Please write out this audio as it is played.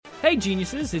Hey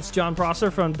geniuses, it's John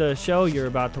Prosser from the show you're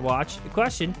about to watch. The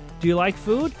question, do you like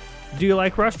food? Do you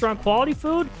like restaurant quality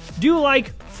food? Do you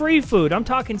like free food? I'm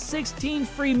talking 16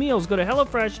 free meals. Go to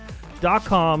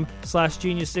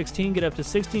HelloFresh.com/Genius16. Get up to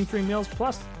 16 free meals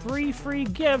plus 3 free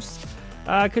gifts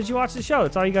because you watch the show.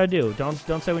 That's all you got to do.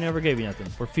 Don't say we never gave you nothing.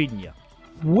 We're feeding you.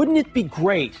 Wouldn't it be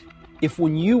great if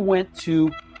when you went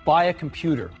to buy a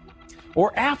computer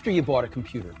or after you bought a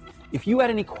computer, if you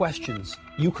had any questions,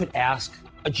 you could ask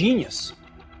a genius?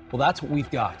 Well, that's what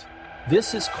we've got.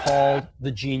 This is called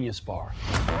the Genius Bar.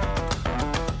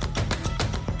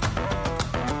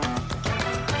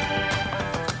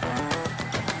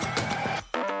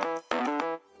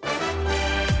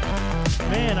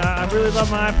 Man, I really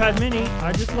love my iPad mini.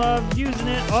 I just love using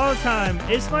it all the time.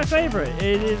 It's my favorite.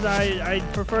 It is. I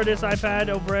prefer this iPad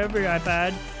over every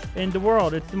iPad in the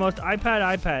world. It's the most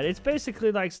iPad. It's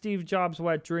basically like Steve Jobs'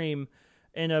 wet dream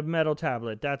in a metal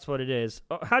tablet. That's what it is.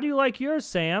 How do you like yours,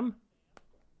 Sam?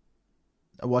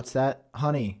 What's that?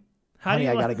 Honey,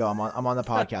 I gotta go. I'm on the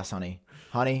podcast, honey.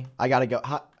 Honey, I gotta go.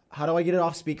 How do I get it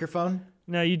off speakerphone?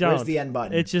 No, you don't. Where's the end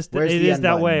button? It's just, Where's it the is end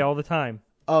that button? way all the time.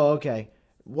 Oh, okay.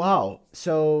 Wow.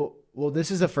 So, well,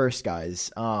 this is a first,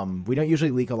 guys. We don't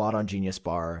usually leak a lot on Genius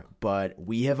Bar, but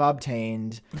we have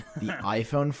obtained the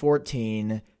iPhone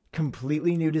 14,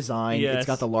 completely new design. Yes. It's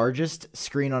got the largest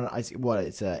screen on what?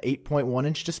 It's a 8.1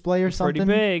 inch display or something.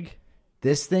 Pretty big.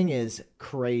 This thing is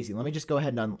crazy. Let me just go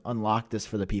ahead and unlock this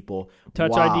for the people.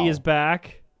 Touch Wow. ID is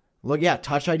back. Look, yeah,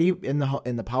 Touch ID in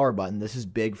the power button. This is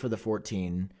big for the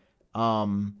 14. I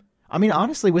mean,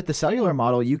 honestly, with the cellular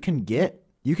model, you can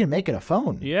make it a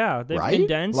phone. Yeah, they've right?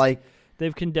 condensed.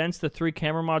 They've condensed the 3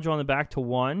 camera module on the back to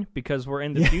 1 because we're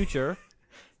in the future.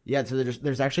 Yeah, so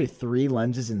there's actually 3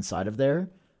 lenses inside of there.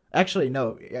 Actually,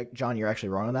 no, John, you're actually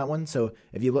wrong on that one. So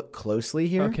if you look closely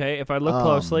here. Okay, if I look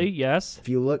closely, yes. If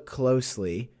you look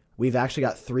closely, we've actually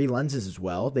got 3 lenses as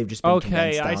well. They've just been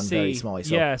condensed down very small.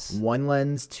 So yes. 1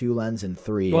 lens, 2 lens, and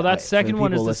 3. Well, that second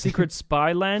one is the secret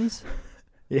spy lens.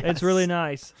 Yes. It's really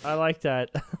nice. I like that.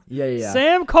 Yeah.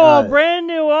 Sam Cole, brand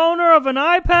new owner of an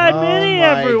iPad Mini,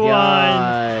 everyone.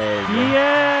 God.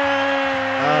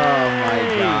 Yay! Oh my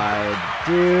God,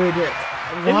 dude.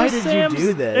 Why did you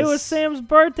do this? It was Sam's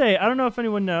birthday. I don't know if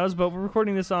anyone knows, but we're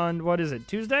recording this on, what is it,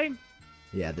 Tuesday?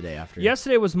 Yeah, the day after.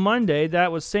 Yesterday was Monday.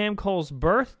 That was Sam Cole's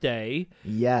birthday.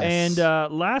 Yes. And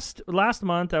last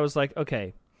month, I was like,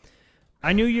 okay,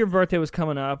 I knew your birthday was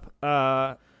coming up,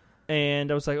 and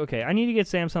I was like, okay, I need to get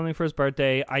Sam something for his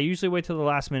birthday. I usually wait till the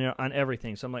last minute on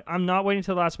everything. So I'm like, I'm not waiting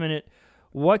till the last minute.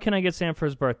 What can I get Sam for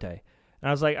his birthday? And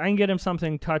I was like, I can get him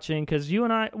something touching because you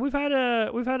and I,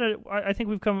 I think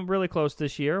we've come really close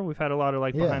this year. We've had a lot of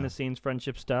behind the scenes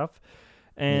friendship stuff.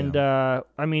 And I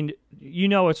mean, you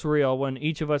know, it's real when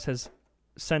each of us has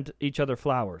sent each other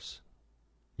flowers.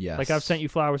 Yes. Like I've sent you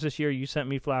flowers this year. You sent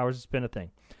me flowers. It's been a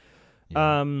thing.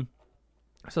 Yeah.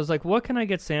 So I was like, what can I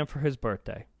get Sam for his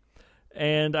birthday?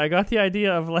 And I got the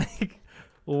idea of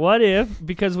what if,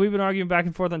 because we've been arguing back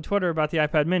and forth on Twitter about the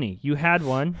iPad mini. You had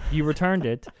one, you returned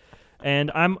it.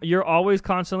 And you're always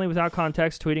constantly, without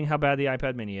context, tweeting how bad the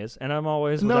iPad mini is. And I'm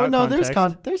always without context.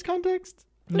 There's context.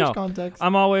 Context.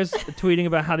 I'm always tweeting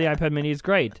about how the iPad mini is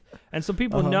great. And so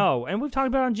people know. And we've talked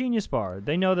about it on Genius Bar.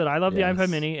 They know that I love the iPad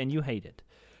mini and you hate it.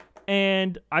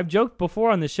 And I've joked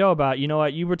before on the show about, you know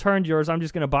what, you returned yours, I'm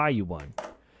just going to buy you one.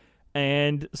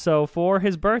 And so for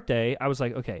his birthday, I was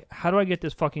like, okay, how do I get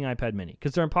this fucking iPad mini?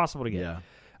 Because they're impossible to get. Yeah.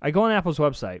 I go on Apple's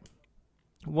website.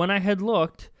 When I had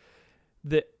looked,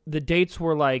 the dates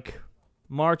were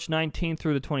March 19th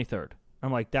through the 23rd.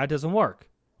 I'm like, that doesn't work.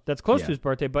 That's close to his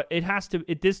birthday, but it has to.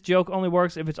 This joke only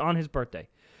works if it's on his birthday.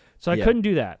 So I couldn't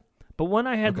do that. But when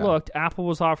I had looked, Apple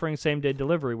was offering same-day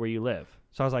delivery where you live.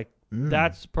 So I was like,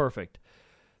 that's perfect.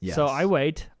 Yes. So I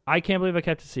wait. I can't believe I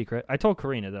kept it secret. I told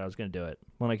Karina that I was going to do it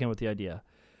when I came with the idea.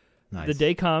 Nice. The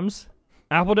day comes.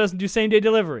 Apple doesn't do same-day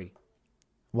delivery.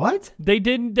 What? They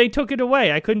didn't. They took it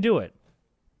away. I couldn't do it.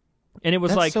 And it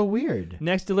was That's so weird.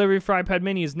 Next delivery for iPad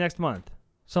mini is next month.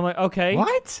 So I'm like, okay.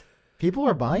 What? People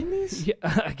are buying these? Yeah,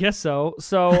 I guess so.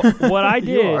 So what I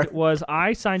did was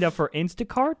I signed up for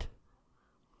Instacart.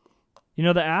 You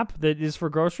know the app that is for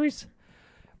groceries?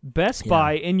 Best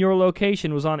Buy in your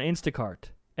location was on Instacart.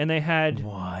 And they had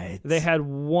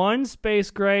one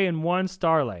Space Gray and one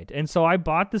Starlight. And so I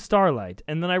bought the Starlight.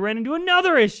 And then I ran into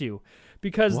another issue.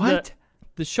 Because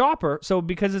the shopper, so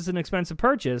because it's an expensive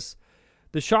purchase,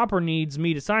 the shopper needs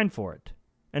me to sign for it.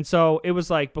 And so it was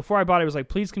before I bought it, it was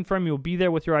please confirm you will be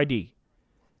there with your ID.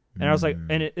 And I was like,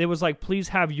 and it was please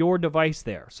have your device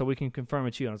there so we can confirm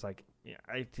it's you. And I was like, yeah,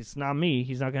 it's not me.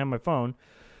 He's not going to have my phone.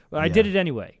 But I did it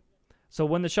anyway. So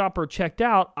when the shopper checked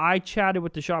out, I chatted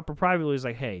with the shopper privately. I was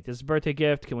like, hey, this is a birthday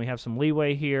gift. Can we have some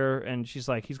leeway here? And she's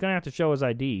like, he's going to have to show his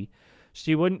ID.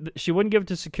 She wouldn't give it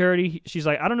to security. She's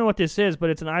like, I don't know what this is, but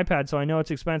it's an iPad, so I know it's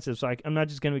expensive, so I'm not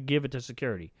just going to give it to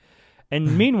security.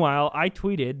 And meanwhile, I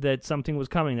tweeted that something was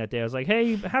coming that day. I was like,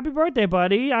 hey, happy birthday,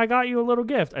 buddy. I got you a little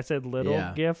gift. I said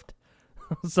little gift.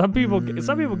 Some people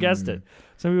guessed it.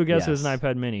 Some people guessed it was an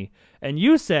iPad mini. And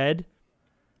you said,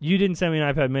 you didn't send me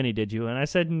an iPad mini, did you? And I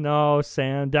said, no,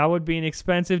 Sam, that would be an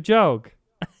expensive joke.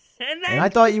 And I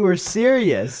thought you were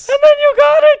serious. And then you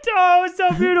got it. Oh, it's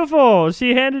so beautiful.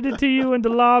 She handed it to you in the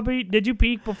lobby. Did you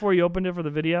peek before you opened it for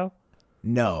the video?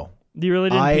 No. You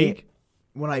really didn't peek?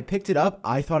 When I picked it up,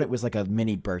 I thought it was like a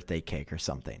mini birthday cake or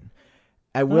something.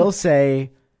 I will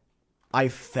say I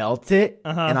felt it,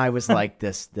 and I was like,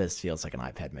 this feels like an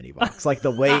iPad mini box. Like the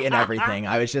weight and everything.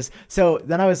 I was just... So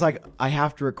then I was like, I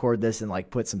have to record this and like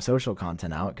put some social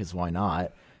content out, because why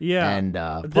not? Yeah. And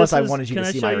plus I wanted you to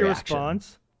see my reaction. Can I show your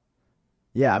response?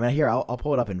 Yeah, I mean, here, I'll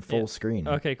pull it up in full screen.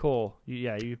 Okay, cool.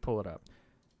 Yeah, you pull it up.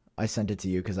 I sent it to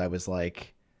you because I was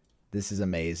like, this is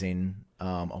amazing.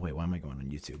 Oh, wait, why am I going on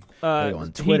YouTube?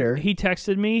 On Twitter. He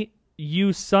texted me,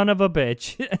 you son of a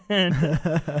bitch. And,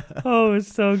 oh,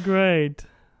 it's so great.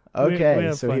 Okay. We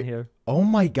have fun here. Oh,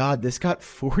 my God, this got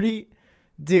 40...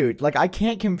 Dude, like, I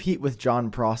can't compete with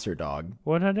John Prosser, dog.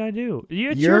 What did I do?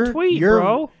 It's your tweet,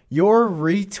 bro. Your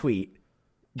retweet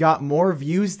got more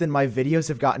views than my videos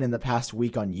have gotten in the past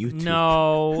week on YouTube.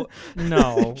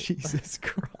 No. Jesus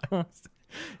Christ.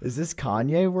 Is this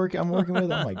Kanye I'm working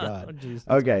with? Oh my God.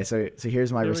 Okay, so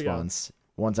here's my response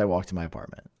once I walk to my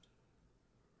apartment.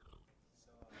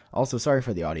 Also, sorry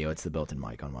for the audio. It's the built-in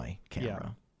mic on my camera.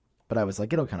 Yeah. But I was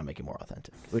like, it'll kind of make it more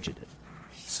authentic, which it did.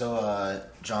 So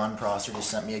John Prosser just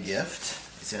sent me a gift.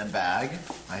 It's in a bag.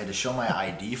 I had to show my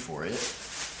ID for it.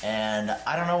 And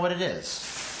I don't know what it is.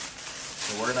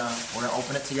 So we're gonna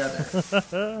open it together.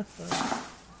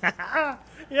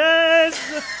 Yes.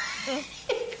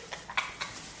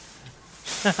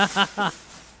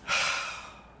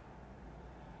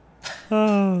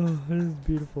 Oh, this is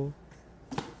beautiful.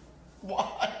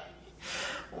 Why?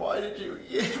 Why did you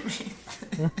give me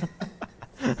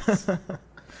this?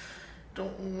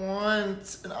 Don't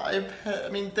want an iPad. I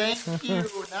mean, thank you.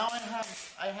 Now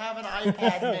I have an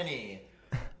iPad mini.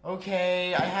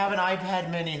 Okay, I have an iPad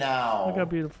mini now. Look how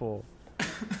beautiful.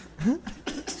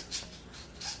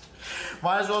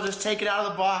 Might as well just take it out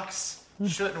of the box,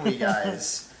 shouldn't we,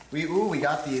 guys? We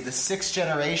got the 6th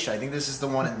generation. I think this is the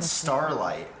one in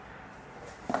Starlight.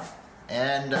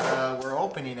 And we're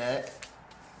opening it.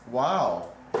 Wow.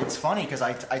 It's funny because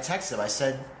I texted him. I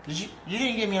said, you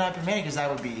didn't give me an iPad mini because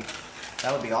that would be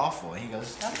awful. And he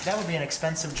goes, that would be an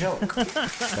expensive joke.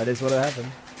 That is what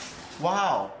happened.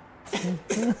 Wow. I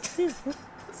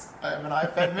have an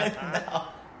iPad mini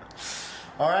now.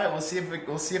 All right, we'll see if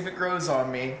it grows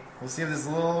on me. We'll see if this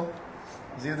little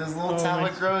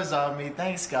tablet grows on me.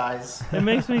 Thanks, guys. It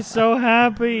makes me so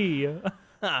happy.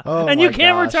 And you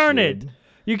can't return it.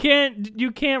 You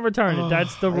can't return it.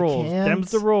 That's the rules.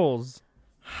 Them's the rules.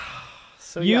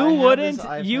 So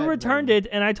you returned it,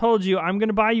 and I told you I'm going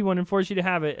to buy you one and force you to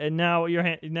have it, and now you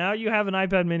have an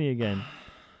iPad mini again.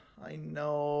 I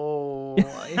know.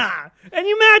 And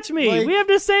you match me. Like, we have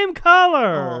the same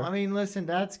color. I mean, listen,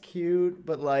 that's cute,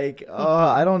 but like,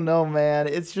 I don't know, man.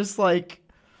 It's just like,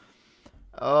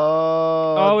 it's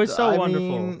so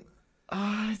wonderful. Mean,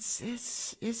 it's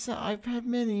an iPad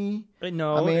mini.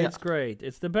 No, it's great.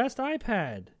 It's the best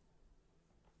iPad.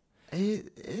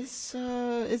 It's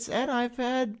an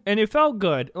iPad, and it felt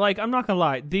good. Like, I'm not gonna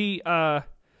lie.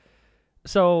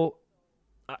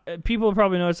 People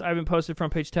probably noticed I haven't posted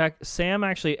Front Page Tech. Sam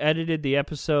actually edited the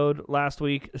episode last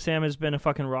week. Sam has been a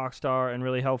fucking rock star and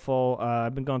really helpful.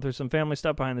 I've been going through some family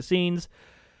stuff behind the scenes.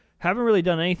 Haven't really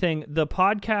done anything. The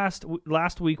podcast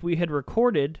last week we had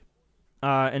recorded,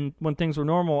 and when things were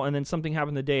normal, and then something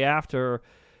happened the day after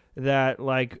that,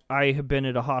 like, I have been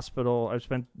at a hospital. I've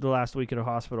spent the last week at a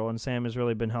hospital, and Sam has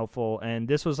really been helpful. And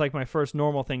this was like my first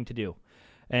normal thing to do.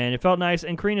 And it felt nice.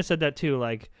 And Karina said that too.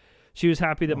 Like, she was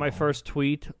happy that my first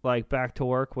tweet, like, back to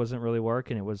work wasn't really work,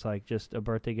 and it was like just a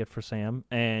birthday gift for Sam.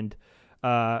 And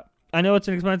I know it's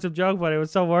an expensive joke, but it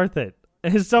was so worth it.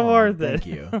 It's so worth it. Thank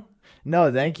you.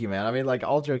 No, thank you, man. I mean, like,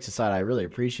 all jokes aside, I really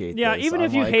appreciate this. Even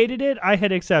if you hated it, I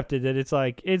had accepted it. It's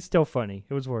like, it's still funny.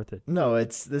 It was worth it. No,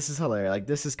 this is hilarious. Like,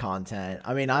 this is content.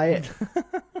 I mean, I'm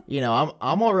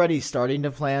already starting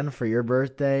to plan for your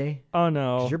birthday. Oh,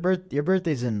 no. Your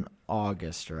birthday's in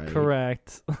August, right?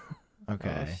 Correct.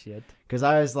 Okay. Oh, shit. Because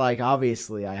I was like,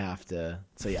 obviously I have to.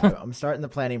 So, yeah, I'm starting the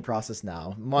planning process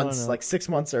now. Like 6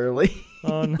 months early.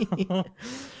 Oh, no.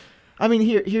 I mean,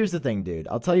 here's the thing, dude.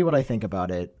 I'll tell you what I think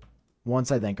about it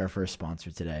once I thank our first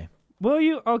sponsor today. Will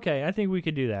you? Okay, I think we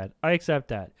could do that. I accept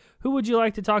that. Who would you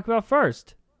like to talk about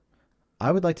first?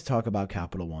 I would like to talk about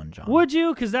Capital One, John. Would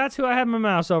you? Because that's who I have my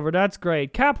mouse over. That's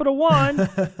great. Capital One,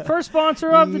 first sponsor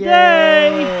of the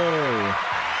day.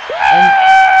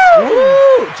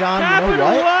 Woo! John, Capital you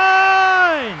know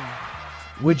what?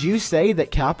 One! Would you say that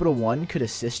Capital One could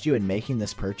assist you in making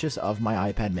this purchase of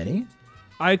my iPad mini?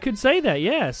 I could say that,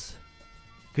 yes.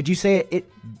 Could you say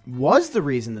it was the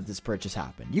reason that this purchase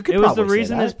happened? You could. It was probably the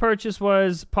reason say that. this purchase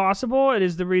was possible. It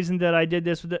is the reason that I did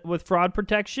this with fraud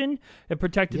protection. It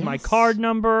protected my card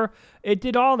number. It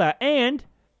did all that. And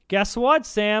guess what,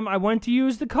 Sam? I went to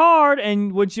use the card,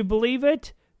 and would you believe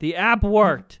it? The app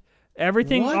worked.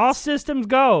 Everything, What? all systems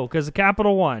go because of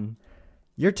Capital One.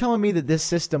 You're telling me that this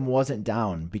system wasn't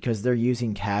down because they're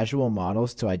using casual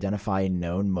models to identify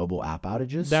known mobile app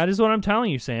outages? That is what I'm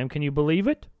telling you, Sam. Can you believe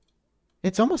it?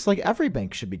 It's almost like every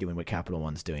bank should be doing what Capital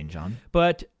One's doing, John.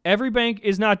 But every bank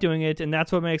is not doing it, and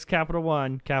that's what makes Capital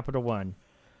One Capital One.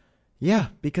 Yeah,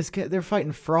 because they're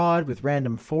fighting fraud with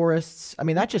random forests. I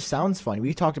mean, that just sounds fun.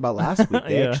 We talked about last week.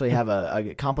 They Yeah. actually have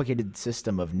a complicated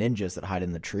system of ninjas that hide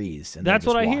in the trees. And That's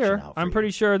they're what just I watching hear. out for I'm you.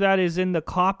 pretty sure that is in the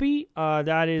copy.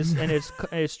 That is, and it's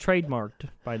trademarked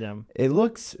by them. It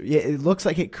looks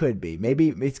like it could be. Maybe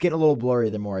it's getting a little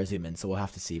blurry the more I zoom in, so we'll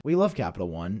have to see. We love Capital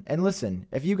One. And listen,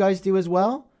 if you guys do as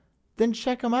well, then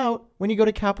check them out when you go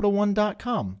to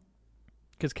CapitalOne.com.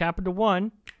 Because Capital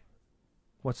One,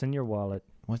 what's in your wallet?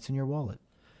 What's in your wallet?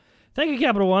 Thank you,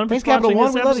 Capital One, for Thanks, Capital sponsoring One.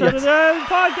 this We love you. episode of the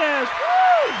podcast.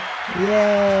 Woo!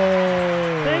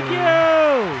 Yay! Thank you.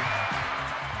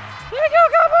 Thank you,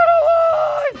 Capital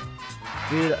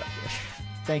One. Dude,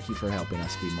 thank you for helping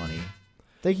us be money.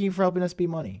 Thank you for helping us be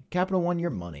money. Capital One, your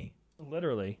money.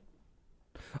 Literally.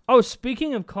 Oh,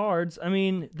 speaking of cards, I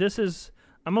mean,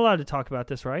 I'm allowed to talk about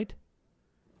this, right?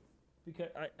 Because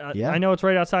Yeah. I know it's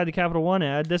right outside the Capital One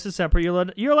ad. This is separate.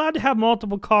 You're allowed to have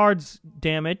multiple cards,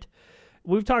 damn it.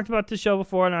 We've talked about this show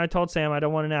before, and I told Sam I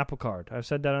don't want an Apple Card. I've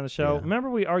said that on the show. Yeah.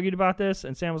 Remember we argued about this,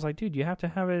 and Sam was like, dude, you have to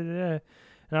have it. And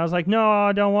I was like, no,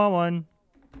 I don't want one.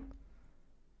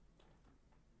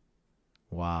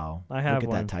 Wow. I have Look at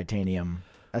one. that titanium.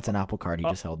 That's an Apple Card you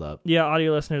just held up. Yeah,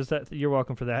 audio listeners, you're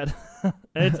welcome for that.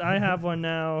 I have one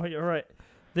now. You're right.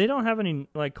 They don't have any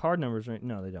like card numbers, right?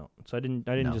 No, they don't. So I didn't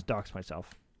No. just dox myself.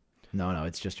 No,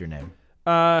 it's just your name.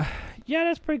 Yeah,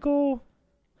 that's pretty cool.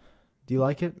 Do you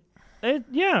like it?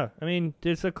 Yeah, I mean,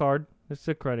 it's a card. It's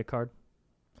a credit card.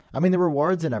 I mean, the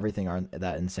rewards and everything aren't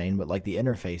that insane, but like the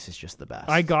interface is just the best.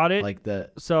 I got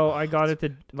it. So I got it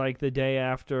the day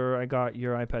after I got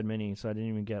your iPad Mini, so I didn't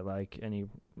even get like any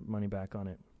money back on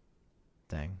it.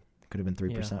 Dang, could have been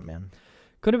 3%, man.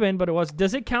 Could have been, but it was.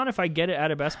 Does it count if I get it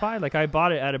at a Best Buy? Like I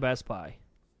bought it at a Best Buy.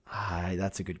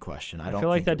 That's a good question. I feel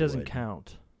like that it doesn't would.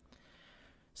 count.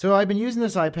 So I've been using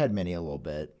this iPad Mini a little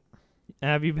bit.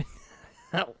 Have you been?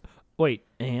 Wait,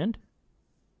 and?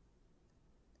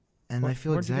 And I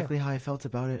feel Where'd you go? exactly how I felt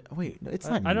about it. Oh, wait, it's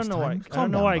not. I don't know why. I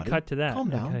don't know why I cut to that. Calm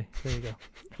down. Okay, there you go.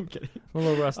 I'm kidding. I'm a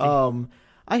little rusty.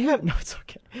 It's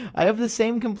okay. I have the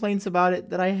same complaints about it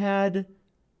that I had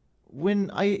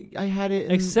when I had it.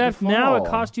 Except the now it fall.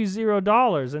 cost you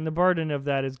 $0, and the burden of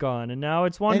that is gone, and now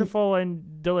it's wonderful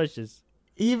and delicious.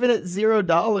 Even at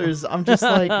 $0, I'm just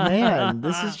like, man,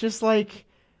 this is just like.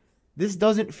 This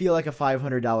doesn't feel like a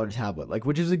 $500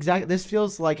 tablet, this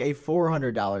feels like a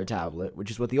 $400 tablet, which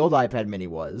is what the old iPad Mini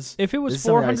was. If it was This is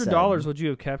something I $400, said. would you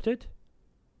have kept it?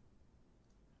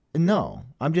 No,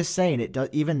 I'm just saying it does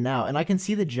even now, and I can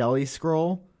see the jelly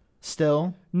scroll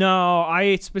still. No,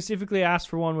 I specifically asked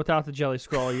for one without the jelly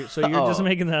scroll, so you're just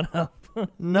making that up.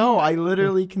 No, I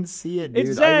literally can see it, dude.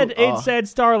 It said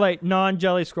Starlight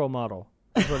non-jelly scroll model.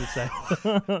 That's what it said.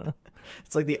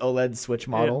 It's like the OLED Switch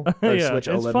model. Yeah, Or yeah, Switch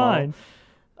it's OLED fine.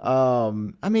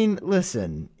 model. I mean,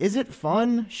 listen, is it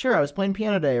fun? Sure, I was playing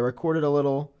piano today. I recorded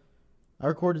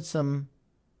some.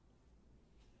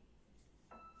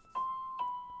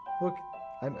 Look,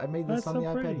 I made this That's on so the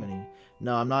iPad pretty. Mini.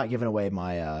 No, I'm not giving away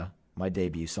my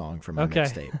debut song for my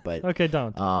mixtape, but Okay,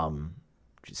 don't.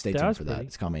 stay That tuned was for that. pretty.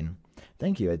 It's coming.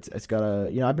 Thank you. It's got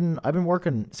a I've been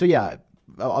working. So yeah,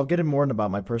 I'll get in more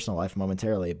about my personal life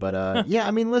momentarily, but yeah,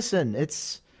 I mean, listen,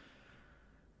 it's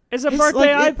a it's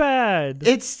birthday like iPad.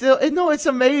 It's still it's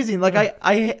amazing. Like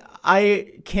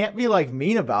I can't be like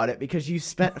mean about it because you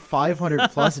spent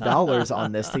 $500+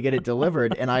 on this to get it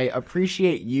delivered, and I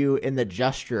appreciate you in the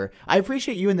gesture.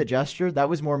 That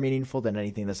was more meaningful than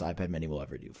anything this iPad Mini will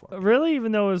ever do for me. Really?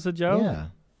 Even though it was a joke? Yeah.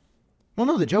 Well,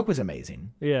 no, the joke was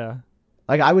amazing. Yeah.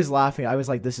 Like I was laughing. I was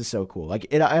like, "This is so cool." Like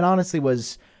it honestly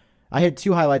was. I had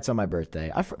 2 highlights on my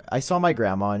birthday. I saw my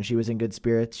grandma and she was in good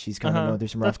spirits. She's kind of going through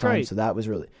some rough times, so that was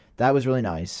really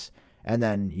nice. And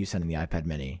then you sending the iPad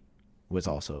Mini was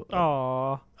also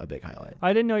a big highlight.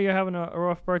 I didn't know you were having a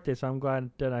rough birthday, so I'm glad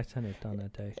that I sent it on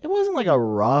that day. It wasn't like a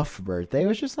rough birthday. It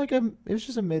was just like a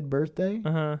mid birthday.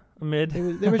 A mid.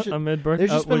 There was just, a mid birthday.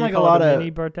 There's just been like a lot of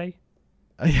mini birthday.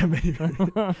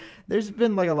 Yeah, there's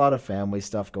been like a lot of family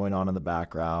stuff going on in the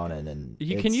background, and then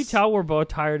can you tell we're both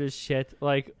tired as shit?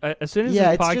 Like as soon as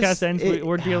this podcast ends,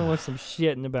 we're dealing with some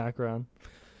shit in the background.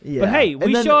 Yeah, but hey,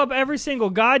 we show up every single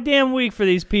goddamn week for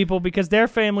these people because they're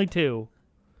family too.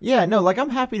 Yeah, no, like I'm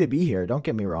happy to be here. Don't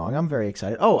get me wrong. I'm very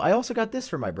excited. Oh, I also got this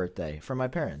for my birthday from my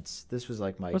parents. This was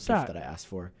like my gift that I asked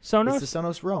for. Sonos? It's the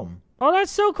Sonos Roam. Oh,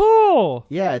 that's so cool.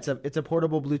 Yeah, it's a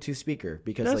portable Bluetooth speaker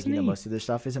because that's neat. most of their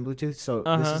stuff isn't Bluetooth. So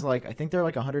this is like I think they're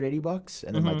like $180,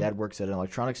 and then my dad works at an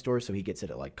electronics store, so he gets it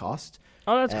at like cost.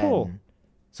 Oh, that's cool.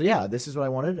 So yeah, this is what I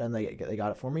wanted, and they got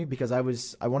it for me because I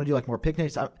want to do like more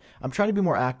picnics. I'm trying to be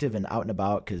more active and out and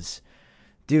about because,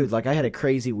 dude, like I had a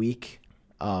crazy weekend.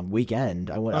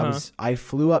 I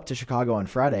flew up to Chicago on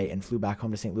Friday and flew back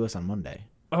home to St. Louis on Monday.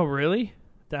 Oh, really?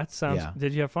 That sounds. Yeah.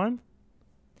 Did you have fun?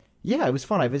 Yeah, it was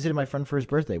fun. I visited my friend for his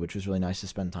birthday, which was really nice to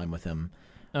spend time with him.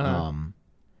 And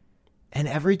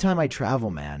every time I travel,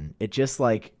 man, it just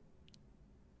like,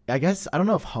 I guess I don't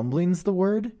know if humbling's the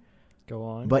word. Go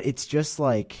on. But it's just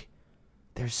like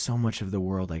there's so much of the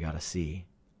world I gotta see.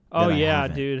 Oh yeah,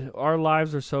 dude. Our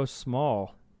lives are so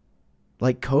small.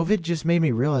 Like COVID just made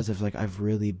me realize I've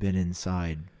really been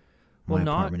inside my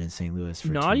apartment in St. Louis for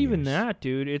 2 years. Not even that,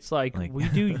 dude. It's like we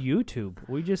do YouTube.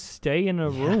 We just stay in a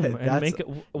room and make it.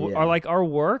 Or like our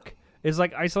work is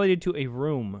like isolated to a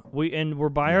room. We're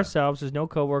by ourselves. There's no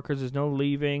coworkers. There's no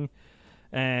leaving,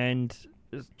 and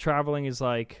traveling is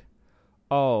like,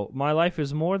 oh, my life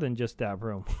is more than just that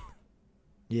room.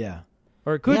 Yeah.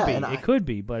 Or it could be. It could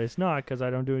be, but it's not because I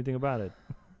don't do anything about it.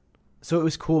 So it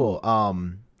was cool.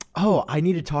 Oh, I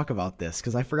need to talk about this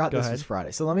because I forgot this was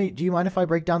Friday. So do you mind if I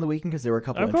break down the weekend? Because there were a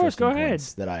couple of interesting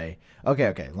points that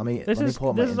okay. Let me pull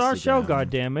up my Instagram. This is our show,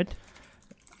 goddammit.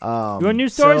 You want new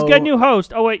stories? Get a new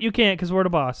host. Oh, wait, you can't because we're the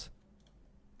boss.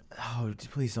 Oh,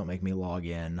 please don't make me log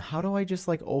in. How do I just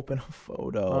open a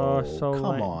photo? Oh, so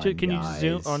come on, can guys.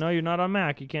 you zoom? Oh no, you're not on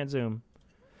Mac. You can't zoom.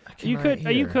 You could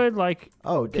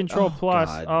Control Plus.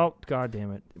 God. Oh, god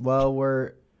damn it. Well,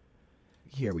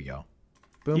 here we go.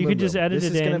 Boom, you could just edit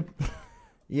it in.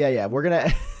 Yeah, we're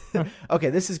gonna.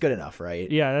 Okay, this is good enough, right?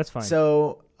 Yeah, that's fine.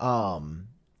 So,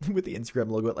 with the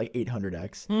Instagram logo at like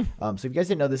 800x. So if you guys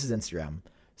didn't know, this is Instagram.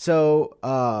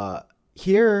 So,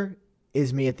 here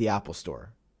is me at the Apple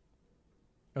Store.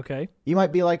 Okay. You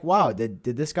might be like, wow, did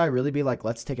this guy really be like,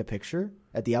 let's take a picture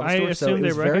at the Apple Store? I assume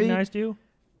they recognized you?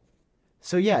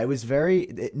 So, yeah, it was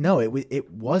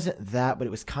it wasn't that, but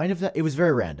it was kind of that. It was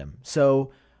very random.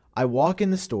 So, I walk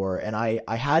in the store, and I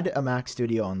had a Mac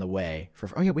Studio on the way.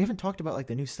 We haven't talked about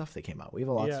the new stuff that came out. We have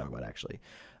a lot to talk about, actually.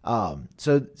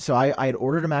 So I had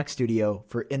ordered a Mac Studio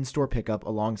for in-store pickup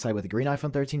alongside with the green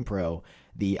iPhone 13 Pro,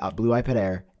 the blue iPad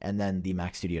Air, and then the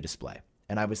Mac Studio display.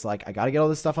 And I was like, I got to get all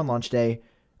this stuff on launch day.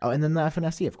 Oh, and then the iPhone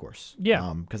SE, of course.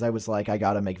 Yeah. Because I was like, I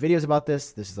got to make videos about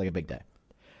this. This is like a big day.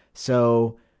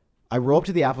 So I roll up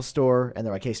to the Apple Store, and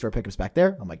they're like, hey, store pickup's back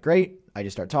there. I'm like, great. I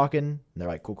just start talking, and they're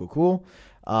like, cool.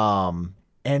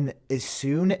 And as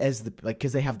soon as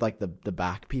because they have the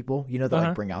back people,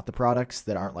 that bring out the products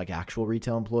that aren't actual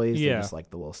retail employees. They're just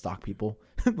the little stock people,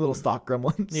 little stock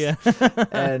gremlins. Yeah.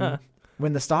 And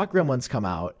when the stock gremlins come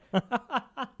out,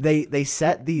 they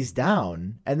set these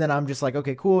down, and then I'm just like,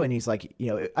 okay, cool. And he's like,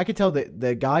 I could tell that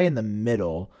the guy in the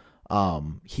middle,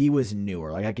 he was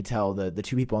newer. I could tell the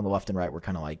two people on the left and right were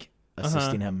kind of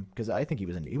assisting him because I think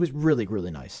he was really,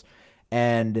 really nice.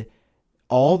 And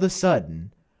all of a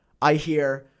sudden, I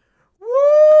hear, woo,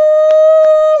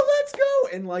 let's go.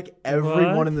 And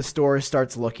everyone in the store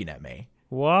starts looking at me.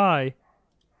 Why?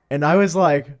 And I was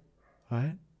like,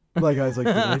 what? I was like,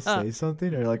 did I say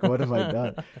something? Or what have I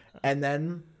done? And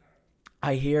then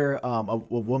I hear a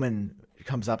woman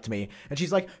comes up to me and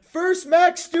she's like, first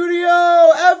Mac Studio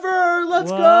ever.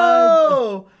 Let's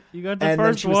go. You got the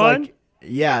first one?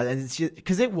 Yeah, and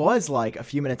because it was a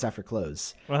few minutes after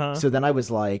close. So then I was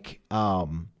like,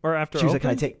 or after she was open? like, can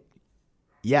I take?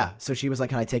 Yeah, so she was like,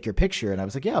 can I take your picture? And I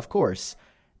was like, yeah, of course.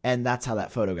 And that's how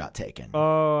that photo got taken.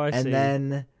 Oh, I see. And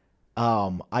then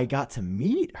I got to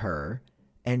meet her,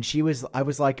 and I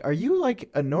was like, are you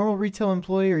a normal retail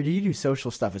employee, or do you do social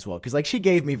stuff as well? Because she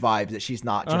gave me vibes that she's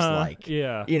not just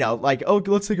oh,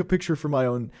 let's take a picture for my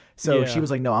own. So she was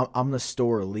like, no, I'm the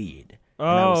store lead. And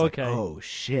I was like, okay. Oh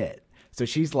shit. So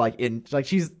she's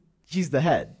she's the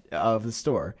head of the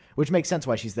store, which makes sense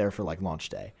why she's there for like launch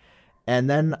day. And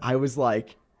then I was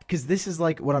like, because this is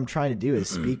like what I'm trying to do is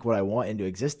speak what I want into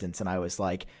existence. And I was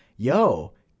like,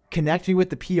 yo, connect me with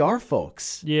the PR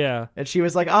folks. Yeah. And she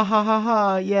was like, ah, ha, ha,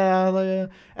 ha, yeah.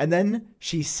 And then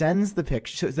she sends the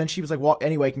picture. Then she was like, well,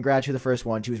 anyway, congrats, you're the first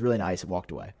one. She was really nice and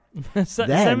walked away.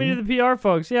 Send me to the PR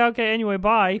folks. Yeah, okay, anyway,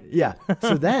 bye. Yeah.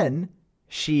 So then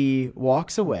she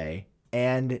walks away,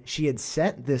 and she had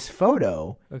sent this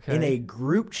photo in a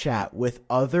group chat with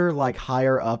other like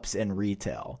higher ups in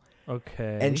retail.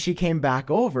 Okay. And she came back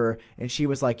over, and she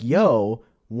was like, yo,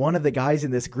 one of the guys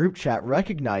in this group chat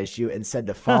recognized you and said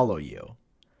to follow you.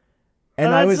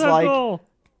 And I was so like, cool.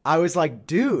 I was like,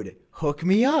 dude, hook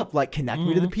me up. Like, connect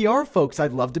me to the PR folks.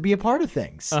 I'd love to be a part of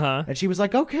things. And she was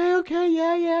like, okay,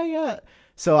 yeah.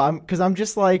 So I'm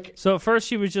just like. So at first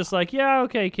she was just like, yeah,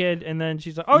 okay, kid. And then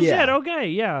she's like, oh, shit, okay,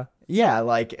 yeah. Yeah,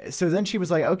 like, so then she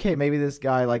was like, okay, maybe this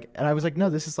guy, like, and I was like, no,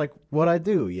 this is like what I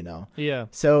do, you know? Yeah.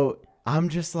 So I'm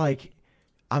just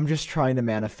trying to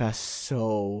manifest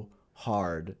so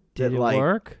hard. Did it like,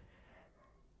 work?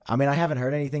 I mean, I haven't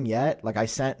heard anything yet. Like, I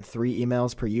sent 3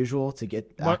 emails per usual to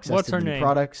get access to the new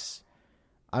products.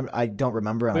 I don't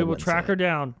remember. We will track her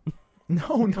down.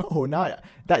 No, not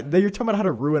that. You're talking about how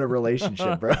to ruin a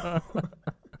relationship, bro.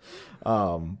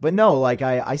 But no, like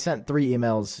I sent 3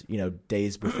 emails,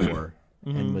 days before,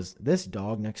 and this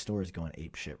dog next door is going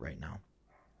ape shit right now.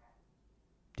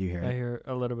 Do you hear it? I hear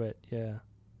a little bit, yeah.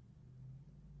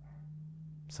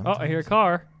 Sometimes. Oh, I hear a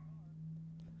car.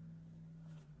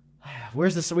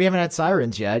 Where's this? We haven't had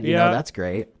sirens yet. You know, that's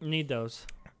great. Need those.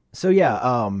 So yeah,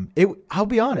 I'll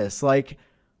be honest, like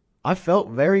I felt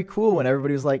very cool when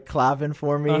everybody was like clapping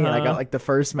for me, and I got like the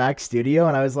first Mac Studio,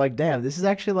 and I was like, damn, this is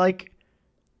actually like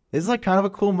kind of a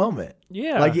cool moment.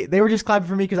 Yeah. Like they were just clapping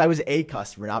for me because I was a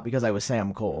customer, not because I was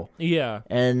Sam Cole. Yeah.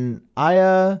 And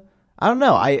I don't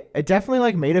know. I definitely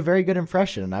like made a very good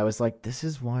impression, and I was like, this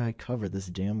is why I cover this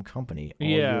damn company all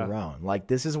year round. Like,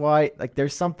 this is why, like,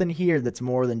 there's something here that's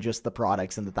more than just the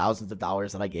products and the thousands of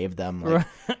dollars that I gave them. Like,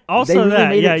 also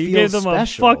really that, you gave them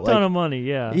special. A fuck ton of money,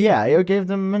 yeah. Yeah, I gave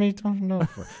them many tons.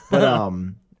 But,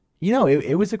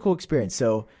 it was a cool experience.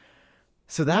 So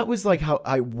that was like how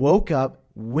I woke up,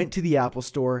 went to the Apple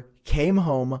store, came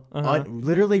home,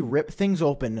 literally ripped things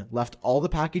open, left all the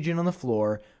packaging on the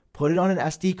floor, put it on an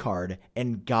SD card,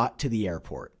 and got to the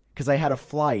airport. Because I had a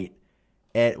flight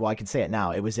at, well, I can say it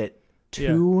now. It was at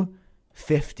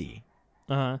 2:50.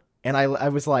 And I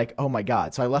was like, oh, my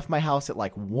God. So I left my house at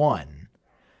like 1.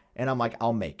 And I'm like,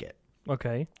 I'll make it.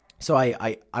 Okay. So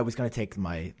I was going to take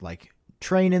my like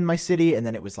train in my city. And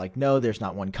then it was like, no, there's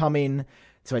not one coming.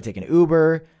 So I take an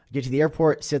Uber, get to the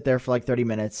airport, sit there for like 30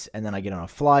 minutes. And then I get on a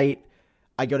flight.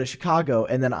 I go to Chicago.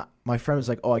 And then my friend was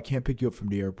like, oh, I can't pick you up from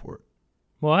the airport.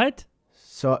 What?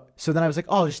 So then I was like,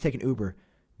 oh, I'll just take an Uber.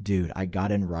 Dude, I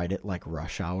got in right at like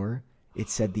rush hour. It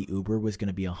said the Uber was going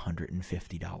to be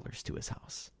 $150 to his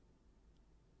house.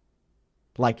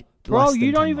 Like, bro,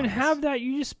 you don't even have that.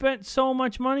 You just spent so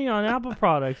much money on Apple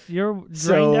products. You're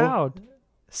drained out.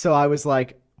 So I was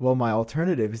like, well, my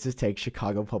alternative is to take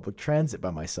Chicago public transit by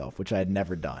myself, which I had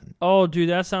never done. Oh, dude,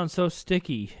 that sounds so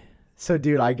sticky. So,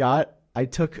 dude, I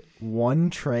took 1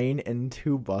 train and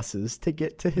 2 buses to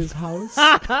get to his house.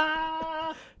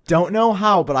 Don't know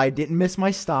how, but I didn't miss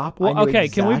my stop. Well, okay,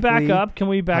 can we back up? Can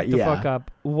we back the fuck up?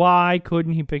 Why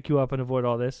couldn't he pick you up and avoid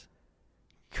all this?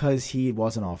 Because he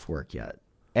wasn't off work yet.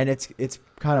 And it's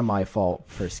kind of my fault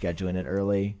for scheduling it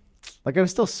early. Like, I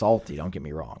was still salty, don't get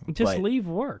me wrong. Just leave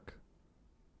work.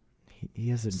 He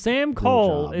has a Sam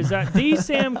Cole job. Is that the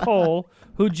Sam Cole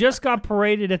who just got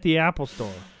paraded at the Apple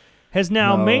store? Has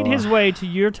now made his way to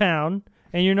your town,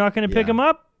 and you're not going to pick him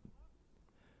up?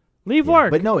 Leave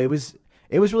work. But no, it was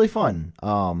really fun.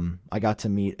 I got to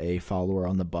meet a follower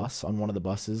on the bus, on one of the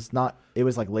buses. It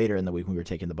was like later in the week when we were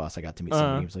taking the bus. I got to meet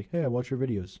somebody. He was like, hey, I watch your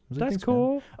videos. I was like, that's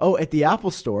cool. Man. Oh, at the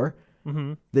Apple store,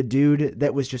 the dude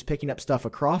that was just picking up stuff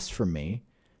across from me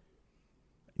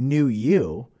knew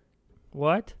you.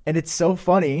 What? And it's so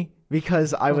funny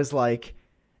because I was like,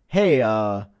 hey,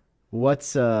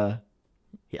 what's...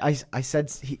 I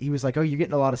said, he was like, oh, you're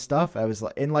getting a lot of stuff. I was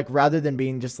like, and like, rather than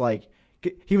being just like,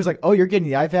 he was like, oh, you're getting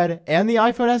the iPad and the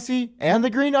iPhone SE and the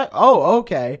green. Oh,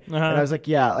 okay. And I was like,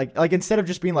 yeah, like instead of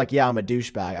just being like, yeah, I'm a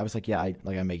douchebag. I was like, yeah, I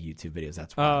make YouTube videos.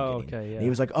 That's what I'm getting. Okay. Yeah. And he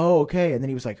was like, oh, okay. And then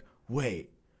he was like, wait,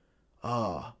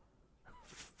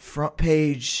 front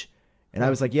page. And I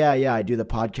was like, yeah, I do the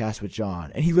podcast with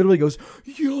John. And he literally goes,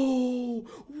 yo,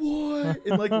 what?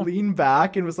 And like leaned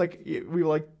back and was like, we were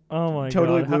like, oh my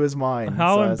totally God. Blew his mind.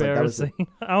 How embarrassing. Like,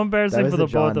 how embarrassing for the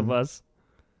both of us.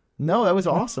 No, that was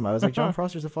awesome. I was like, John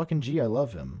Prosser's a fucking G. I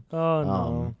love him. Oh,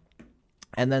 no.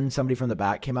 And then somebody from the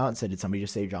back came out and said, "Did somebody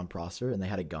just say John Prosser?" And they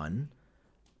had a gun.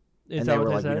 Is and that they what were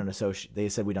they like, said? "We don't associate." They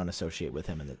said we don't associate with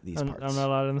him in these parts. I'm not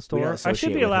allowed in the We store. don't I should associate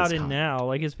be with allowed his in kind. now.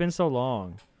 Like it's been so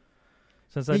long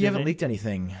since I You did haven't it. leaked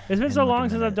anything. It's been in so like a long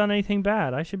since I've minute. done anything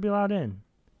bad. I should be allowed in.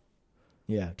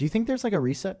 Yeah. Do you think there's like a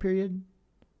reset period?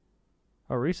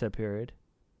 A reset period.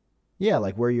 Yeah,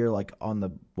 like where you're like on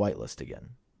the whitelist again.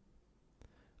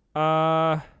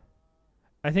 I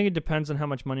think it depends on how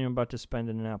much money I'm about to spend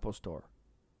in an Apple store.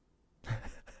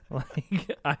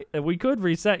 We could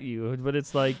reset you, but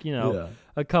it's like,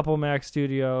 a couple Mac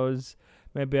Studios,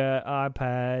 maybe an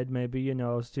iPad, maybe,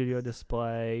 Studio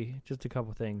Display, just a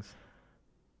couple things.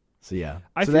 So yeah.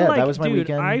 I so feel that was my dude,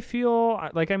 weekend. I feel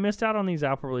like I missed out on these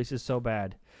Apple releases so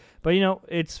bad. But,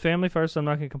 it's family first, so I'm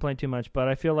not going to complain too much. But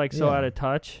I feel like so out of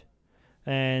touch.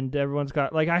 And everyone's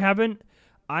got, like, I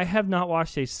have not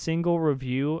watched a single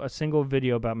review, a single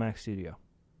video about Mac Studio.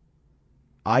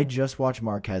 I just watched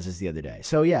Marquez's the other day.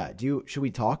 So yeah, should we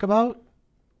talk about?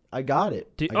 I got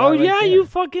it. You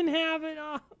fucking have it.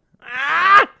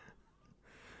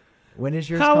 When is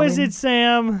yours How coming? is it,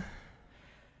 Sam?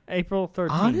 April 13th.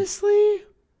 Honestly,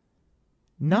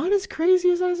 not as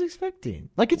crazy as I was expecting.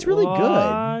 Like, it's really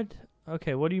good.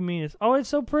 Okay, what do you mean? It's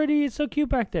so pretty. It's so cute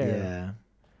back there. Yeah.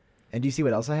 And do you see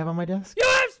what else I have on my desk? You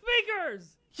have speakers!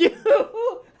 You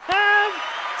have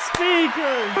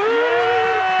speakers!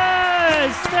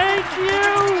 Yes! Thank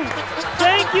you!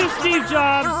 Thank you, Steve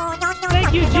Jobs!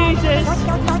 Thank you, Jesus!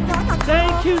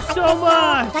 Thank you so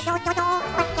much!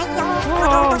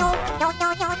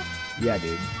 Oh, Yeah,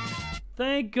 dude.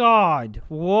 thank God.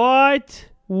 What?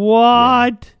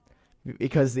 What?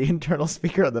 Because the internal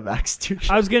speaker on the Mac Studio.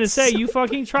 I was going to say, you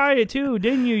fucking tried it too,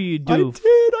 didn't you, you I doof? did.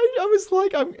 I was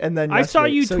like, and then I saw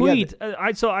yesterday- you so tweet.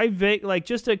 Yeah, Like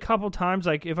just a couple times,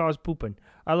 like if I was pooping,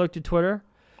 I looked at Twitter,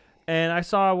 and I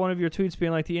saw one of your tweets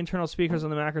being like the internal speakers on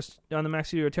the Mac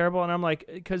Studio are terrible, and I'm like,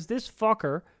 because this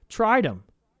fucker tried them.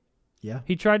 yeah.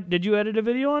 He tried. Did you edit a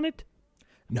video on it?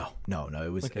 No.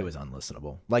 It was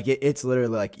unlistenable. Like it's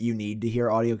literally like you need to hear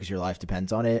audio because your life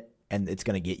depends on it, and it's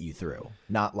gonna get you through.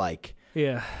 Not like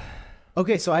Yeah.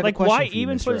 okay. So I have Like a question why for you,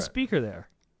 even put a Mr. speaker there?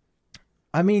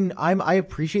 I mean, I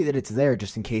appreciate that it's there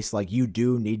just in case like you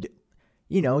do need,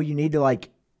 you need to like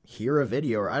hear a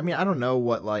video. Or I mean, I don't know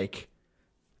what like.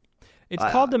 It's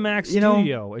called the Mac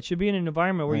Studio. It should be in an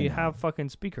environment where I you know. have fucking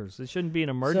speakers. It shouldn't be an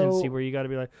emergency So- where you got to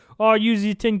be like, oh, use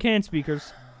these tin can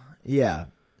speakers. Yeah.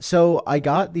 So I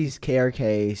got these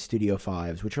KRK Studio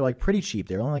 5s, which are like pretty cheap.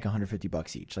 They're only like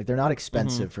 $150 each. Like they're not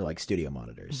expensive for like studio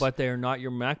monitors. But they're not your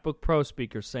MacBook Pro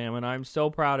speakers, Sam, and I'm so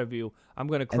proud of you. I'm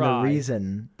going to and cry.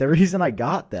 the reason I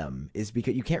got them is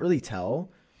because you can't really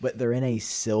tell, but they're in a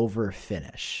silver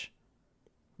finish.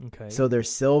 Okay. So they're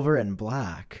silver and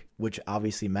black, which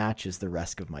obviously matches the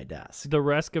rest of my desk. The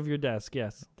rest of your desk,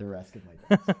 yes. The rest of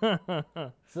my desk.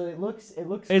 So it looks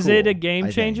Is cool, it a game I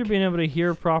changer think. being able to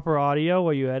hear proper audio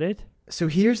while you edit? So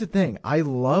here's the thing. I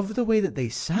love the way that they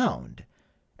sound.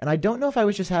 And I don't know if I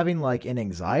was just having like an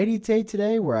anxiety day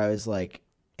today where I was like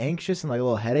anxious and like a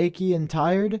little headachy and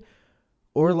tired,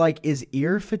 or like is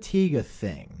ear fatigue a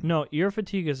thing? No, ear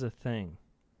fatigue is a thing.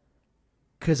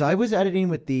 Because I was editing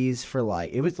with these for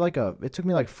like, it took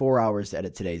me like 4 hours to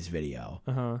edit today's video.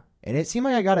 Uh-huh. And it seemed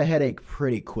like I got a headache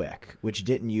pretty quick, which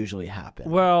didn't usually happen.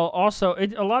 Well, also,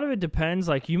 a lot of it depends.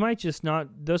 Like, you might just not,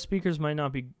 those speakers might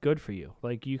not be good for you.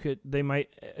 Like, they might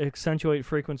accentuate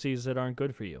frequencies that aren't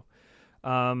good for you.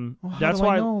 That's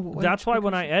why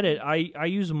when I edit, I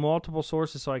use multiple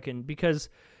sources so I can, because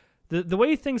the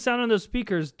way things sound on those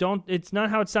speakers it's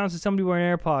not how it sounds to somebody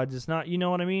wearing AirPods. It's not, you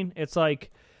know what I mean? It's like,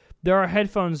 there are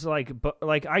headphones like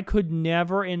I could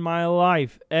never in my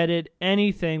life edit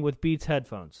anything with Beats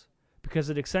headphones because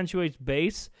it accentuates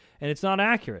bass and it's not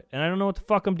accurate and I don't know what the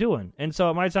fuck I'm doing. And so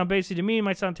it might sound bassy to me, it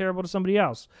might sound terrible to somebody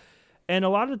else. And a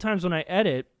lot of the times when I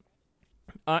edit,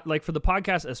 like for the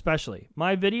podcast especially,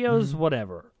 my videos,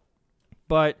 whatever.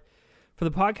 But for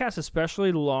the podcast,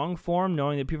 especially long form,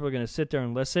 knowing that people are going to sit there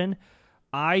and listen,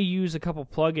 I use a couple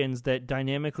plugins that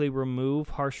dynamically remove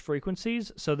harsh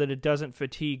frequencies so that it doesn't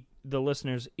fatigue the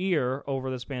listener's ear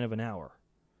over the span of an hour.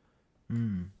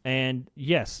 And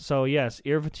yes,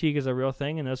 ear fatigue is a real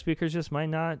thing, and those speakers just might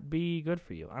not be good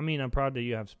for you. I mean, I'm proud that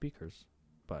you have speakers,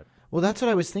 but well, that's what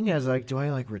I was thinking. I was like, do I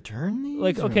like return these?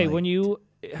 like, Or, okay, like, when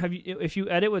if you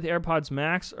edit with AirPods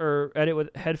Max or edit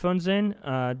with headphones in,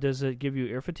 does it give you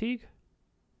ear fatigue?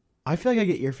 I feel like I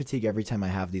get ear fatigue every time I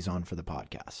have these on for the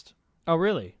podcast. Oh,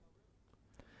 really?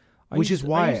 Which is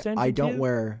why I don't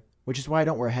wear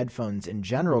headphones in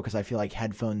general, because I feel like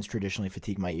headphones traditionally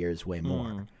fatigue my ears way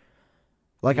more.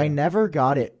 Like I never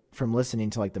got it from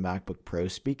listening to like the MacBook Pro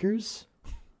speakers.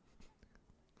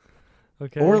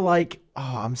 Okay. Or like,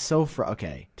 I'm so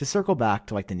okay. To circle back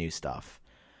to like the new stuff,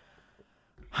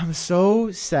 I'm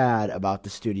so sad about the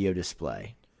studio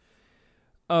display.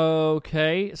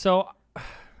 Okay, so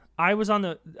I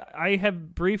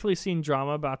have briefly seen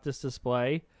drama about this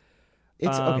display.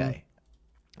 It's okay.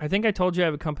 I think I told you I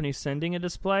have a company sending a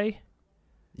display.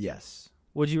 Yes.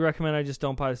 Would you recommend I just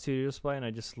don't buy the studio display and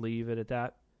I just leave it at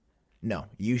that? No,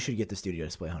 you should get the studio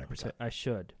display 100%. Okay, I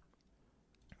should.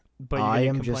 But I you're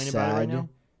am complain just about sad. it right now?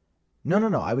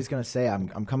 No. I was gonna say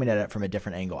I'm coming at it from a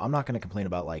different angle. I'm not gonna complain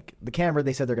about like the camera.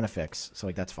 They said they're gonna fix, so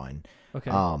like that's fine. Okay.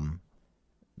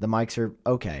 The mics are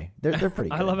okay. They're pretty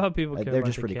good. I love how people care They're about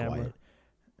just the pretty camera.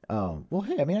 quiet. Well,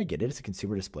 hey, I mean, I get it. It's a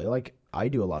consumer display. Like I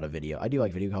do a lot of video. I do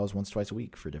like video calls once, twice a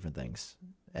week for different things,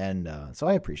 and so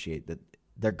I appreciate that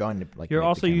they're going to like. You're make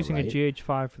also the camera using right. a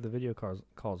GH5 for the video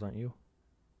calls, aren't you?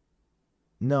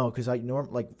 No, because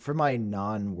like for my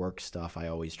non-work stuff, I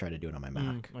always try to do it on my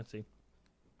Mac. Let's see.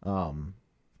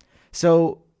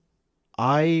 So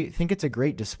I think it's a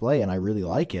great display, and I really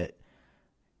like it.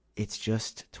 It's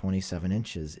just 27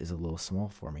 inches is a little small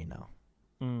for me now.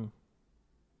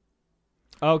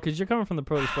 Oh, because you're coming from the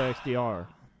Pro Display XDR.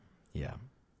 Yeah.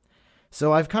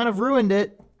 So I've kind of ruined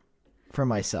it for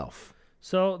myself.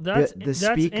 So that's The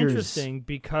speakers interesting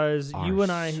because you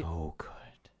and I. So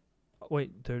good.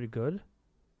 Wait, they're good?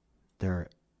 They're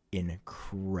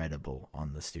incredible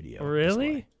on the studio. Really?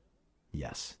 Display.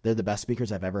 Yes. They're the best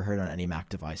speakers I've ever heard on any Mac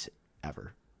device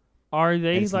ever. Are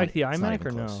they And it's like not- the it's not iMac even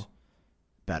or close. no?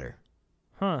 Better.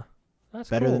 Huh. That's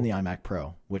Better cool. than the iMac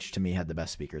Pro, which to me had the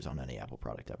best speakers on any Apple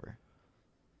product ever.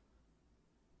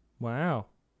 Wow.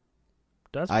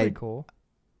 That's pretty cool.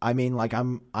 I mean, like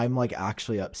I'm like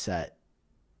actually upset.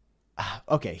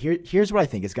 Okay, here's what I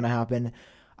think is gonna happen.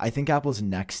 I think Apple's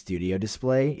next studio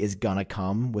display is gonna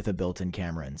come with a built-in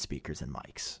camera and speakers and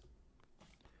mics.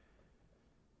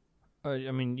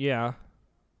 I mean, yeah.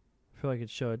 I feel like it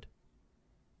should.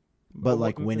 But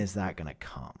like, when is that gonna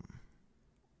come?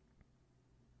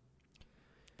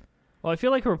 Well, I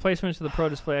feel like a replacement to the Pro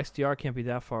Display XDR can't be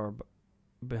that far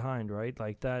behind, right?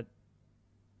 Like that.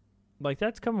 Like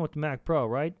that's coming with the Mac Pro,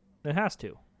 right? It has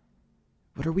to.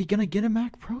 But are we gonna get a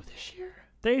Mac Pro this year?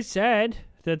 They said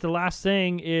that the last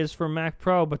thing is for Mac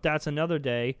Pro, but that's another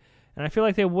day. And I feel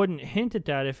like they wouldn't hint at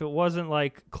that if it wasn't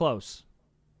like close.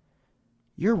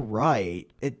 You're right.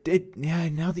 Yeah.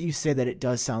 Now that you say that, it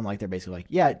does sound like they're basically like,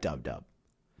 yeah, dub.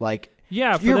 Like,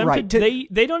 Yeah, for you're them right.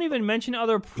 they don't even mention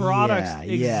other products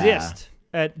exist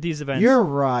at these events. You're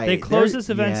right. They close this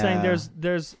event saying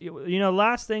there's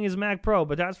last thing is Mac Pro,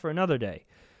 but that's for another day.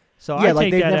 So Yeah, I like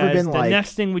take they've that never as been the like-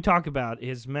 next thing we talk about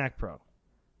is Mac Pro.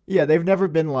 Yeah, they've never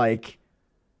been like,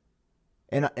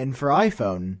 and for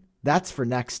iPhone, that's for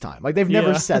next time. Like they've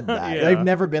never Yeah. said that. Yeah. They've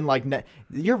never been like.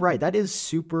 You're right. That is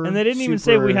super. And they didn't even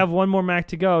say we have one more Mac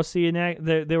to go. See,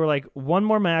 they were like one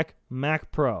more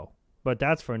Mac Pro, but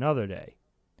that's for another day.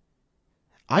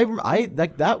 I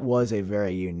like that was a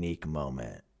very unique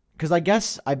moment because I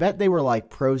bet they were like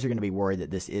pros are going to be worried that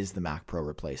this is the Mac Pro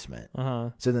replacement.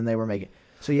 So then they were making.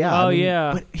 So yeah. Oh,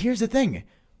 yeah. But here's the thing: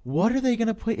 what are they going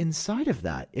to put inside of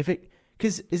that? If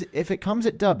it comes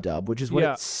at dub, which is what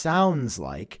Yeah. it sounds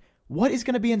like, what is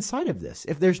going to be inside of this?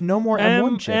 If there's no more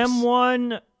M1 chips,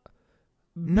 M1.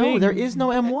 no, there is no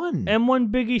M1.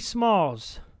 M1 Biggie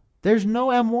Smalls. There's no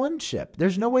M1 chip.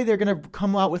 There's no way they're going to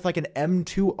come out with like an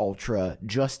M2 Ultra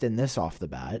just in this off the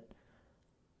bat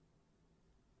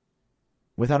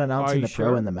without announcing you the Pro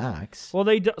sure? and the Max. Well,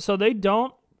 they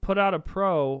don't put out a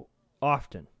Pro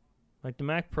often. Like the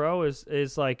Mac Pro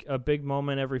is like a big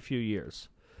moment every few years.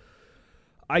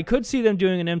 I could see them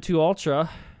doing an M2 Ultra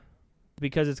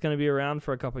because it's going to be around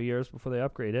for a couple of years before they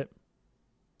upgrade it.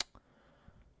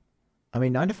 I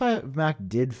mean, 9to5 Mac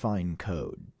did find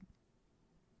code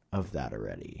of that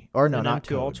already. Or no, An not M2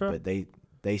 code, Ultra? but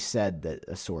they said that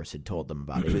a source had told them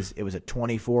about it. It was a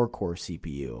 24-core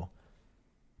CPU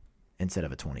instead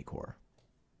of a 20-core.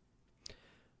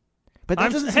 But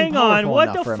that doesn't seem hang on, powerful what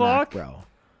enough the for a Mac fuck? Pro.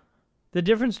 The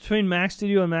difference between Mac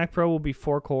Studio and Mac Pro will be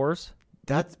 4 cores.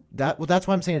 Well, that's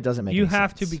why I'm saying it doesn't make You any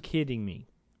have sense. to be kidding me.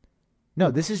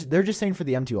 No, they're just saying for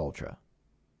the M2 Ultra.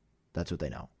 That's what they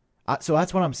know. So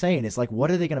that's what I'm saying. It's like, what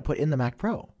are they going to put in the Mac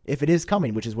Pro? If it is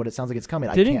coming, which is what it sounds like it's coming.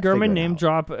 Didn't I can't figure Gurman it name out.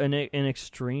 drop an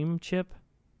Extreme chip?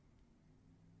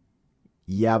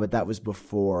 Yeah, but that was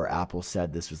before Apple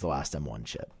said this was the last M1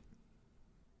 chip.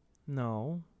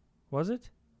 No. Was it?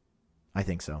 I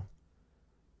think so.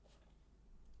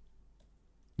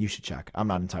 You should check. I'm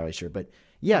not entirely sure, but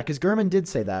yeah, because Gurman did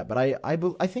say that, but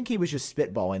I think he was just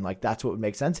spitballing like that's what would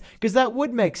make sense, because that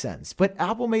would make sense. But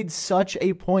Apple made such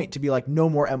a point to be like, no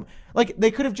more M. Like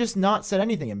they could have just not said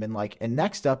anything and been like, and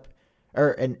next up,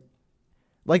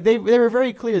 Like they were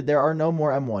very clear there are no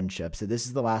more M1 chips. So this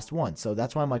is the last one. So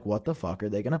that's why I'm like, what the fuck are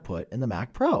they gonna put in the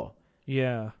Mac Pro?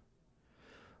 Yeah.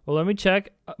 Well, let me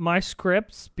check my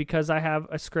scripts because I have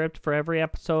a script for every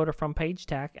episode from Page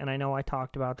Tech, and I know I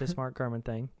talked about this Mark Gurman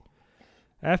thing.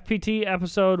 FPT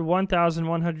episode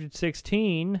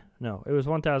 1116. No, it was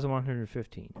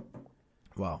 1115.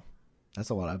 Wow, that's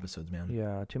a lot of episodes, man.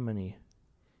 Yeah, too many.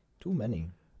 Too many.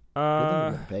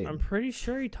 I'm pretty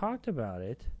sure he talked about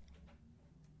it.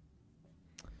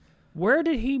 Where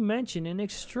did he mention an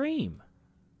Extreme?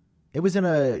 It was in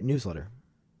a newsletter.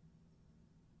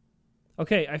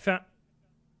 Okay, I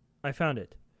found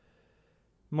it.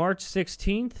 March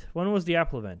 16th. When was the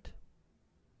Apple event?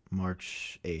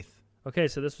 March 8th. Okay,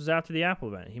 so this was after the Apple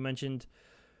event. He mentioned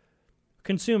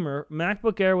consumer,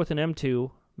 MacBook Air with an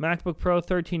M2, MacBook Pro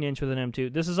 13-inch with an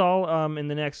M2. This is all in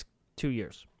the next 2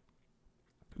 years.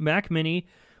 Mac Mini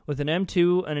with an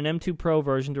M2 and an M2 Pro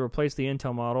version to replace the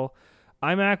Intel model.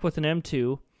 iMac with an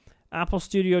M2. Apple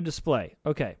Studio Display.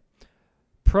 Okay.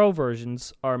 Pro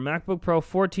versions are MacBook Pro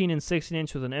 14 and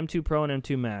 16-inch with an M2 Pro and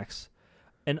M2 Max.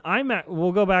 An iMac,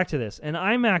 we'll go back to this. An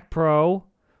iMac Pro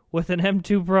with an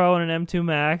M2 Pro and an M2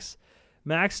 Max.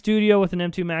 Mac Studio with an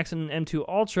M2 Max and an M2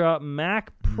 Ultra.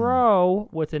 Mac Pro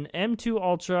with an M2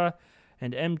 Ultra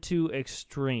and M2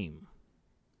 Extreme.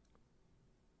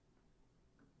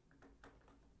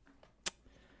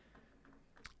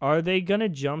 Are they going to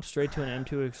jump straight to an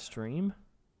M2 Extreme?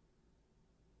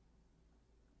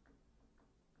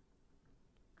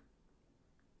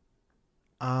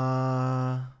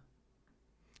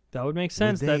 That would make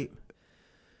sense.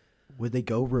 Would they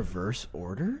go reverse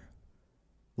order?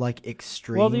 Like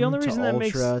Extreme well, the only reason to that Ultra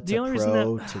makes, the to only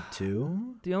Pro reason that, to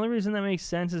 2? The only reason that makes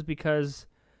sense is because,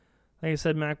 like I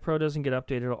said, Mac Pro doesn't get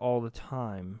updated all the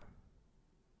time.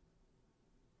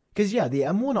 Because, yeah, the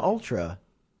M1 Ultra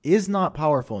is not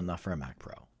powerful enough for a Mac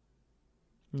Pro.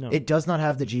 No. It does not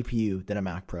have the GPU that a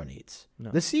Mac Pro needs.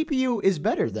 No. The CPU is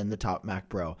better than the top Mac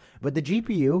Pro, but the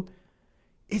GPU,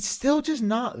 it's still just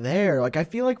not there. Like, I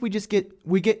feel like we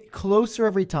get closer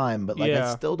every time, but like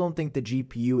I still don't think the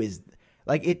GPU is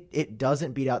like it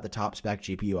doesn't beat out the top spec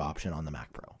GPU option on the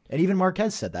Mac Pro. And even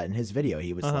Marquez said that in his video.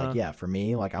 He was like, yeah, for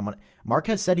me, like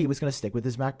Marquez said he was going to stick with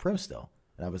his Mac Pro still.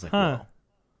 And I was like, whoa.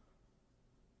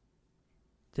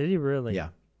 Did he really? Yeah.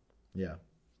 Yeah.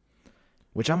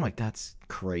 Which I'm like, that's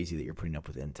crazy that you're putting up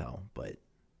with Intel, but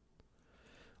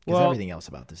because everything else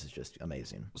about this is just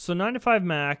amazing. So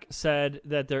 9to5Mac said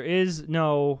that there is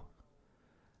no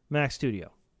Mac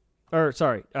Studio. Or,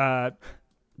 sorry,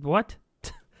 what?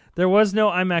 There was no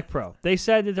iMac Pro. They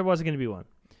said that there wasn't going to be one.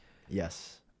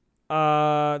 Yes.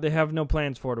 They have no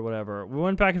plans for it or whatever. We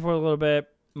went back and forth a little bit.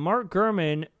 Mark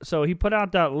Gurman, so he put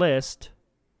out that list.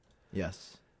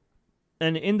 Yes.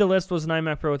 And in the list was an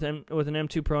iMac Pro with an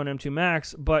M2 Pro and M2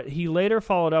 Max, but he later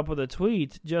followed up with a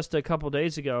tweet just a couple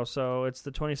days ago, so it's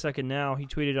the 22nd now. He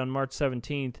tweeted on March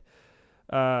 17th.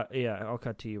 Yeah, I'll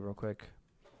cut to you real quick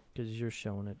because you're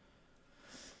showing it.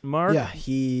 Mark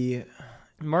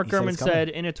Gurman said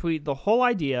in a tweet, the whole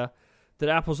idea that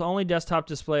Apple's only desktop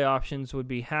display options would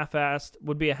be a half-assed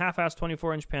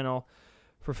 24-inch panel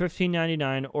for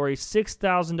 $1,599 or a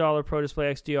 $6,000 Pro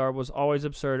Display XDR was always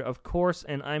absurd. Of course,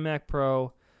 an iMac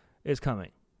Pro is coming.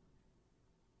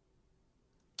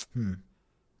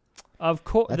 Of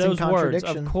course, those words.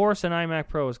 Of course, an iMac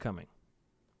Pro is coming.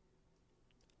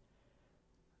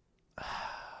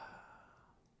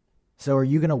 So are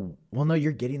you gonna? Well, no,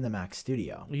 you're getting the Mac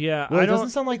Studio. Yeah, well, it doesn't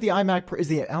sound like the iMac Pro. Is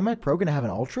the iMac Pro gonna have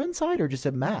an Ultra inside or just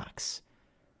a Max?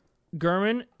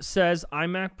 Gurman says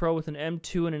iMac Pro with an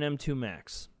M2 and an M2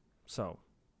 Max. So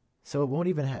it won't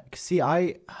even have. See,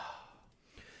 I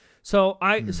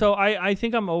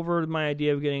think I'm over my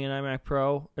idea of getting an iMac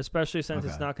Pro, especially since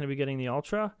it's not going to be getting the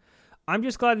Ultra. I'm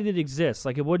just glad it exists.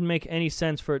 Like, it wouldn't make any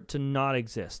sense for it to not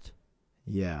exist.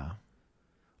 Yeah.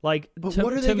 Like,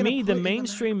 to me, the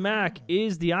mainstream Mac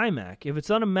is the iMac. If it's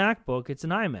on a MacBook, it's an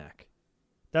iMac.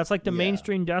 That's like the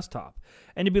mainstream desktop.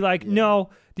 And to be like, no,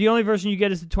 the only version you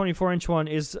get is the 24-inch one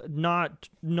is not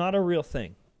a real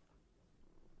thing.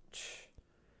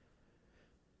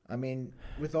 I mean,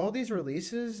 with all these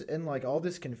releases and like all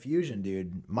this confusion,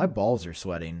 dude, my balls are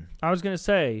sweating. I was going to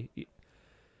say,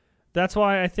 that's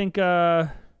why I think we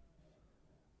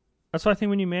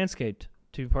need Manscaped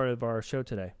to be part of our show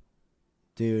today.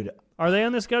 Dude. Are they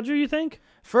on the schedule, you think?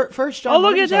 First, John. Oh,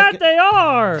 look at that. They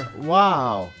are.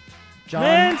 Wow. John.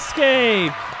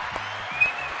 Manscaped.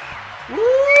 Woo!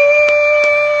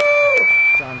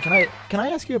 John, can I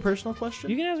ask you a personal question?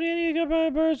 You can ask me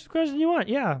any question you want.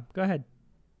 Yeah, go ahead.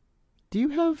 Do you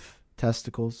have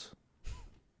testicles?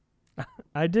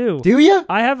 I do. Do you?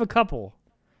 I have a couple.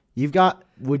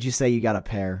 Would you say you got a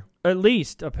pair? At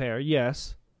least a pair,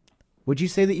 yes. Would you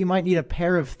say that you might need a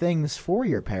pair of things for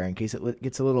your pair in case it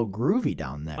gets a little groovy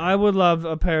down there? I would love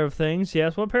a pair of things,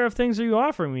 yes. What pair of things are you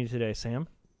offering me today, Sam?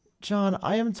 John,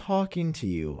 I am talking to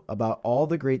you about all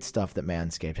the great stuff that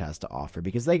Manscaped has to offer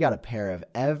because they got a pair of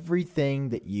everything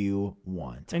that you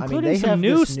want. Including they some have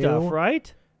new this stuff,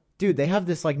 right? Dude, they have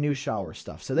this like new shower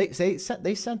stuff. So they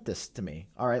sent this to me.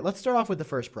 All right, let's start off with the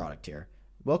first product here.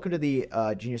 Welcome to the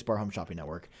Genius Bar Home Shopping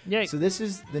Network. Yay. So this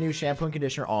is the new shampoo and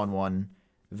conditioner all-in-one.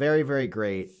 Very, very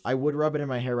great. I would rub it in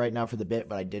my hair right now for the bit,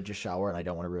 but I did just shower and I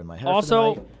don't want to ruin my hair.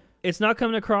 Also, for the night. It's not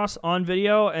coming across on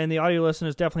video, and the audio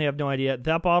listeners definitely have no idea.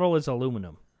 That bottle is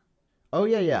aluminum. Oh,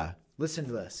 yeah. Listen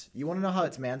to this. You want to know how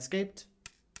it's Manscaped?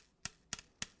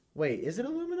 Wait, is it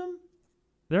aluminum?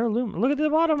 They're aluminum. Look at the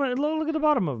bottom. Look at the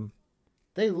bottom of them.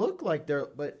 They look like they're,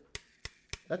 but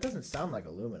that doesn't sound like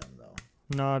aluminum, though.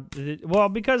 No, well,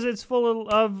 because it's full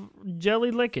of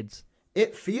jelly liquids.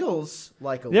 It feels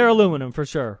like aluminum. They're aluminum for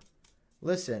sure.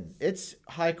 Listen, it's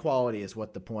high quality is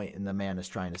what the point in the man is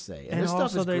trying to say. And this also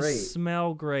stuff is they great.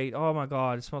 smell great. Oh my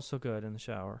god, it smells so good in the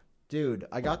shower. Dude,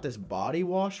 I got this body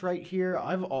wash right here.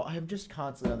 I'm just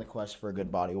constantly on the quest for a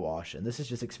good body wash, and this is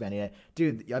just expanding it.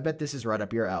 Dude, I bet this is right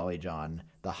up your alley, John.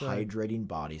 The hydrating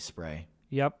body spray.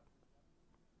 Yep.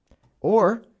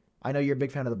 Or, I know you're a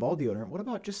big fan of the ball deodorant. What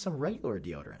about just some regular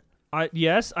deodorant?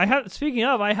 Yes, I have. Speaking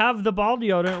of, I have the ball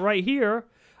deodorant right here.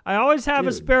 I always have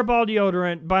a spare ball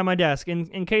deodorant by my desk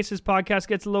in case this podcast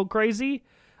gets a little crazy.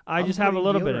 I just have a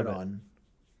little bit of it.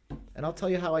 And I'll tell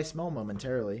you how I smell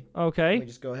momentarily. Okay. Let me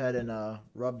just go ahead and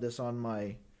rub this on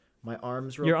my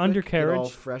arms real Your quick. undercarriage. Get all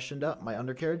freshened up. My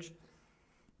undercarriage.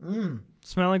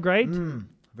 Smelling great?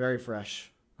 Very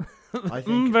fresh. I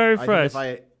think very fresh.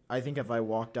 I think if I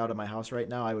walked out of my house right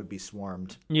now, I would be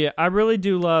swarmed. Yeah, I really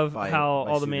do love By how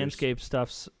all the suitors. Manscaped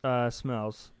stuff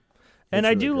smells. And It's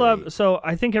I really do great. love, so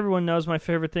I think everyone knows my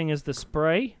favorite thing is the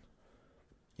spray,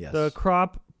 Yes. the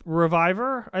Crop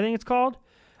Reviver, I think it's called,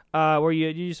 where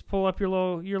you just pull up your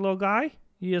little guy,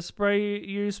 you spray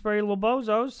little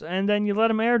bozos, and then you let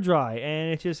them air dry,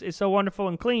 and it's so wonderful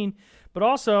and clean. But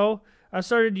also, I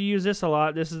started to use this a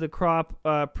lot. This is the Crop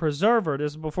Preserver.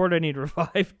 This is before they need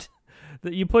revived.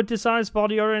 That you put this on, it's ball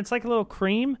deodorant. It's like a little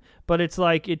cream, but it's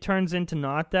like it turns into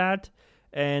not that.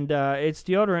 And it's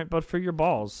deodorant, but for your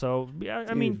balls. So, yeah,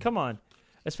 I mean, come on.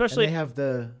 Especially and they have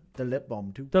the lip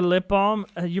balm, too. the lip balm.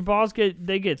 Your balls get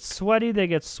sweaty, they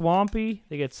get swampy,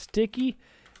 they get sticky.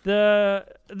 The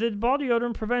ball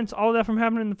deodorant prevents all of that from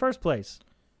happening in the first place.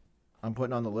 I'm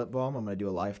putting on the lip balm. I'm going to do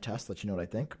a live test, let you know what I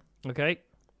think. Okay?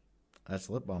 That's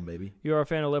lip balm, baby. You're a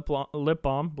fan of lip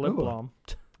balm.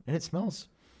 And it smells.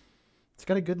 It's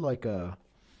got a good, like, what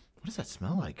does that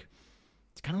smell like?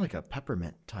 It's kind of like a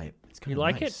peppermint type. It's kind of You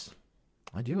like nice. it?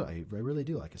 I do. I really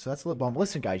do like it. So that's the lip balm.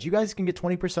 Listen, guys, you guys can get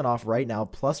 20% off right now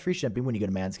plus free shipping when you go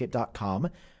to manscaped.com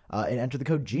and enter the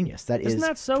code GENIUS. Isn't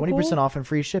that so 20% cool? off and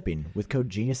free shipping with code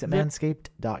GENIUS at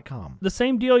manscaped.com. The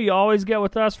same deal you always get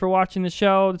with us for watching the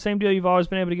show, the same deal you've always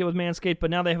been able to get with Manscaped, but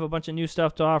now they have a bunch of new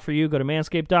stuff to offer you. Go to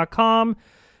manscaped.com.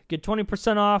 Get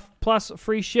 20% off plus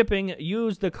free shipping.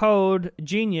 Use the code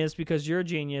GENIUS because you're a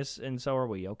genius and so are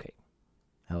we. Okay.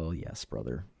 Hell yes,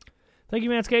 brother. Thank you,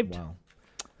 Manscaped. Wow.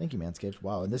 Thank you, Manscaped.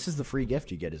 Wow. And this is the free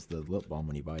gift you get is the lip balm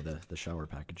when you buy the shower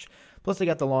package. Plus, they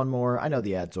got the lawnmower. I know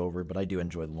the ad's over, but I do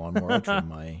enjoy the lawnmower. I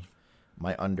trim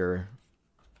my under.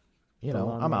 You know,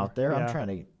 I'm out there. Yeah. I'm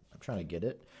trying to get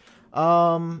it.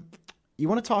 You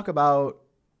want to talk about?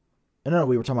 No,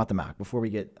 we were talking about the Mac before we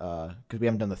get because we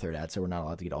haven't done the third ad, so we're not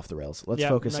allowed to get off the rails. Let's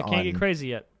focus on. I can't get crazy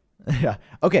yet. Yeah.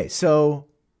 Okay. So,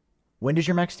 when does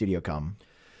your Mac Studio come?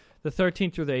 The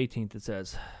 13th through the 18th, it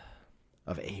says.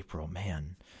 Of April,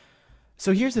 man.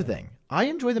 So here's the thing. I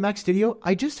enjoy the Mac Studio.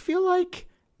 I just feel like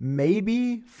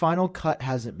maybe Final Cut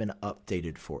hasn't been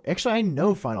updated for. Actually, I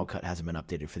know Final Cut hasn't been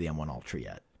updated for the M1 Ultra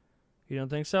yet. You don't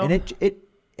think so? And it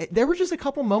there were just a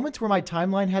couple moments where my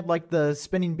timeline had like the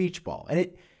spinning beach ball, and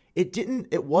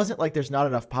it wasn't like there's not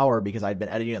enough power because I'd been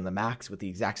editing on the Macs with the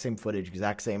exact same footage,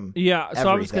 exact same. Yeah. So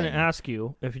I was everything. going to ask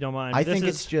you if you don't mind. I think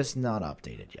it's just not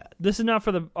updated yet. This is not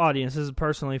for the audience. This is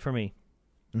personally for me.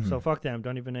 Mm-hmm. So fuck them.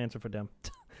 Don't even answer for them.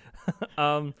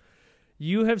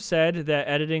 You have said that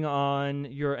editing on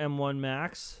your M1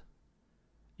 Max,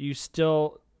 you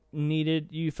felt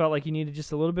like you needed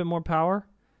just a little bit more power.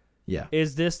 Yeah.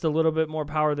 Is this the little bit more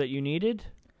power that you needed,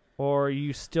 or are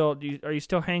you still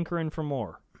hankering for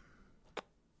more?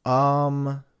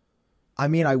 I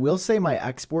mean, I will say my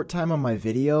export time on my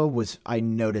video I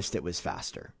noticed it was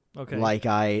faster. Okay. Like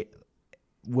I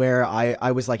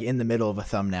was like in the middle of a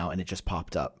thumbnail and it just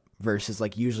popped up versus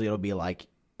like usually it'll be like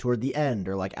toward the end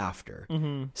or like after.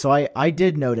 Mm-hmm. So I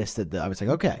did notice that I was like,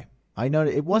 okay, I know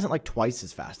it wasn't like twice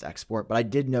as fast export, but I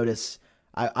did notice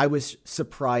I was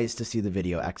surprised to see the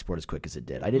video export as quick as it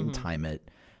did. I didn't time it,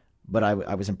 but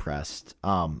I was impressed.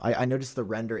 I noticed the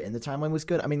render in the timeline was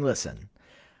good. I mean, listen,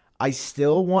 I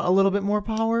still want a little bit more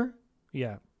power.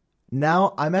 Yeah.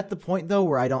 Now I'm at the point though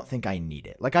where I don't think I need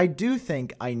it. Like I do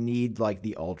think I need like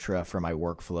the Ultra for my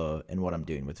workflow and what I'm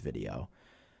doing with video.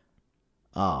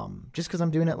 Just because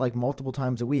I'm doing it like multiple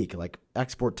times a week, like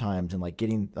export times and like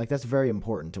getting like that's very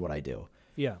important to what I do.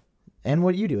 Yeah. And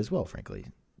what you do as well, frankly.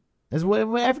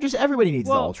 Just everybody needs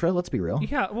the Ultra. Let's be real.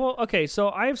 Yeah. Well, okay. So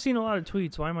I have seen a lot of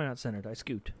tweets. Why am I not centered? I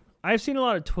scoot. I've seen a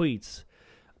lot of tweets.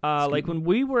 Like when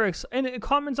we were and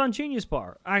comments on Genius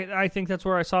Bar. I think that's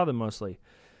where I saw them mostly.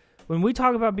 When we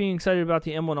talk about being excited about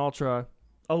the M1 Ultra,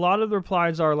 a lot of the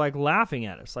replies are like laughing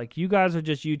at us. Like, you guys are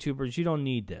just YouTubers. You don't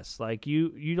need this. Like,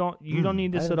 you don't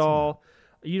need this at all.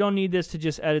 You don't need this to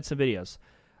just edit some videos.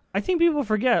 I think people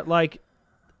forget, like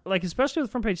especially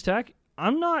with Front Page Tech,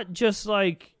 I'm not just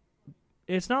like,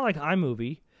 it's not like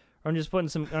iMovie, or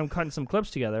I'm cutting some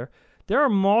clips together. There are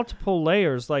multiple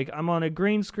layers. Like, I'm on a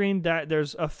green screen that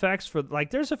there's effects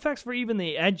for even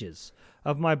the edges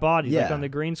of my body, like on the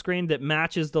green screen that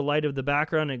matches the light of the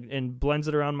background and blends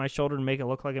it around my shoulder to make it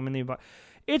look like I'm in the.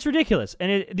 It's ridiculous.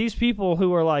 And these people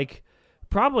who are like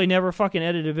probably never fucking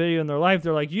edited a video in their life,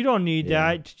 they're like, you don't need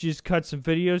that to just cut some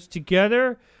videos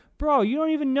together. Bro, you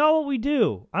don't even know what we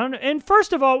do. I don't know. And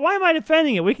first of all, why am I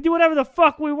defending it? We can do whatever the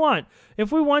fuck we want.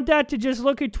 If we want that to just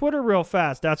look at Twitter real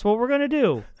fast, that's what we're going to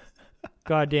do.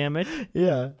 God damn it.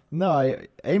 Yeah. No,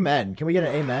 amen. Can we get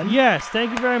an amen? Yes,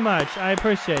 thank you very much. I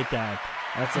appreciate that.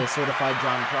 That's a certified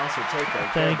John Prosser take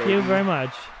right Thank there, you very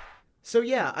much. So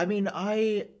yeah, I mean,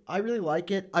 I really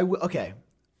like it. I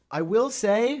will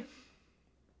say,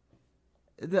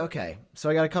 okay, so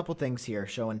I got a couple things here,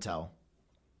 show and tell.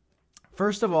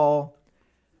 First of all,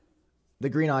 the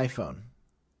green iPhone.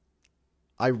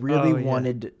 I really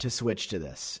wanted to switch to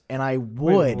this, and I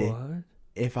would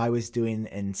if I was doing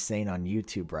insane on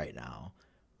YouTube right now.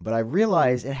 But I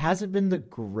realize it hasn't been the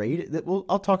great.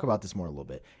 I'll talk about this more a little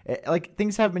bit.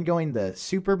 Things haven't been going the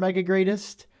super mega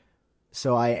greatest,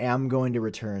 so I am going to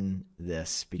return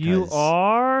this because you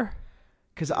are.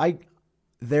 Because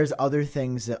there's other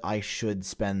things that I should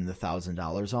spend the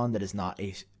 $1,000 on that is not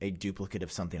a duplicate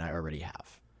of something I already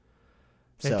have.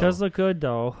 So, it does look good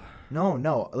though.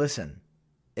 No. Listen,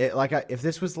 if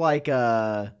this was like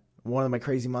one of my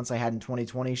crazy months I had in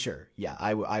 2020, sure. Yeah,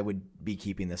 I would be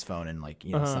keeping this phone and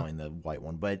selling the white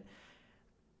one. But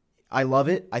I love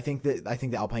it. I think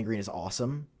the Alpine Green is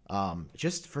awesome.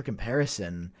 Just for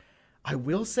comparison, I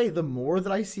will say the more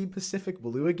that I see Pacific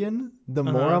Blue again, the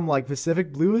more I'm like,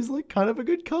 Pacific Blue is like kind of a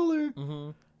good color.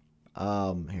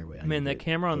 Mm-hmm. Here, wait. Man, that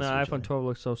camera on the iPhone 12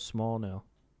 looks so small now.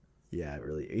 Yeah, it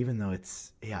really. Even though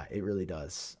it really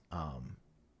does.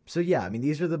 So yeah, I mean,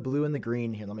 these are the blue and the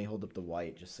green. Here, let me hold up the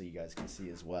white just so you guys can see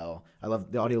as well. I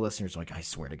love the audio listeners. Like, I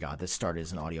swear to God, this started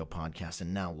as an audio podcast,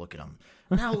 and now look at them.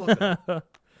 Now look at them.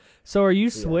 So are you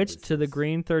switched to the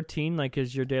green 13 like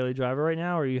as your daily driver right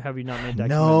now, or have you not made that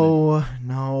commitment?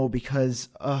 No, because,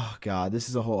 oh God, this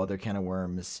is a whole other can of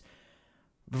worms.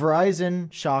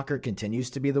 Verizon, shocker, continues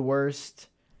to be the worst.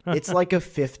 It's like a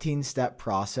 15-step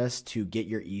process to get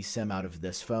your eSIM out of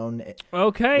this phone.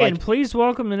 Okay, and please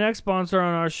welcome the next sponsor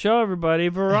on our show, everybody.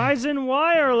 Verizon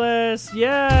Wireless.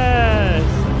 Yes.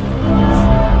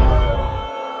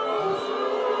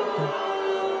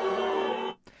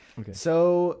 Okay.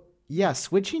 So, yeah,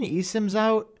 switching eSIMs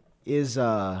out is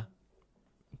the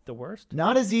worst.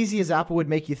 Not as easy as Apple would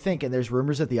make you think, and there's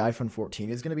rumors that the iPhone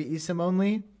 14 is going to be eSIM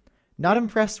only. Not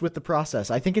impressed with the process.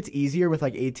 I think it's easier with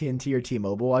like AT&T or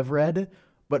T-Mobile, I've read.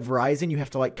 But Verizon, you have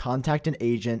to like contact an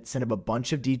agent, send them a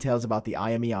bunch of details about the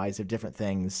IMEIs of different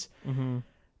things. Mm-hmm.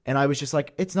 And I was just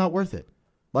like, it's not worth it.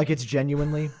 Like, it's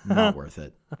genuinely not worth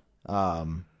it.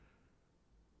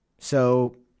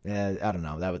 So, I don't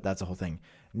know. That's the whole thing.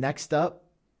 Next up,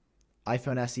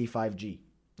 iPhone SE 5G.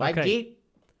 5G? Okay.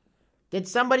 Did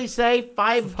somebody say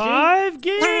 5G?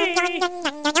 5G!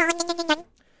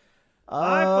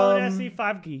 iPhone SE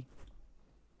 5G.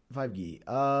 5G.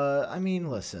 I mean,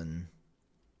 listen.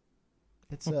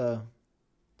 It's an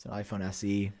iPhone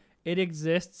SE. It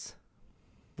exists.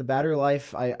 The battery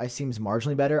life I seems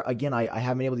marginally better. Again, I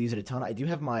haven't been able to use it a ton. I do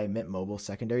have my Mint Mobile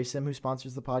secondary SIM who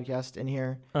sponsors the podcast in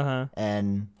here. Uh-huh.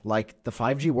 And like the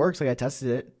 5G works. Like I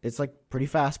tested it. It's like pretty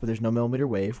fast, but there's no millimeter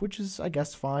wave, which is I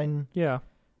guess fine. Yeah.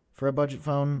 For a budget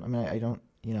phone. I mean, I don't,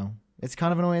 It's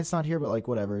kind of annoying it's not here, but like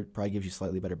whatever. It probably gives you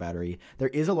slightly better battery. There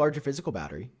is a larger physical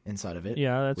battery inside of it.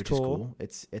 Yeah, that's which cool.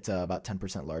 is cool. It's about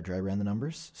 10% larger. I ran the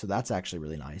numbers, so that's actually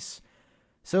really nice.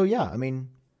 So yeah, I mean,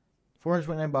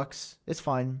 $429. It's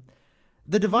fine.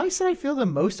 The device that I feel the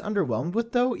most underwhelmed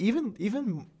with, though,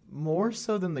 even more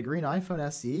so than the green iPhone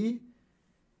SE,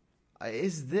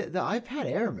 is the iPad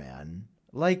Air, man.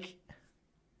 Like,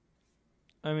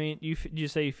 I mean, you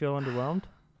say you feel underwhelmed?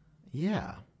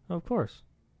 Yeah. Of course.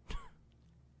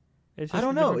 It's just I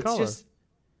don't a know. different It's color. just,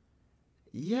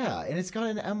 yeah, and it's got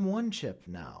an M1 chip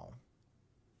now.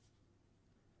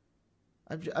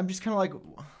 I'm just kind of like,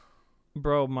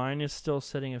 Bro, mine is still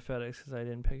sitting at FedEx because I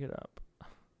didn't pick it up.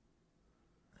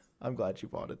 I'm glad you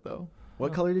bought it though.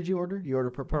 What color did you order? You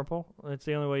ordered purple? Purple. It's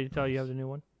the only way to tell you have the new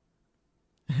one.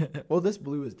 Well, this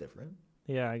blue is different.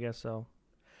 Yeah, I guess so.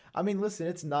 I mean, listen,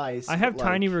 it's nice. I have but,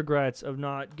 tiny like, regrets of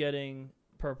not getting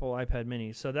purple iPad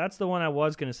mini. So that's the one I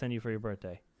was going to send you for your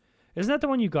birthday. Isn't that the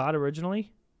one you got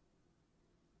originally?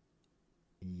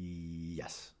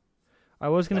 Yes. I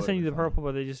was going That to send you would've the been purple,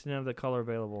 but they just didn't have the color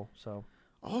available. So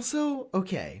Also,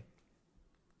 okay.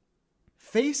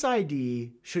 Face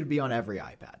ID should be on every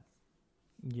iPad.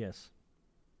 yes.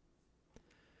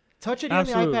 Touch ID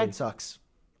Absolutely. on the iPad sucks.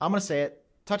 I'm going to say it.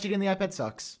 Touch ID on the iPad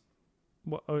sucks.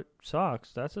 Well, it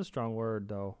sucks. That's a strong word,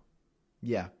 though.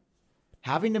 Yeah.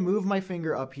 Having to move my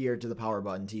finger up here to the power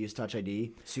button to use Touch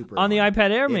ID, super On the annoying. iPad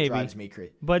Air, It maybe. drives me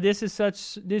crazy. But this is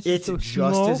such. This It's is so just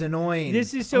small. as annoying.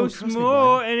 This is so trust me,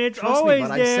 small, bud. and it's Trust me, always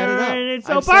bud. I've set there, it up. and it's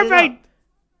so I've set it up. perfect.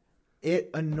 It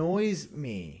annoys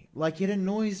me. Like, it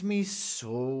annoys me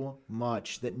so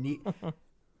much that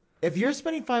if you're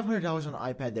spending $500 on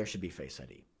an iPad, there should be Face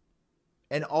ID.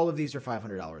 And all of these are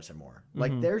 $500 or more.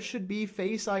 Like, there should be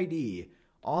Face ID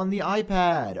on the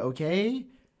iPad, okay?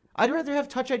 I'd rather have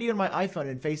Touch ID on my iPhone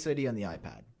and Face ID on the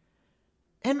iPad.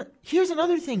 And here's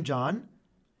another thing, John.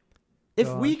 If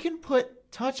we can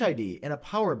put Touch ID in a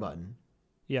power button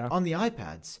Yeah. on the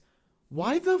iPads,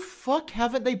 why the fuck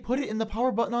haven't they put it in the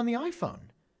power button on the iPhone?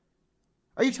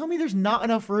 Are you telling me there's not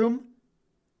enough room?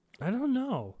 I don't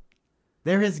know.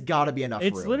 There has got to be enough room.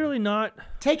 It's literally not.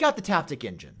 Take out the Taptic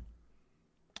engine.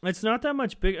 It's not that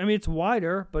much bigger. I mean, it's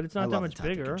wider, but it's I not that love much the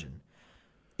Taptic bigger. engine.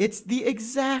 It's the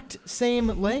exact same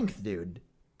length, dude.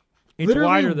 It's Literally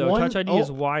wider though. one- Touch ID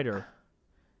is wider.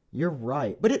 You're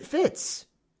right, but it fits.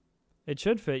 It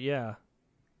should fit. Yeah.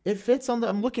 It fits on the.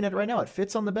 I'm looking at it right now. It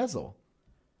fits on the bezel.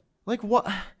 Like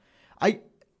what?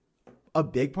 A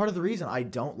big part of the reason I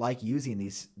don't like using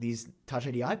these Touch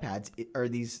ID iPads or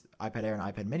these iPad Air and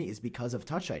iPad Mini is because of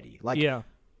Touch ID. Like, Yeah.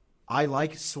 I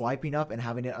like swiping up and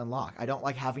having it unlock. I don't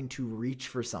like having to reach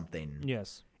for something.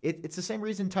 Yes. It's the same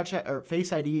reason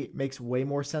Face ID makes way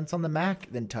more sense on the Mac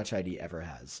than Touch ID ever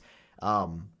has.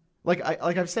 Like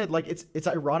I've said, like it's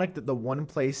ironic that the one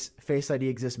place Face ID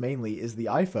exists mainly is the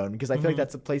iPhone, because I feel like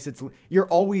that's a place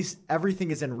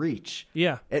everything is in reach.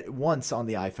 Yeah. At once on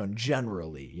the iPhone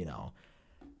generally, you know.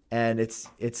 And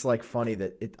it's like funny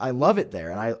that I love it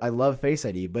there, and I love Face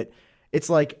ID, but it's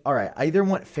like, all right, I either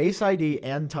want Face ID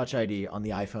and Touch ID on the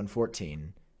iPhone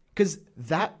 14, because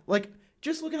that, like,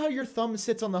 just look at how your thumb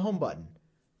sits on the home button.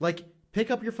 Like,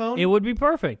 pick up your phone, It would be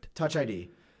perfect. Touch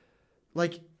ID.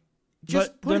 Like,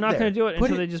 just But put they're it not there. going to do it Put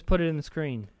until they just put it in the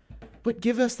screen. But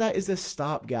give us that as a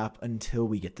stopgap until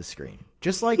we get the screen.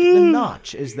 Just like the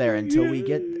notch is there until we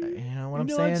get, you know what I'm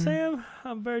You know saying? what, Sam?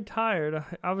 I'm very tired.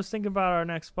 I was thinking about our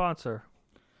next sponsor.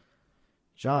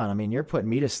 John, I mean, you're putting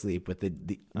me to sleep with not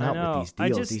know. with I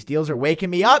these deals. just- These deals are waking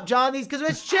me up, John. Because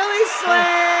it's Chili Sleep.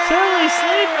 Chili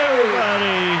Sleep,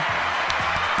 everybody.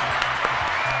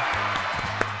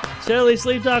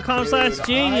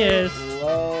 ChiliSleep.com/genius. I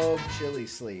love Chili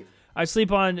Sleep. I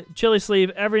sleep on Chili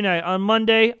Sleep every night. On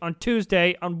Monday, on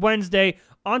Tuesday, on Wednesday,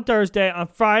 on Thursday, on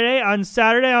Friday, on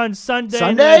Saturday, on Sunday.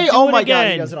 and then I Sunday? do Oh it my God,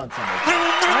 he again. does it on Sunday.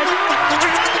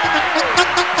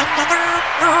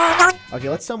 Okay,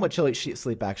 let's tell them what Chili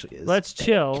Sleep actually is. Let's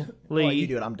chill, Lee. Oh, you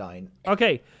do it. I'm dying.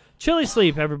 Okay, Chili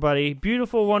Sleep, everybody.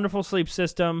 Beautiful, wonderful sleep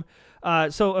system.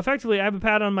 So effectively, I have a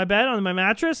pad on my bed, on my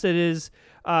mattress. It is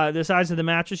the size of the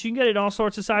mattress. You can get it in all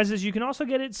sorts of sizes. You can also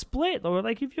get it split, or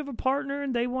like if you have a partner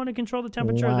and they want to control the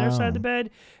temperature of their side of the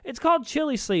bed. It's called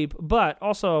Chili Sleep, but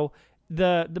also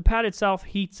the pad itself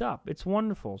heats up. It's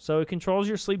wonderful. So it controls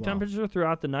your sleep temperature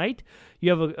throughout the night. You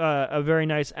have a very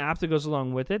nice app that goes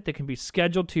along with it that can be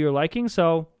scheduled to your liking.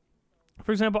 So,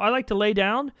 for example, I like to lay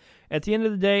down at the end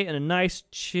of the day in a nice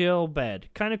chill bed,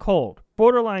 kind of cold,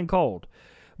 borderline cold.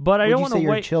 But I don't want to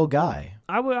You're a wait. chill guy.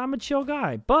 I'm a chill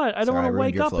guy, but I don't Sorry, I want to ruined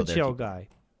wake your up flow a there. chill Keep guy.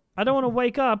 I don't want to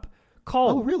wake up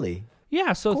cold. Oh, really?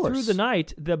 Yeah, so Of through course. the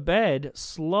night, the bed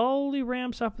slowly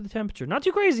ramps up the temperature. Not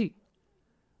too crazy,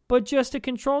 but just a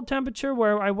controlled temperature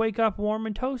where I wake up warm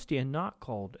and toasty and not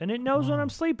cold. And it knows when I'm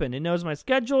sleeping. It knows my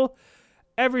schedule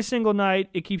every single night.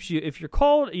 It keeps you, if you're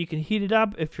cold, you can heat it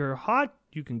up. If you're hot,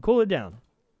 you can cool it down.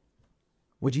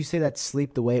 Would you say that's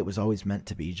sleep the way it was always meant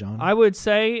to be, John? I would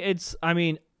say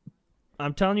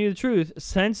I'm telling you the truth.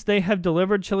 Since they have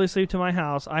delivered Chili Sleep to my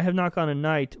house, I have not gone a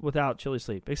night without Chili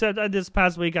Sleep. Except this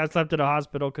past week, I slept at a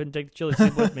hospital. Couldn't take the Chili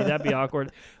Sleep with me. That'd be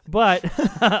awkward. But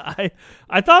I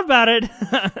thought about it.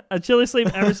 A Chili Sleep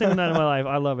every single night of my life.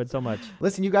 I love it so much.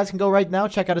 Listen, you guys can go right now.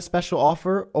 Check out a special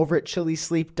offer over at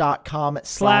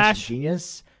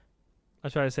chilisleep.com/genius. I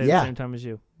try to say it at the same time as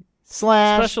you.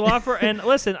 Special offer. And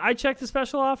listen, I checked the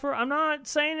special offer. I'm not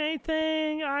saying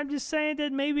anything. I'm just saying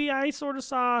that maybe I sort of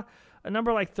saw a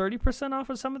number like 30% off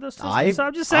of some of those systems. So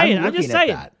I'm just saying.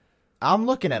 I'm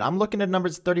looking at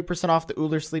numbers 30% off the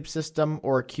Uller Sleep System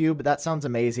or Cube. That sounds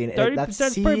amazing.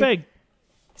 30% is pretty big.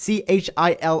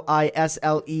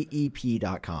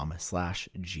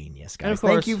 chilisleep.com/genius, guys. Of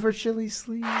course, thank you for Chili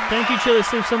Sleep. Thank you, Chili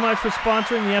Sleep, so much for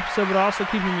sponsoring the episode, but also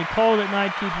keeping me cold at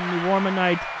night, keeping me warm at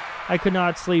night. I could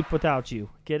not sleep without you.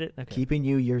 Get it? Okay. Keeping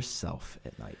you yourself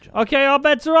at night, John. Okay, all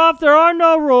bets are off. There are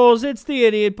no rules. It's the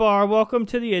Idiot Bar. Welcome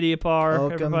to the Idiot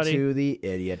Bar, everybody. To the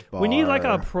Idiot Bar. We need like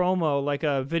a promo, like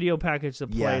a video package that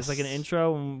plays, like an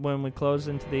intro when we close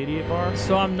into the Idiot Bar.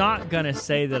 So I'm not going to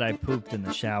say that I pooped in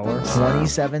the shower.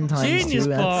 27 times Genius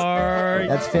 2. Bar.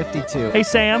 That's 52. Hey,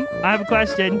 Sam, I have a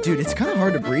question. Dude, it's kind of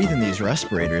hard to breathe in these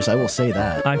respirators. I will say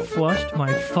that. I flushed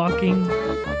my fucking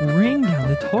ring down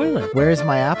the toilet. Where's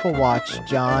my Apple Watch,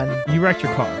 John? You wrecked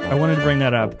your car. I wanted to bring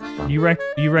that up. You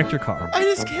wrecked your car. I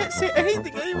just can't say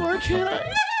anything anymore, can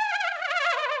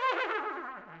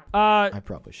I? I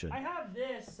probably should. I have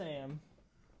this, Sam.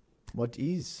 What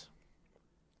is?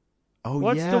 Oh,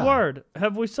 What's the word?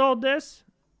 Have we sold this?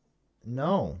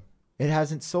 No. It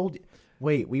hasn't sold.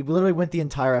 Wait, we literally went the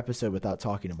entire episode without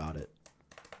talking about it.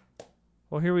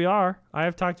 Well, here we are. I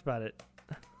have talked about it.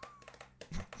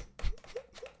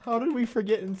 How did we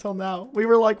forget until now? We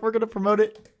were like, we're going to promote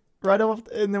it right off,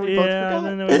 and then we both forgot.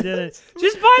 And then we did it.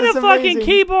 Just buy the fucking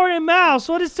keyboard and mouse.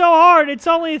 What is so hard? It's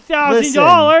only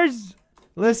 $1,000.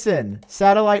 Listen,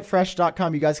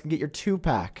 satellitefresh.com. You guys can get your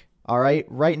 2-pack. All right,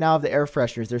 right now the air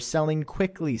fresheners, they're selling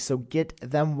quickly, so get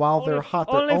them while they're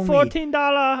hot. They're only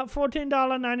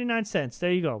 $14.99.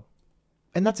 There you go.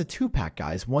 And that's a 2-pack,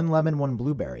 guys. 1 lemon, 1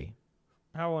 blueberry.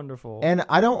 How wonderful. And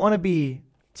I don't want to be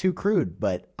too crude,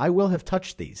 but I will have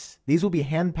touched these. These will be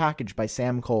hand packaged by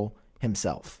Sam Cole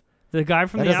himself. The guy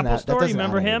from the Apple Store, you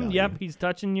remember him? Yep, he's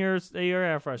touching your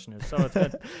air freshener. So it's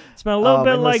good. Smell a little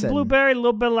bit like blueberry, a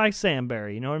little bit like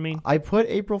Samberry. You know what I mean? I put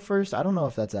April 1st. I don't know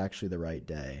if that's actually the right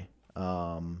day.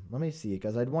 Let me see,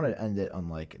 because I'd want to end it on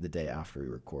like the day after we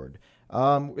record.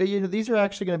 These are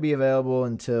actually going to be available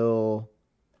until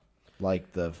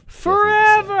like the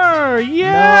forever.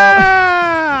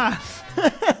 Yeah.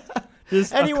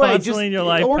 Anyway, just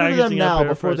order them now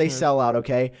before they fresheners. sell out,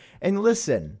 okay? And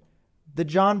listen, the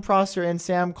John Prosser and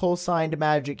Sam Cole signed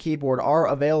Magic Keyboard are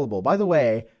available. By the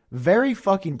way, very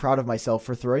fucking proud of myself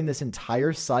for throwing this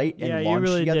entire site and launch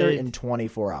together in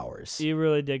 24 hours. You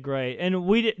really did great. And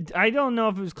I don't know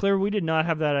if it was clear, we did not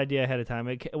have that idea ahead of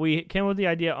time. We came up with the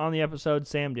idea on the episode.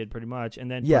 Sam did pretty much, and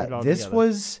then put it all this together.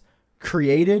 Was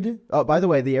created. Oh, by the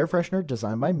way, the air freshener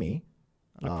designed by me.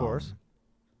 Of course.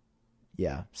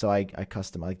 Yeah, so I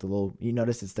custom like the little. You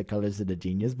notice it's the colors of the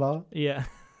Genius Bar. Yeah,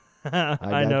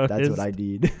 I know. That's what I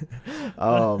need.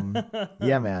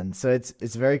 Yeah, man. So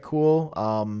it's very cool.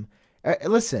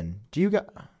 Listen, do you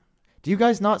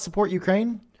guys not support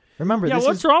Ukraine? Remember,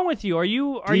 what's wrong with you? Are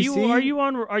you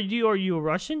a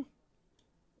Russian?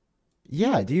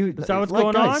 Yeah. Do you? Is that what's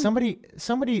going on?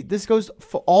 Somebody. This goes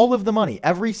for all of the money,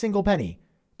 every single penny.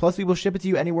 Plus, we will ship it to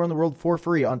you anywhere in the world for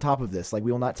free. On top of this, like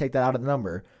we will not take that out of the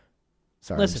number.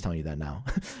 Sorry, I'm just telling you that now.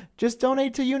 Just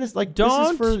donate to Eunice. Like, don't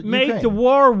this is for make Ukraine. the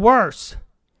war worse.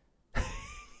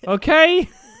 Okay?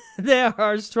 They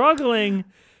are struggling.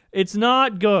 It's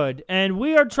not good. And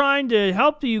we are trying to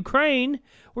help the Ukraine.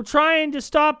 We're trying to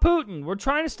stop Putin. We're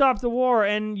trying to stop the war,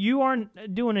 and you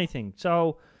aren't doing anything.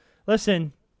 So,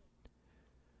 listen,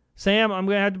 Sam, I'm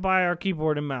going to have to buy our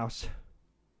keyboard and mouse.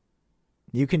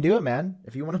 You can do it, man.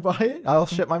 If you want to buy it, I'll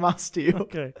ship my mouse to you.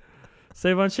 Okay.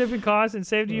 Save on shipping costs and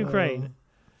save to Ukraine.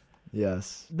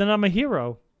 Yes. Then I'm a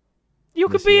hero. You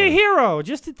could be a hero.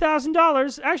 Just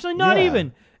 $1,000. Actually, not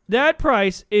even. That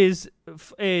price is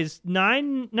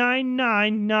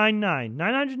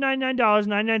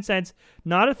 $999.99.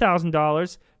 Not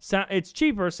 $1,000. It's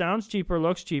cheaper. Sounds cheaper.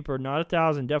 Looks cheaper. Not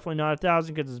 $1,000. Definitely not $1,000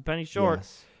 because it's a penny short.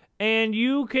 Yes. And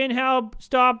you can help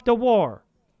stop the war.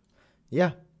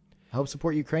 Yeah. Help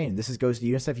support Ukraine. This goes to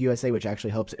UNICEF USA, which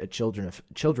actually helps children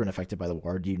affected by the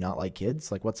war. Do you not like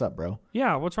kids? Like, what's up, bro?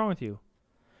 Yeah, what's wrong with you?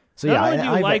 So Not yeah, only do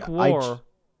you like war.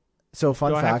 So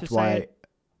fun Do I have fact, to say why? it?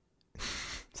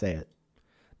 Say it.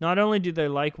 Not only do they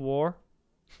like war,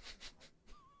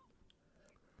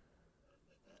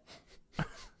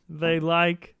 they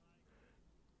like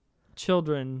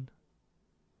children.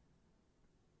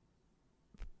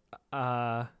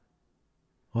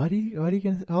 What are you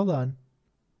gonna hold on?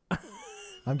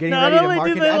 I'm getting Not ready to only mark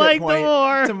do an they edit like the point.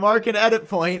 war. To mark an edit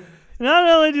point. Not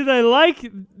only do they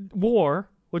like war,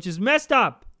 which is messed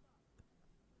up,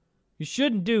 you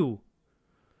shouldn't do.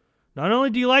 Not only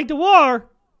do you like the war,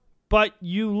 but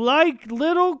you like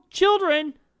little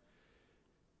children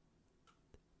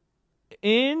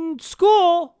in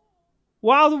school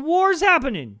while the war's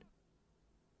happening.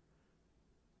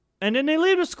 And then they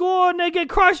leave the school and they get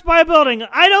crushed by a building.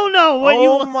 I don't know what you.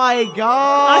 Oh my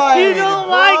god! You don't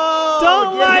like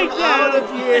out that.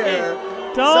 of here.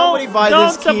 Somebody Don't buy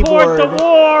this support keyboard. the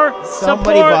war.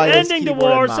 Somebody Support buy this ending the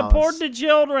keyboard war. and mouse. Support the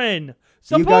children.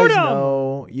 You Support guys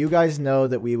them. you guys know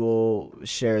that we will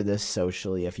share this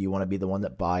socially if you want to be the one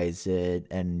that buys it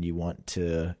and you want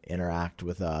to interact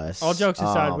with us. All jokes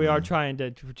aside, we are trying to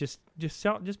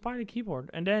just buy the keyboard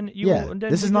and then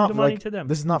this is give not the money like, to them.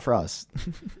 This is not for us.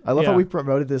 I love Yeah. how we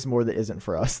promoted this more that isn't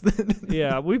for us.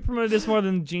 Yeah, we promoted this more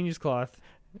than Genius Cloth.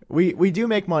 We do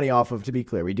make money off of. To be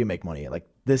clear, we do make money. Like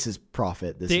this is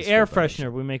profit. This The is air for donation.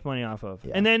 freshener we make money off of.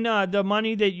 Yeah. And then the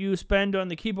money that you spend on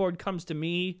the keyboard comes to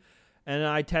me, and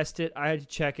I test it. I had to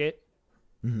check it.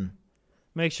 Mm-hmm.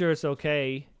 Make sure it's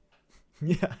okay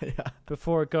Yeah.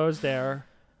 before it goes there.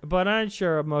 But I'm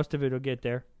sure most of it will get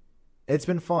there. It's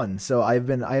been fun. So I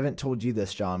haven't told you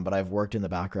this, John, but I've worked in the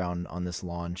background on this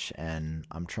launch, and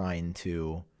I'm trying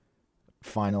to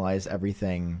finalize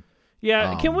everything.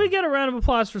 Yeah, can we get a round of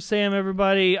applause for Sam,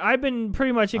 everybody? I've been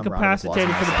pretty much I'm round of incapacitated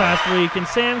applause for the myself. past week, and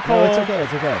Sam No, Cole it's okay.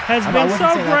 It's okay. has I been wasn't so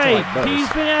saying that to, great. like, boast. He's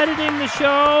been editing the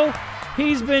show.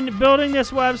 He's been building this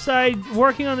website,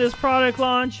 working on this product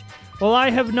launch. Well,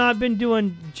 I have not been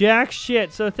doing jack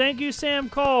shit. So thank you, Sam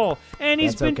Cole. And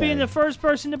he's That's been okay. being the first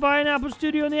person to buy an Apple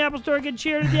Studio in the Apple Store and get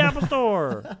cheered at the Apple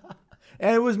Store.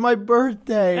 And it was my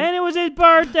birthday. And it was his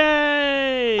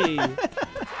birthday.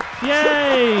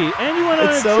 Yay. And you went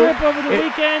on a trip over the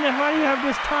weekend. And how do you have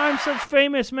this time such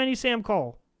famous many Sam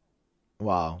Cole?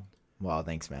 Wow.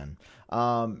 Thanks, man.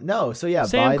 No. So yeah,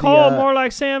 Sam buy Cole, the, more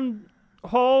like Sam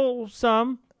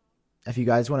Wholesome. if you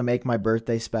guys want to make my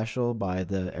birthday special, buy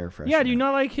the air freshener. Yeah, do you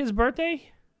not like his birthday?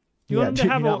 You want him to do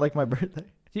have you not like my birthday?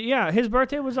 Yeah, his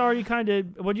birthday was already kind of,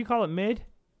 what do you call it, mid?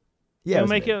 Yeah, You it was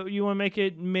want mid. to make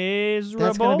it miserable?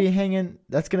 That's gonna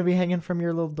be hanging from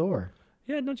your little door,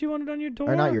 Yeah, don't you want it on your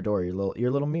door? or not your door,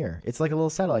 your little mirror. It's like a little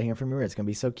satellite hanging from your mirror. It's gonna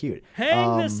be so cute.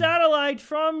 Hang the satellite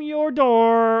from your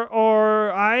door,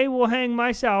 or I will hang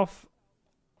myself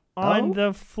on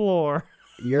the floor.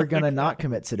 You're gonna not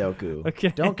commit Sudoku. Okay.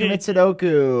 Don't commit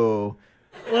Sudoku.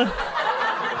 You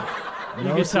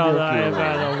can tell that I have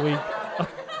had a week.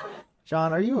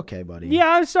 John, are you okay, buddy? Yeah,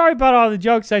 I'm sorry about all the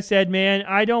jokes I said, man.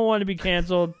 I don't want to be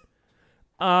canceled.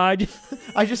 I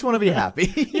just want to be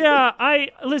happy. Yeah,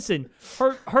 listen.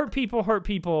 Hurt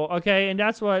people, okay, and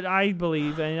that's what I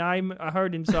believe, and I'm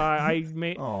hurt inside.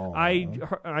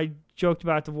 I joked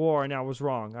about the war, and I was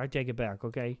wrong. I take it back,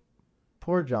 okay.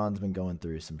 Poor John's been going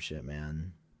through some shit,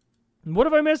 man. What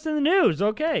have I missed in the news?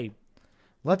 Okay,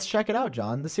 Let's check it out,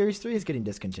 John. The Series 3 is getting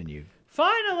discontinued.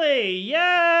 finally,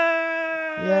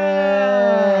 yay!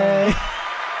 Yay!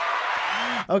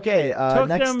 Okay, Took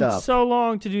next them up. so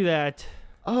long to do that.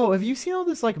 Oh, have you seen all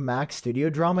this like Mac Studio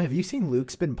drama? Have you seen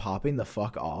Luke's been popping the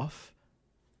fuck off?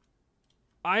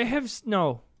 I have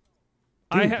no.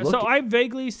 Dude, look at- I've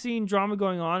vaguely seen drama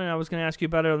going on, and I was going to ask you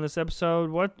about it on this episode.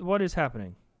 What is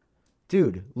happening?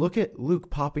 Dude, look at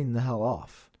Luke popping the hell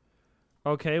off.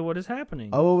 Okay, what is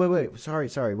happening? Oh, wait.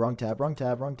 Sorry. Wrong tab.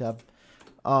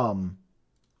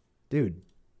 Dude,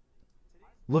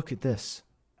 look at this.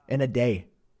 In a day.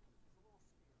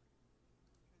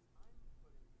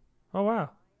 Oh, wow.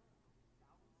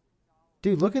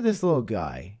 Dude, look at this little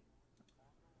guy.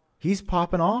 He's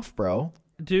popping off, bro.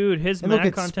 Dude, his And look Mac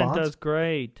at content spots. does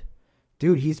great.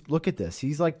 Dude, look at this.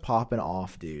 He's like popping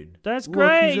off, dude. That's Look,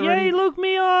 great. he's already- Yay, Luke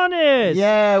me on it.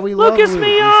 Yeah, we Look love at Luke.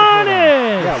 me We on support him.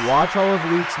 it. Yeah, watch all of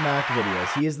Luke's Mac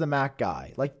videos. He is the Mac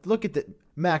guy. Like, look at the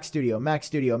Mac Studio,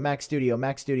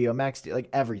 like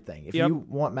everything. If Yep. you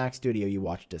want Mac Studio, you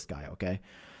watch this guy, okay?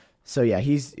 So yeah,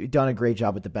 he's done a great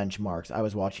job with the benchmarks. I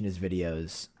was watching his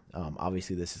videos.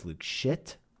 Obviously, this is Luke's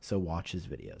shit, so watch his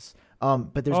videos.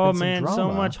 But there's been some man, drama.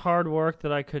 so much hard work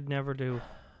that I could never do.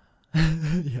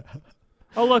 Yeah.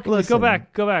 Oh, look, Listen.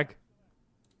 go back.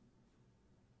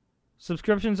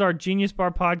 Subscriptions are Genius Bar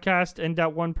Podcast and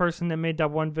that one person that made that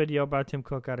one video about Tim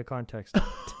Cook out of context.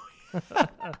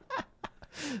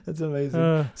 That's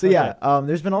amazing.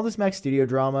 There's been all this Mac Studio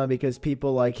drama because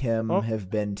people like him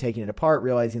have been taking it apart,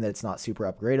 realizing that it's not super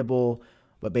upgradable.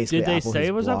 But basically, Did they Apple say has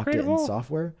it was blocked it in upgradable?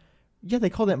 software. Yeah,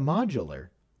 they called it modular.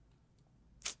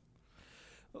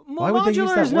 Why would they use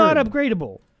Modular that is not word?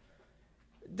 upgradable.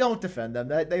 Don't defend them.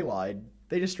 They lied.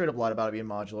 They just straight up lied about it being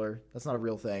modular. That's not a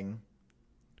real thing.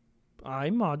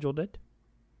 I moduled it.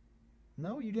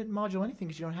 No, you didn't module anything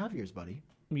because you don't have yours, buddy.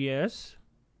 Yes.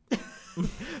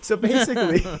 So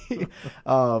basically,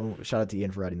 shout out to Ian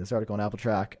for writing this article on Apple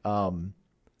Track.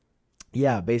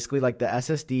 Basically, like the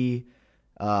SSD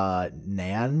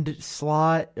NAND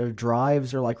slot or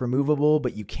drives are like removable,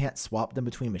 but you can't swap them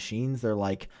between machines. They're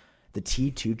like the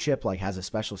T2 chip like has a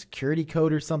special security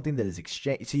code or something that is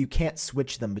exchanged, so you can't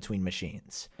switch them between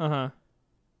machines.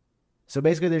 So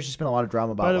basically, there's just been a lot of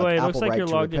drama about. By the way, it Apple looks like right you're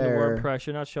to logged repair. into WordPress.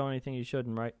 You're not showing anything you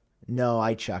shouldn't, right? No,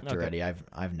 I checked Okay. already.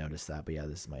 I've noticed that, but yeah,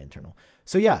 this is my internal.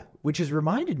 So yeah, which has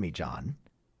reminded me, John,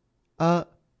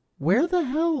 where the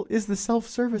hell is the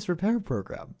self-service repair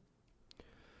program?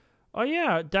 Oh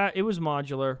yeah, it was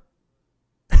modular.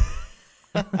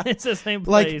 It's the same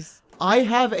Like, place. I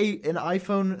have an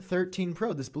iPhone 13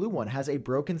 Pro. This blue one has a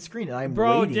broken screen, and I'm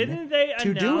waiting didn't they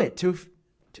to do announce-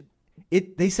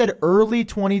 it. They said early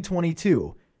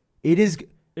 2022. It is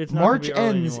It's not gonna March be early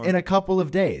ends anymore. in a couple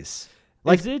of days.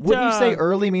 Like, Is it, wouldn't you say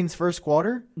early means first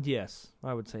quarter? Yes,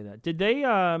 I would say that. Did they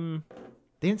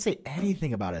They didn't say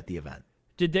anything about it at the event.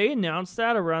 Did they announce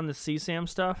that around the CSAM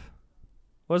stuff?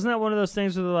 Wasn't that one of those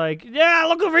things where they're like, yeah,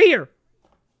 look over here?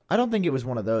 I don't think it was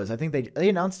one of those. I think they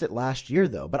announced it last year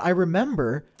though. But I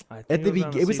remember I think at the it was on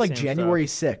beginning, it was like CSAM January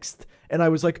 6th, and I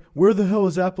was like, "Where the hell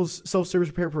is Apple's self-service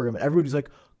repair program?" And everybody's like,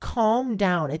 "Calm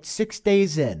down. It's 6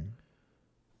 days in."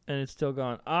 And it's still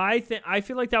gone. I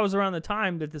feel like that was around the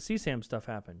time that the CSAM stuff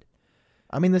happened.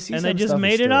 I mean, the CSAM And they just stuff is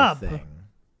made it still a up. thing.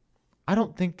 I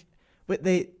don't think, but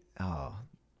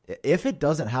if it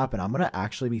doesn't happen, I'm gonna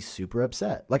actually be super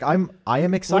upset. Like I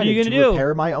am excited you to gonna do?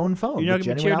 repair my own phone. You're not with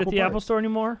going to be genuine cheered at the Apple parts. Store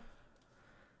anymore?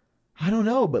 I don't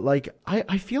know, but like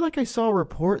I feel like I saw a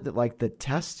report that like the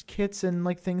test kits and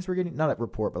like things were getting, not a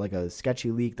report, but like a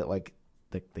sketchy leak that like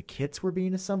the kits were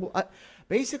being assembled.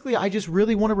 Basically, I just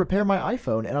really want to repair my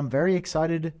iPhone, and I'm very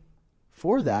excited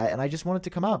for that, and I just want it to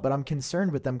come out. But I'm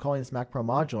concerned with them calling this Mac Pro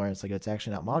modular, and it's like it's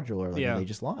actually not modular. Like, Yeah. are they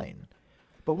just lying?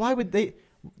 But why would they?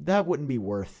 That wouldn't be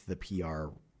worth the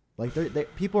PR. Like,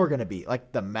 people are going to be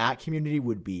like, the Mac community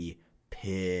would be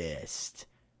pissed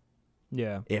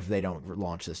Yeah. if they don't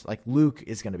launch this. Like, Luke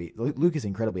is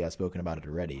incredibly outspoken about it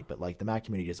already, but like the Mac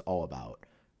community is all about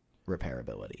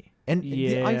repairability, and the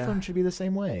Yeah. iPhone should be the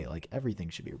same way. Like, everything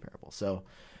should be repairable. So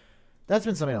that's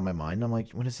been something on my mind. I'm like,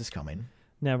 when is this coming?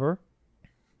 Never.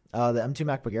 The M2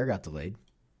 MacBook Air got delayed.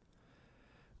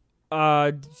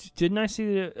 Didn't I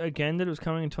see again that it was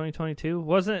coming in 2022?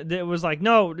 Wasn't it? It was like,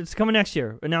 no, it's coming next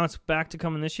year. And now it's back to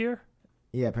coming this year?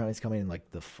 Yeah, apparently it's coming in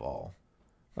like the fall.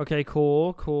 Okay,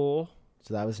 cool.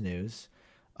 So that was news.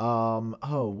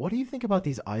 What do you think about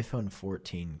these iPhone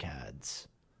 14 CADs?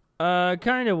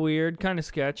 Kind of weird, kind of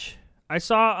sketch. I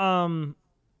saw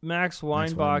Max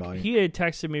Weinbach. He had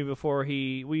texted me before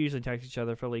we usually text each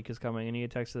other for leak is coming, and he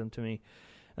had texted them to me.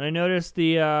 And I noticed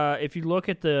if you look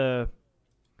at the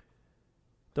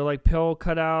like pill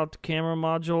cutout camera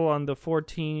module on the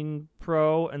 14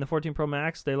 Pro and the 14 Pro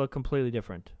Max, they look completely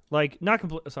different. Like not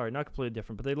completely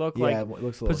different, but they look Yeah, like it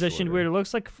looks a little positioned shorter. weird. It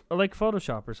looks like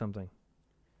Photoshop or something.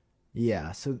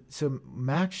 Yeah, so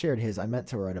Max shared his. I meant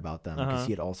to write about them because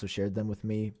he had also shared them with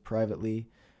me privately,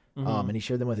 and he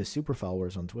shared them with his super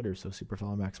followers on Twitter. So super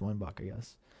follow Max Weinbach, I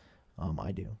guess.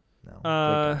 I do. No, great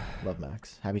guy. Love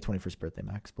Max. Happy 21st birthday,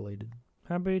 Max. Belated.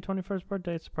 Happy 21st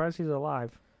birthday! Surprised he's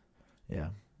alive. Yeah,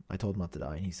 I told him not to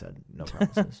die, and he said no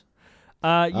promises.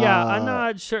 I'm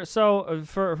not sure. So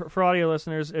for audio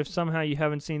listeners, if somehow you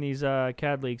haven't seen these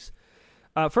CAD leaks,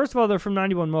 first of all, they're from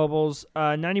 91 Mobiles.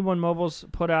 91 Mobiles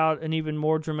put out an even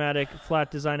more dramatic flat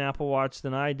design Apple Watch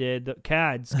than I did. The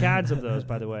CADs of those,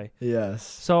 by the way. Yes.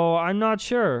 So I'm not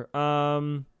sure.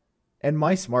 And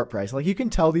my smart price, like you can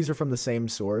tell these are from the same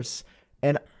source.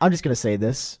 And I'm just gonna say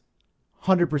this: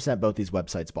 100% both these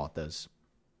websites bought those.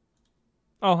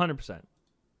 Oh, 100%.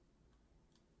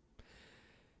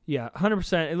 Yeah,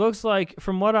 100%. It looks like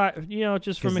from what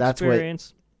just from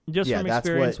experience,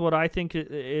 what I think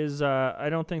is, I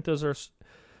don't think those are.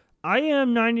 I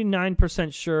am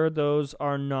 99% sure those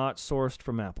are not sourced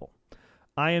from Apple.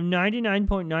 I am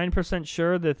 99.9%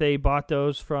 sure that they bought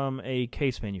those from a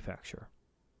case manufacturer.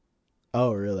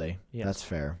 Oh, really? Yes. That's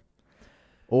fair.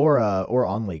 Or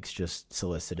OnLeaks just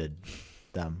solicited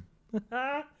them.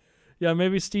 Yeah,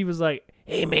 maybe Steve was like,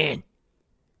 "Hey man,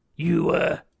 you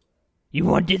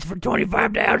want this for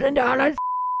 $25,000?"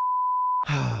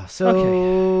 So,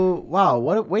 okay. Wow,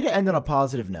 what a way to end on a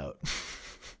positive note.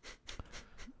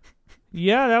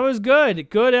 Yeah, that was good.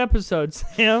 Good episode,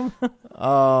 Sam.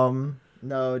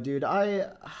 No, dude,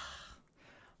 I've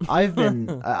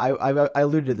been I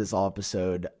alluded to this all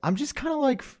episode. I'm just kind of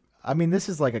like, I mean, this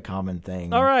is like a common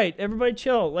thing. All right, everybody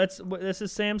chill. This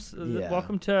is Sam's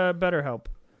welcome to BetterHelp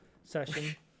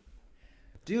session.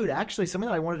 Dude, actually, something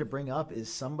that I wanted to bring up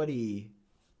is somebody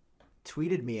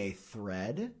tweeted me a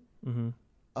thread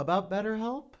about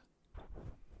BetterHelp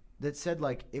that said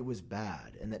like it was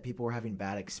bad and that people were having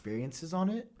bad experiences on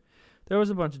it. There was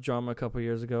a bunch of drama a couple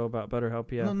years ago about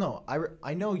BetterHelp, yeah. No,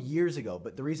 I know years ago,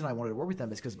 but the reason I wanted to work with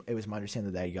them is because it was my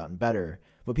understanding that they had gotten better.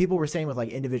 But people were saying with like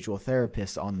individual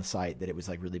therapists on the site that it was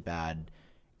like really bad.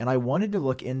 And I wanted to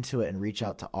look into it and reach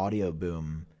out to Audio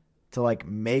Boom to like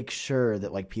make sure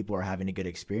that like people are having a good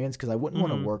experience, because I wouldn't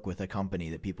want to work with a company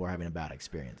that people are having a bad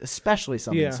experience, especially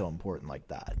something so important like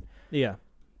that. Yeah.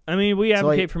 I mean, we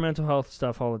advocate for mental health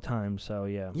stuff all the time, so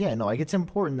yeah. Yeah, no, like it's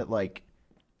important that like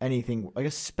anything, like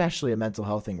especially a mental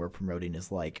health thing we're promoting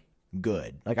is like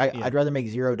good. Like I'd rather make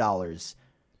 $0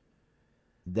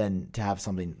 than to have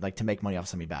something like to make money off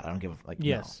something bad. I don't give a like.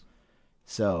 Yes. No.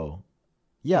 So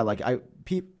yeah, like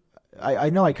I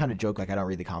know I kind of joke like I don't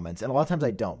read the comments, and a lot of times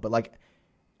I don't, but like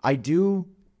I do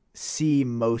see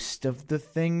most of the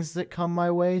things that come my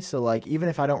way. So like even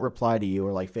if I don't reply to you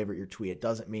or like favorite your tweet, it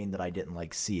doesn't mean that I didn't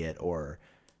like see it or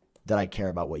that I care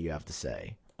about what you have to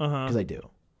say, because I do.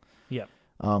 Yeah.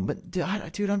 But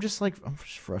dude, I'm just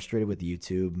frustrated with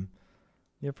YouTube.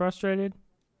 You're frustrated?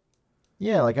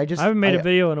 Yeah, like I haven't made a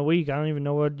video in a week. I don't even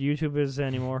know what YouTube is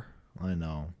anymore. I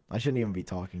know. I shouldn't even be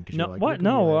talking. No, like, what?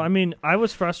 No, I mean, I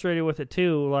was frustrated with it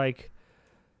too. Like,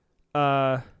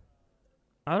 I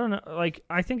don't know. Like,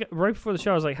 I think right before the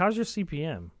show, I was like, "How's your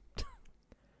CPM?"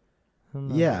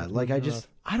 Yeah, like I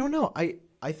don't know. I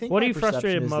think. What are you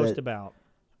frustrated most about?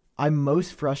 I'm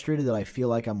most frustrated that I feel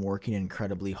like I'm working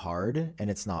incredibly hard and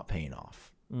it's not paying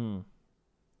off.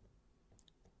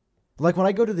 Like when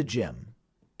I go to the gym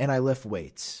and I lift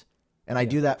weights and I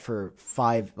do that for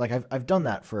I've done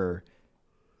that for,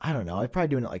 I don't know, I'm probably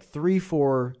doing it like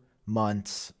 3-4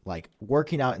 months, like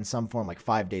working out in some form, like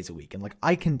 5 days a week. And like,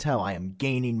 I can tell I am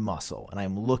gaining muscle and I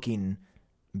am looking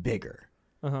bigger.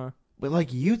 But like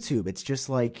YouTube, it's just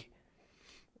like,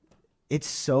 it's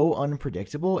so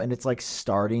unpredictable and it's like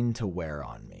starting to wear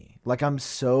on me. Like I'm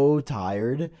so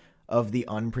tired of the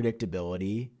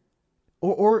unpredictability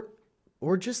or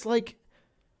just like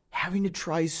having to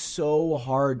try so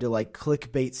hard to like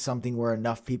clickbait something where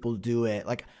enough people do it.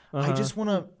 Like I just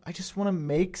want to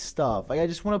make stuff. Like I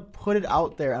just want to put it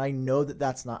out there, and I know that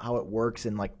that's not how it works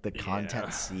in like the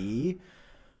content sea.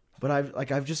 But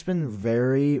I've just been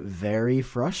very, very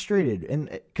frustrated, and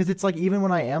because it's like even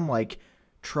when I am like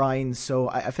trying, so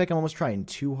I feel like I'm almost trying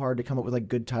too hard to come up with like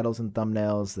good titles and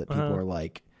thumbnails that people are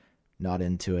like not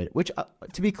into it. Which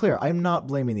to be clear, I'm not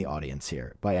blaming the audience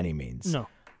here by any means. No,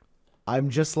 I'm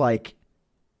just like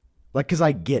because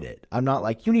I get it. I'm not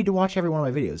like you need to watch every one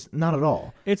of my videos. Not at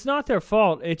all. It's not their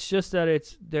fault. It's just that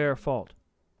it's their fault.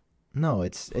 No,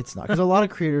 it's not, because a lot of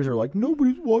creators are like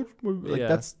nobody's watched my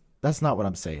like That's not what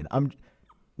I'm saying. I'm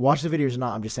watch the videos or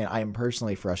not. I'm just saying I am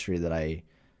personally frustrated that I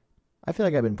feel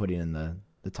like I've been putting in the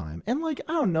time, and like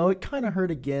I don't know, it kind of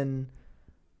hurt again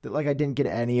that like I didn't get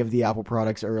any of the Apple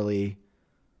products early.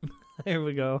 Here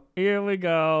we go.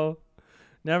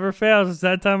 Never fails. It's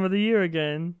that time of the year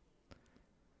again.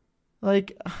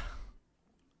 Like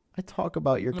I talk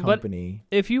about your company.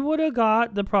 But if you would have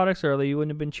got the products early, you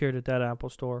wouldn't have been cheered at that Apple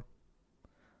store.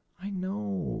 I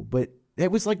know, but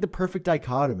it was like the perfect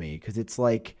dichotomy, because it's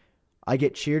like I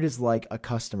get cheered as like a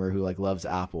customer who like loves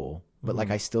Apple, but like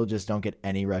I still just don't get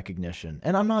any recognition.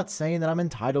 And I'm not saying that I'm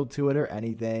entitled to it or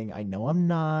anything. I know I'm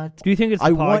not. Do you think it's the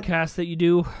podcast that you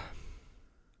do?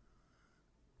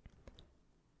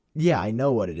 Yeah, I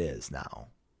know what it is now.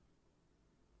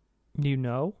 You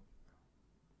know?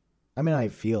 I mean, I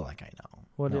feel like I know.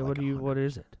 What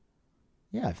is it?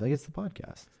 Yeah, I feel like it's the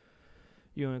podcast.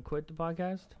 You want to quit the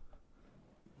podcast?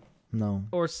 No.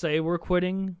 Or say we're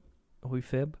quitting? We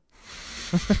fib?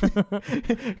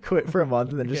 Quit for a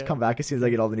month and then just come back as soon as I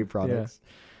get all the new products.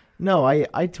 Yeah. No,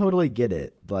 I totally get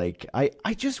it. Like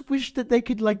I just wish that they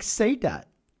could like say that.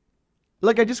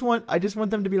 Like I just want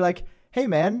them to be like, "Hey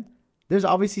man, there's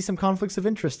obviously some conflicts of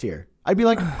interest here." I'd be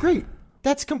like, "Great.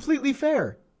 That's completely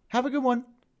fair. Have a good one."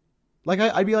 Like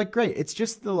I'd be like, "Great." It's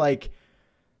just the like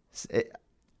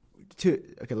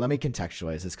okay, let me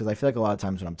contextualize this because I feel like a lot of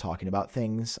times when I'm talking about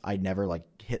things, I never like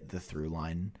hit the through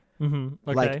line. Mm-hmm.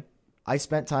 Okay. Like I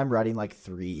spent time writing like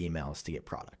 3 emails to get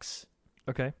products.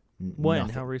 Okay. When?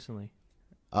 Nothing. How recently?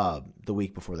 The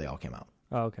week before they all came out.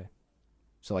 Oh, okay.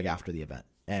 So like after the event,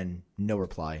 and no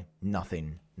reply,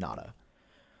 nothing, nada.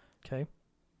 Okay.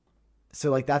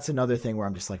 So like that's another thing where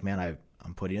I'm just like, man,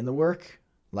 I'm putting in the work.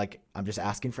 Like I'm just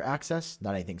asking for access,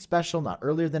 not anything special, not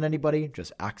earlier than anybody,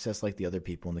 just access like the other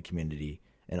people in the community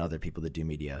and other people that do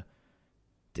media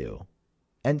do.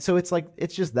 And so it's like,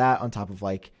 it's just that on top of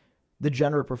like the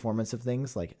general performance of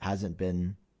things like hasn't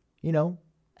been, you know,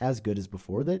 as good as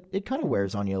before, that it kind of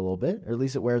wears on you a little bit, or at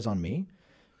least it wears on me.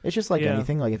 It's just like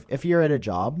anything. Like if you're at a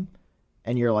job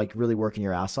and you're like really working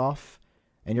your ass off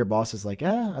and your boss is like,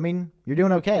 I mean, you're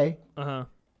doing okay. Uh-huh.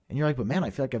 And you're like, but man,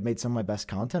 I feel like I've made some of my best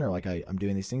content, or like I'm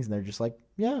doing these things. And they're just like,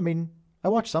 yeah, I mean, I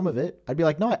watched some of it. I'd be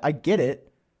like, no, I get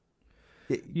it.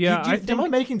 Yeah. Am I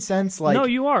making sense? Like, no,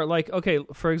 you are. Like, okay,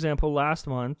 for example, last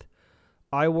month,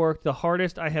 I worked the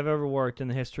hardest I have ever worked in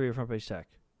the history of Front Page Tech.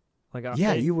 Like,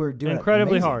 you were doing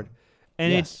incredibly amazing. hard.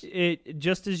 And yes. it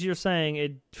just as you're saying,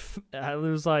 it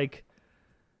was like,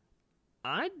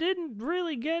 I didn't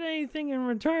really get anything in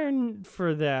return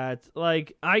for that.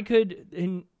 Like, I could,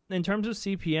 in terms of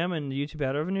CPM and YouTube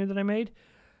ad revenue that I made,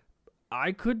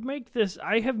 I could make this.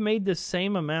 I have made the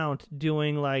same amount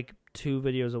doing like 2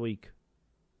 videos a week.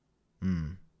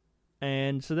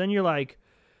 And so then you're like,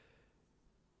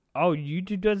 oh,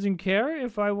 YouTube doesn't care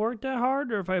if I work that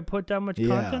hard or if I put that much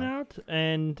content out,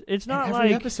 and it's not and every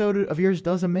every episode of yours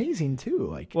does amazing too.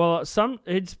 Like, well,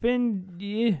 it's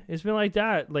been like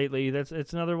that lately.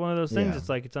 It's another one of those things. Yeah. It's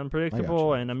like it's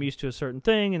unpredictable, and I'm used to a certain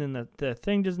thing, and then the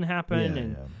thing doesn't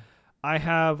happen, I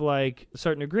have like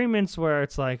certain agreements where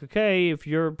it's like, okay, if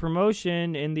your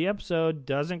promotion in the episode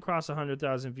doesn't cross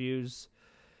 100,000 views,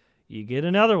 you get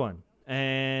another one,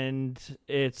 and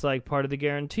it's like part of the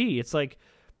guarantee. It's like.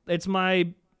 It's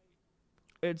like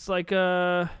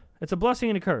a blessing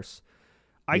and a curse.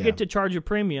 I get to charge a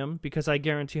premium because I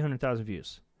guarantee 100,000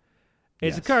 views.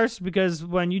 It's a curse because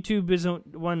when I'm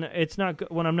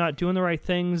not doing the right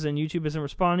things and YouTube isn't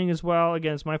responding as well,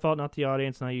 again, it's my fault, not the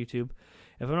audience, not YouTube.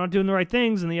 If I'm not doing the right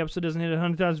things and the episode doesn't hit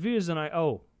 100,000 views, then I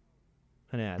owe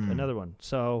an ad, another one.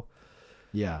 So,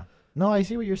 yeah, no, I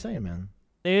see what you're saying, man.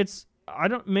 I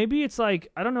don't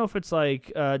know if it's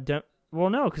like well,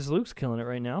 no, because Luke's killing it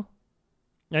right now.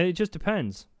 And it just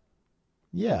depends.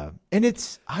 Yeah. And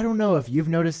I don't know if you've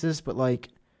noticed this, but like,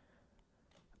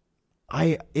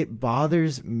 it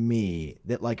bothers me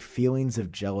that like feelings of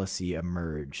jealousy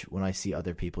emerge when I see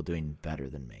other people doing better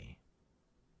than me.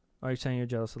 Are you saying you're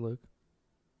jealous of Luke?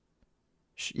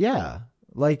 Yeah.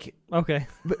 Like, okay.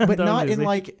 But not in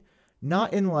like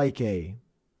a,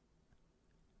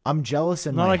 I'm jealous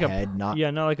in my head. Not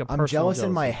like a personal I'm jealous jealousy.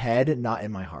 In my head, not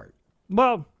in my heart.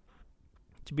 Well,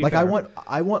 to be like fair.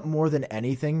 I want more than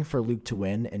anything for Luke to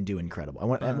win and do incredible. I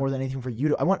want more than anything for you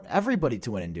to. I want everybody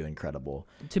to win and do incredible.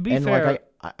 To be fair, like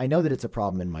I know that it's a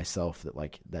problem in myself that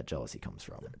like that jealousy comes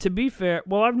from. To be fair,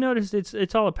 well, I've noticed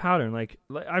it's all a pattern. Like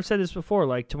I've said this before.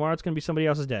 Like tomorrow it's going to be somebody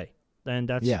else's day, and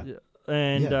that's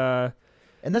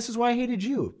and this is why I hated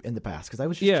you in the past, because I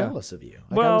was just jealous of you.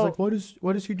 Like, I was like,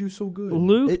 why does he do so good?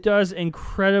 Luke does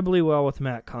incredibly well with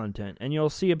Mac content, and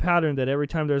you'll see a pattern that every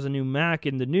time there's a new Mac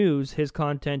in the news, his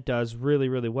content does really,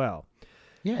 really well.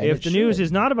 Yeah. If the news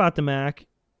is not about the Mac,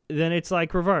 then it's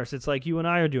like reverse. It's like you and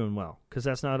I are doing well, because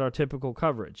that's not our typical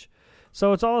coverage.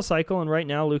 So it's all a cycle, and right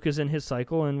now Luke is in his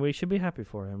cycle, and we should be happy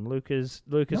for him. Luke is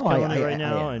killing it right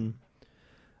now, and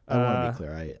I want to be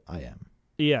clear, I am.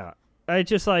 Yeah, it's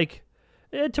just like.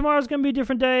 Tomorrow's gonna be a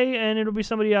different day, and it'll be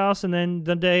somebody else, and then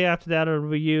the day after that it'll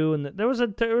be you. And there was a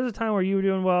time where you were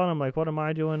doing well, and I'm like, what am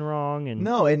I doing wrong? And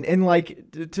no, and like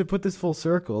to put this full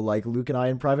circle, like Luke and I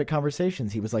in private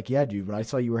conversations, he was like, yeah, dude, when I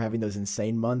saw you were having those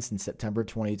insane months in September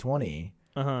 2020,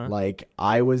 like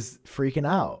I was freaking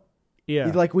out. Yeah,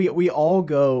 like we all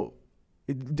go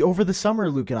over the summer.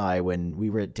 Luke and I, when we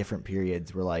were at different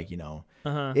periods, we're like, it's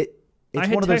one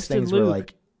of those things where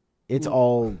like it's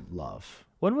all love.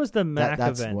 When was the Mac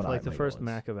event? Like the first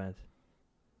Mac event?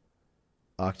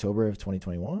 October of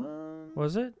 2021.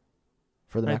 Was it?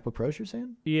 For the MacBook Pros, you're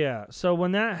saying? Yeah. So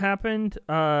when that happened,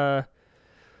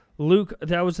 Luke,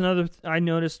 that was another. I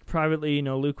noticed privately.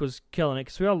 Luke was killing it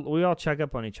because we all check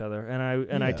up on each other,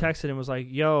 and I texted him, was like,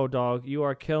 "Yo, dog, you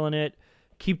are killing it.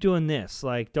 Keep doing this.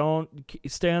 Like, don't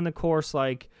stay on the course.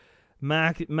 Like."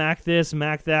 Mac this,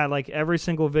 Mac that, like every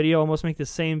single video, almost make the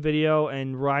same video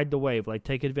and ride the wave. Like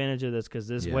take advantage of this because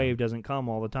this wave doesn't come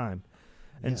all the time.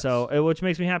 And so, which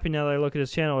makes me happy now that I look at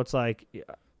his channel. It's like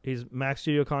he's Mac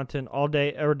Studio content all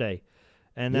day, every day.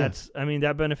 And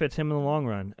that benefits him in the long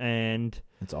run. And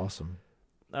it's awesome.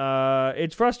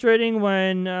 It's frustrating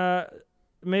when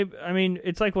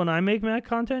it's like when I make Mac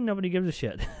content, nobody gives a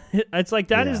shit. It's like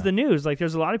that is the news. Like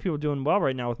there's a lot of people doing well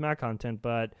right now with Mac content,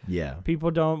 but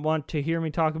people don't want to hear me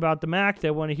talk about the Mac.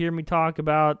 They want to hear me talk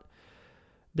about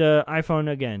the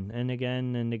iPhone again and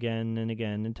again and again and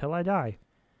again until I die.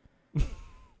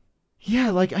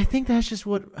 Yeah, like I think that's just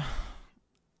what.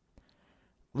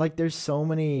 Like there's so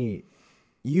many.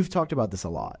 You've talked about this a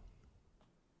lot,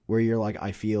 where you're like,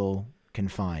 I feel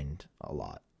confined a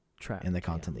lot. Trapped in the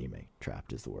content that you make.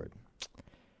 Trapped is the word.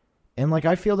 And like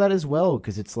I feel that as well,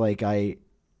 because it's like I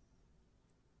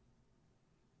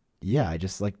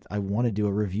just like I want to do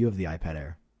a review of the iPad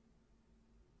Air.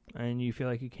 And you feel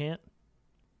like you can't?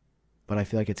 But I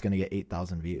feel like it's going to get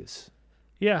 8,000 views.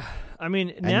 Yeah. I mean,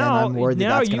 and then I'm worried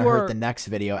that's going to hurt the next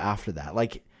video after that.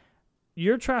 Like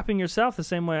you're trapping yourself the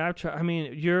same way I've I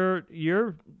mean,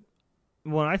 you're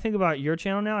when I think about your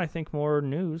channel now, I think more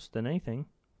news than anything.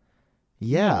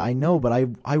 Yeah, I know, but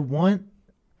I want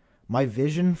my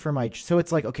vision for my... So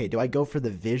it's like, okay, do I go for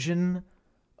the vision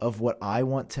of what I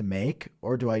want to make,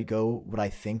 or do I go what I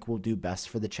think will do best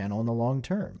for the channel in the long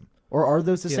term? Or are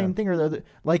those the same thing? Or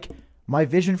like, my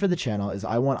vision for the channel is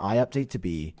I want iUpdate to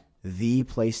be the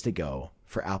place to go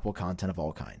for Apple content of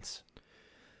all kinds.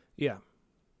 Yeah.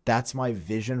 That's my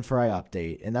vision for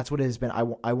iUpdate, and that's what it has been.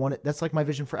 I want it... That's like my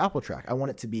vision for Apple Track. I want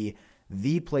it to be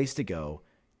the place to go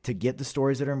to get the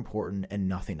stories that are important and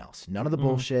nothing else. None of the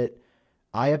bullshit.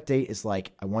 iUpdate is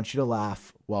like, I want you to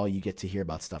laugh while you get to hear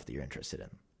about stuff that you're interested in.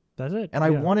 That's it. And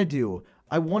I want to do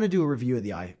a review of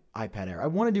the iPad Air. I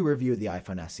want to do a review of the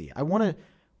iPhone SE.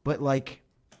 But like,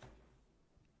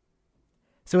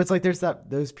 so it's like there's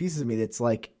those pieces of me that's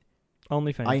like,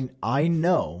 OnlyFans. I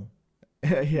know,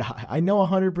 I know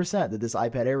 100% that this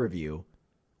iPad Air review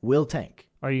will tank.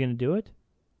 Are you going to do it?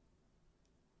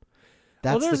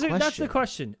 That's the question. That's the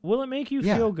question. Will it make you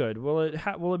feel good? Will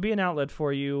it be an outlet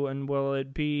for you, and will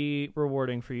it be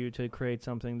rewarding for you to create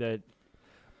something that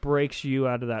breaks you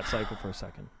out of that cycle for a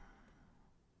second?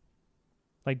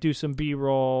 Like do some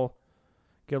B-roll,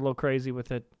 get a little crazy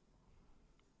with it.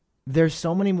 There's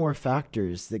so many more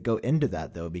factors that go into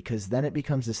that, though, because then it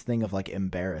becomes this thing of like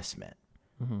embarrassment.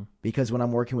 Mm-hmm. Because when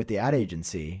I'm working with the ad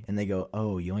agency and they go,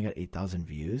 "Oh, you only got 8,000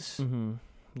 views,"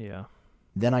 yeah,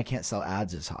 then I can't sell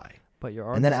ads as high. But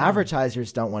you're and then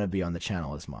advertisers don't want to be on the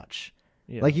channel as much.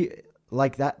 Yeah.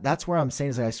 Like that. That's where I'm saying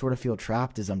is like I sort of feel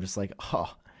trapped. Is I'm just like,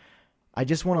 oh, I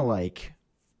just want to like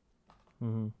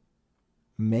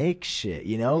make shit,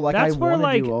 you know? Like that's I want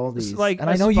to do all these. Like, and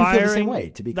I know you feel the same way.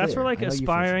 To be clear, that's where like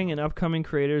aspiring and upcoming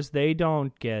creators, they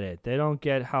don't get it. They don't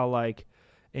get how like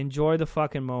enjoy the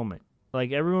fucking moment.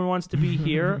 Like everyone wants to be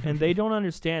here, and they don't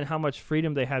understand how much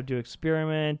freedom they have to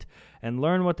experiment and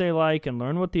learn what they like and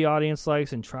learn what the audience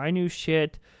likes and try new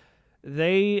shit.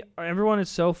 Everyone is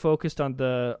so focused on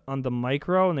the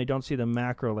micro, and they don't see the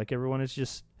macro. Like everyone is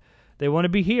just they want to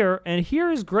be here, and here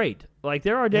is great. Like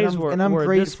there are days where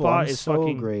this spot is so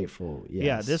fucking grateful. Yes.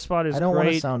 Yeah, this spot is. I don't great.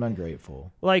 want to sound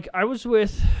ungrateful. Like I was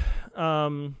with.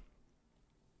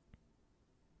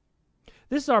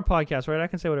 This is our podcast, right? I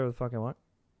can say whatever the fuck I want.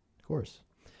 Of course.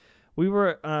 We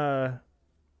were,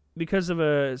 because of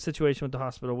a situation with the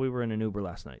hospital, we were in an Uber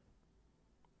last night.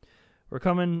 We're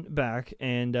coming back,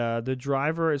 and the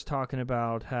driver is talking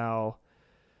about how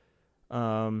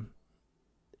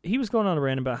he was going on a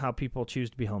rant about how people choose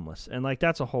to be homeless. And, like,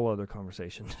 that's a whole other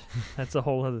conversation. That's a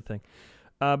whole other thing.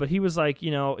 But he was like,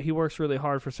 you know, he works really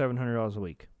hard for $700 a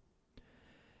week.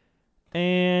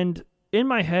 And in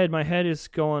my head is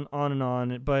going on and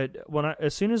on. But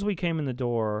as soon as we came in the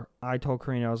door, I told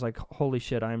Karina, I was like, holy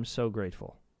shit, I am so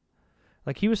grateful.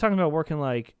 Like, he was talking about working,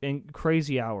 like, in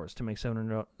crazy hours to make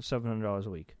 $700 a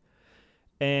week.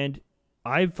 And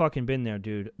I've fucking been there,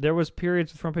 dude. There was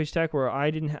periods with Front Page Tech where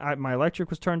my electric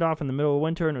was turned off in the middle of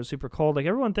winter and it was super cold. Like,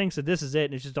 everyone thinks that this is it,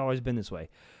 and it's just always been this way.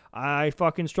 I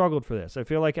fucking struggled for this. I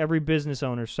feel like every business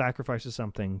owner sacrifices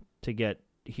something to get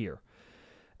here.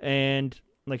 And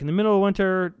like in the middle of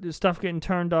winter, stuff getting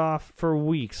turned off for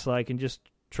weeks, like, and just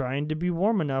trying to be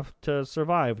warm enough to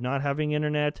survive, not having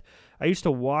internet. I used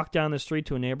to walk down the street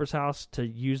to a neighbor's house to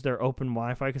use their open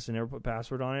Wi-Fi because they never put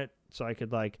password on it. So I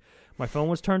could, like, my phone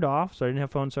was turned off, so I didn't have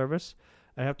phone service.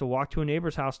 I'd have to walk to a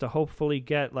neighbor's house to hopefully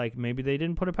get, like, maybe they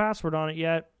didn't put a password on it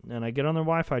yet, and I get on their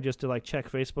Wi-Fi just to, like, check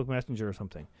Facebook Messenger or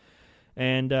something.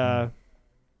 And I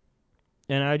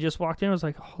just walked in, I was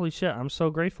like, holy shit, I'm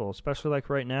so grateful, especially, like,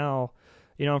 right now.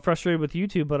 You know, I'm frustrated with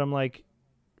YouTube, but I'm like,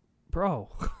 bro,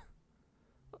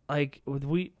 like,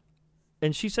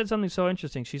 and she said something so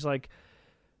interesting. She's like,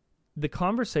 the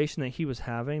conversation that he was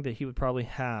having, that he would probably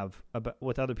have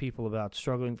with other people about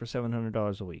struggling for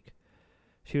 $700 a week,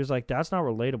 she was like, that's not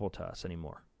relatable to us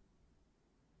anymore.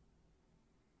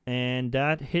 And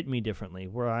that hit me differently,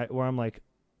 where I'm like,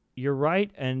 you're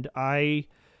right, and I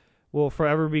will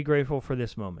forever be grateful for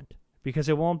this moment, because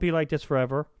it won't be like this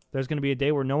forever. There's going to be a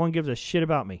day where no one gives a shit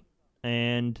about me,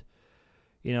 and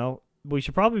we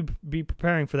should probably be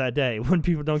preparing for that day when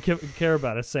people don't care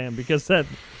about us, Sam, because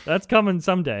that's coming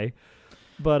someday.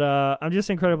 But I'm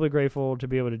just incredibly grateful to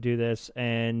be able to do this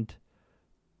and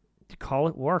to call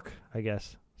it work, I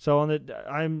guess. So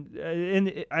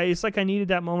it's like I needed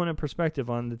that moment of perspective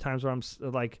on the times where I'm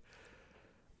like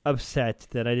upset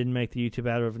that I didn't make the YouTube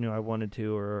ad revenue I wanted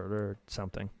to, or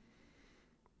something.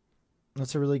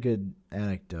 That's a really good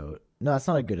anecdote. No, that's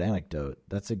not a good anecdote.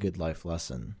 That's a good life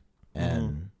lesson,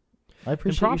 and I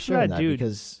appreciate you sharing that, dude,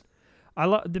 because I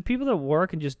love the people that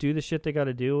work and just do the shit they got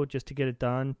to do just to get it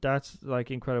done. That's like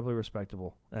incredibly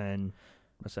respectable, and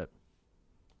that's it.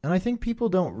 And I think people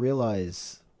don't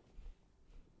realize.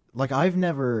 Like, I've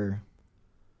never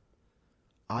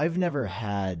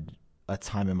had a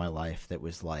time in my life that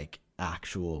was like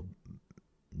actual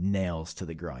nails to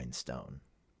the grindstone,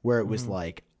 where it was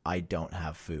like, I don't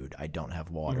have food, I don't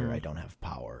have water, I don't have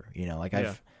power. Like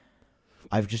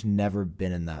I've just never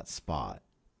been in that spot.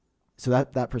 So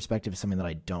that perspective is something that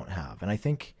I don't have. And I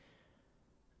think,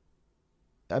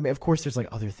 I mean, of course there's like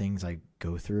other things I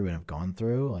go through and have gone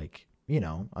through. Like,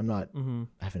 I'm not,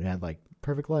 I haven't had like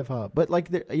perfect life, but like,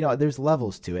 there's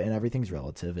levels to it, and everything's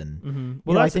relative. And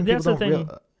well, I think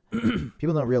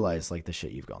people don't realize like the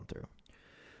shit you've gone through.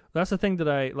 That's the thing that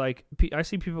I like. I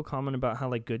see people comment about how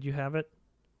like good you have it,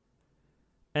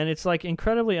 and it's like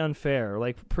incredibly unfair.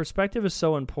 Like, perspective is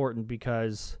so important,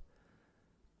 because,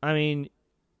 I mean,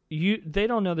 they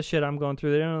don't know the shit I'm going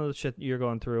through. They don't know the shit you're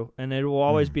going through, and it will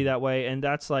always be that way. And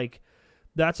that's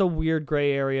a weird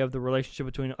gray area of the relationship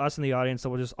between us and the audience that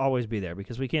will just always be there,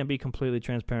 because we can't be completely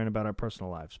transparent about our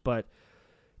personal lives. But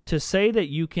to say that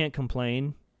you can't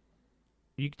complain,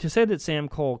 to say that Sam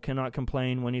Cole cannot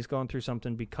complain when he's going through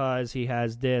something because he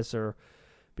has this, or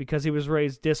because he was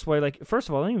raised this way, like, first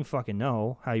of all, I don't even fucking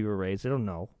know how you were raised. I don't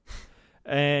know.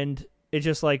 And it's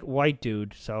just like, white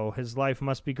dude, so his life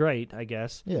must be great, I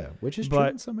guess. Yeah, which is true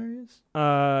in some areas.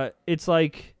 It's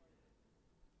like,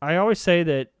 I always say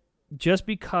that just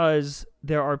because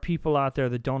there are people out there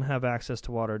that don't have access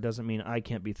to water doesn't mean I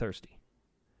can't be thirsty.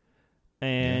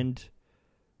 And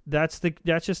that's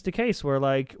just the case where,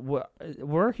 like,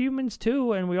 we're humans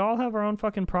too, and we all have our own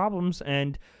fucking problems,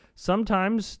 and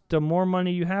sometimes the more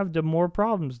money you have, the more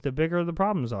problems, the bigger the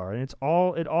problems are, and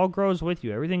it all grows with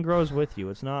you. Everything grows with you.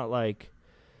 It's not like,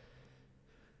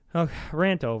 okay,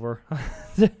 rant over.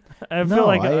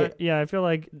 I feel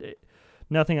like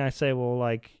nothing I say will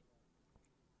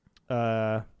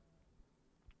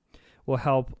will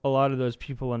help a lot of those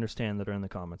people understand that are in the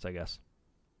comments, I guess.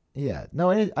 Yeah. No,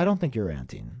 I don't think you're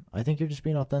ranting. I think you're just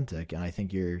being authentic, and I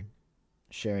think you're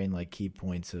sharing like key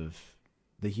points of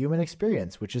the human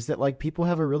experience, which is that like people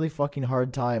have a really fucking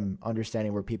hard time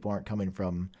understanding where people aren't coming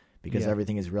from, because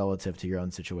everything is relative to your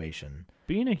own situation.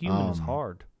 Being a human is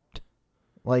hard.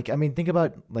 Like, I mean, think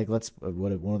about like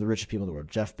one of the richest people in the world,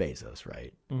 Jeff Bezos,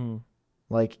 right? Mm-hmm.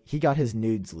 Like, he got his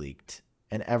nudes leaked,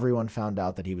 and everyone found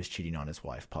out that he was cheating on his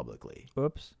wife publicly.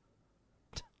 Oops.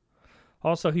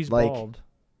 Also, he's bald.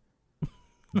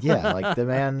 Yeah, like the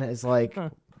man is like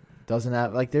doesn't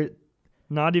have like there.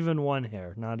 Not even one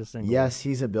hair, not a single. Yes,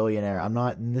 he's a billionaire. I'm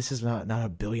not. This is not a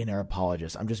billionaire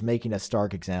apologist. I'm just making a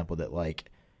stark example that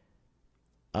like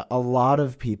a lot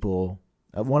of people.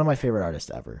 One of my favorite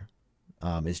artists ever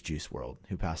is Juice WRLD,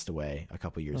 who passed away a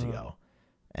couple years ago,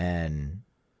 and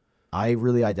I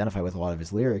really identify with a lot of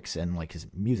his lyrics and like his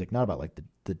music. Not about like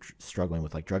the struggling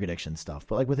with like drug addiction stuff,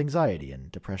 but like with anxiety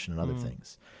and depression and other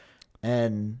things.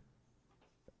 And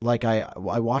like I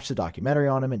watched the documentary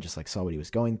on him and just like saw what he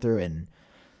was going through, and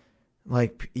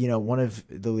like, you know, one of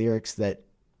the lyrics that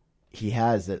he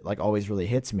has that like always really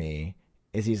hits me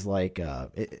is he's like I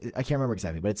can't remember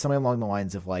exactly, but it's something along the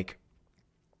lines of like,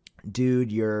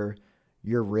 dude, you're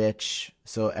rich,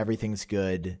 so everything's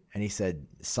good, and he said,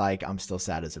 psych, I'm still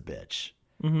sad as a bitch.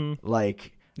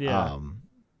 Like, yeah,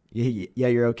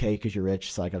 you're okay because you're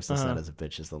rich, psych, I'm still sad as a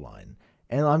bitch is the line.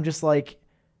 And I'm just like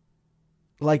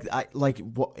I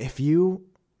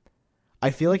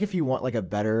feel like if you want like a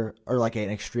better or like an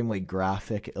extremely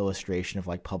graphic illustration of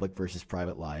like public versus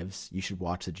private lives, you should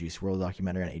watch the Juice WRLD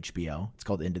documentary on HBO. It's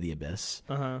called Into the Abyss.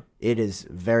 It is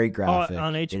very graphic.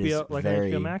 On HBO, like on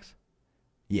HBO Max?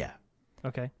 Yeah.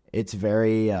 Okay. It's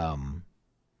very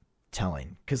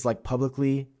telling, because like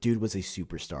publicly, dude was a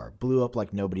superstar, blew up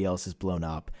like nobody else has blown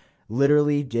up,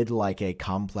 literally did like a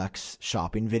complex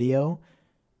shopping video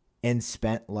and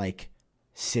spent like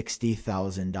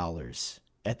 $60,000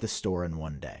 at the store in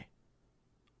one day.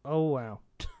 Oh, wow.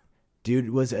 Dude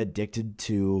was addicted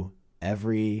to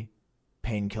every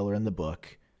painkiller in the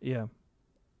book. Yeah.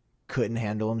 Couldn't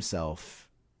handle himself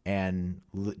and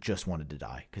just wanted to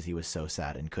die because he was so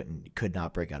sad and could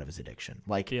not break out of his addiction.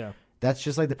 Like, yeah. That's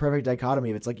just like the perfect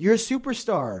dichotomy. It's like, you're a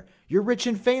superstar. You're rich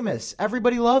and famous.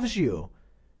 Everybody loves you.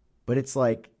 But it's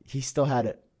like he still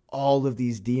had all of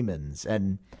these demons.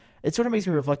 And it sort of makes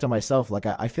me reflect on myself. Like,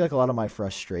 I feel like a lot of my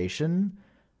frustration,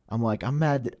 I'm like, I'm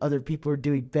mad that other people are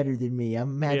doing better than me.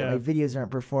 I'm mad that my videos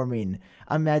aren't performing.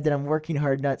 I'm mad that I'm working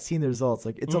hard, not seeing the results.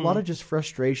 Like, it's a lot of just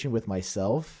frustration with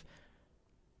myself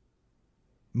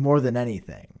more than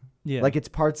anything. Yeah. Like, it's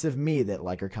parts of me that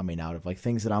like are coming out of like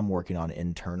things that I'm working on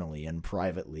internally and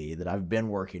privately that I've been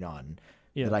working on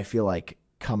that I feel like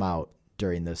come out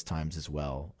during those times as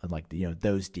well. And like,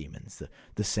 those demons,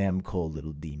 the Sam Cole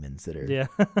little demons that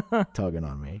are tugging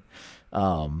on me.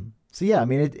 So yeah, I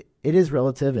mean, it is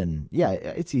relative, and yeah,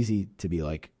 it's easy to be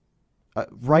like,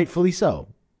 rightfully so,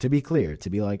 to be clear, to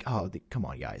be like, oh, come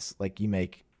on guys, like you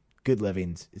make good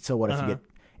livings. So what if you get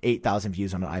 8,000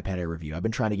 views on an iPad Air review? I've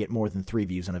been trying to get more than 3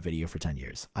 views on a video for 10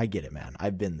 years. I get it, man.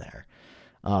 I've been there.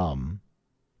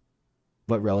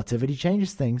 But relativity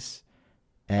changes things.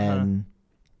 And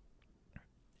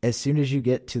as soon as you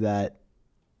get to that,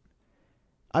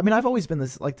 I mean, I've always been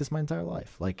this my entire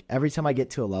life. Like every time I get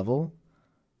to a level,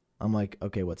 I'm like,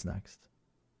 okay, what's next?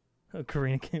 Oh,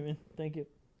 Karina came in. Thank you.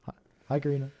 Hi,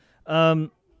 Karina.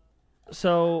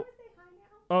 So,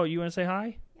 oh, you want to say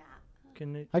hi?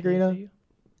 Yeah. Hi, Karina.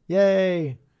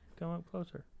 Yay! Come up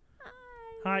closer.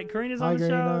 Hi, Karina's Hi, on the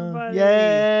Karina. show, everybody. Yay!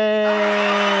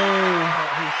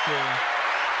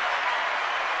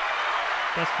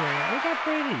 That's Karina. Look how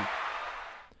pretty.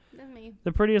 That's me.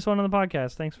 The prettiest one on the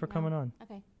podcast. Thanks for coming on.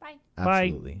 Okay, bye.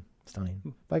 Absolutely.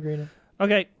 Stunning. Bye, Karina.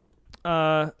 Okay.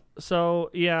 So,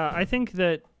 yeah, I think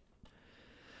that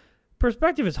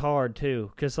perspective is hard,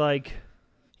 too, because, like...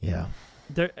 Yeah.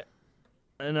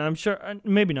 And I'm sure,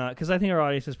 maybe not, because I think our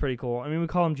audience is pretty cool. I mean, we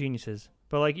call them geniuses.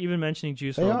 But, like, even mentioning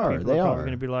Juice WRLD, people are probably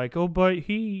going to be like, oh, but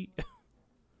he...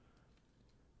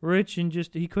 rich and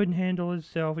just, he couldn't handle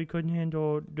himself. He couldn't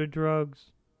handle the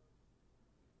drugs.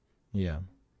 Yeah.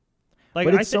 Like,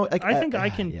 but I think I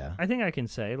can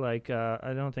say, like,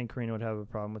 I don't think Karina would have a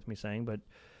problem with me saying, but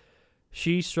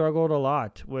she struggled a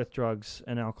lot with drugs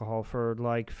and alcohol for,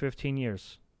 like, 15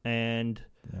 years. And...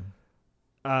 Yeah.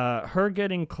 Her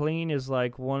getting clean is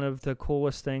like one of the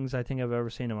coolest things I think I've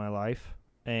ever seen in my life,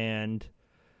 and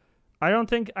I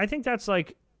think that's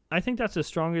the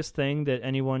strongest thing that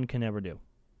anyone can ever do,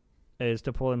 is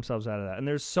to pull themselves out of that. And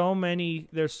there's so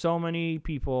many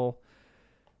people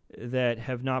that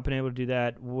have not been able to do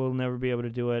that, will never be able to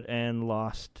do it, and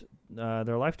lost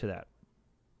their life to that.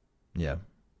 Yeah,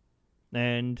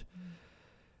 and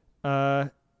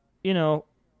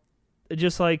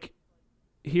just like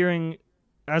hearing.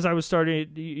 As I was starting,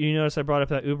 you notice I brought up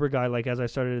that Uber guy, like, as I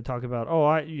started to talk about,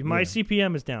 my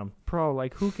CPM is down. Bro,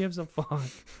 like, who gives a fuck?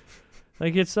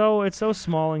 Like, it's so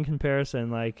small in comparison.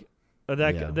 Like,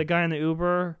 the guy in the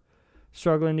Uber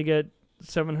struggling to get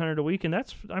 $700 a week, and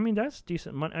that's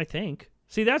decent money, I think.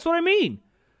 See, that's what I mean.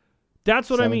 That's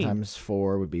what I mean. 7 times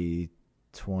 4 would be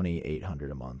 $2,800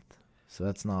 a month. So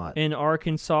that's not... In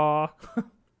Arkansas.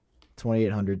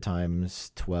 2,800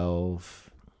 times 12...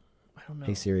 No.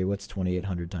 Hey Siri, what's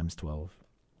 2,800 times 12?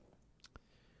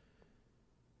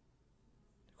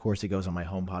 Of course, it goes on my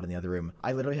HomePod in the other room.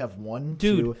 I literally have 1,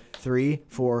 2, 3,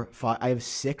 4, 5. I have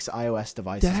 6 iOS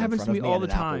devices that happens in front to me of me all and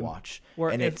the an time. Apple Watch,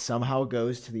 and it somehow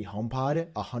goes to the HomePod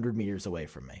 100 meters away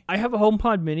from me. I have a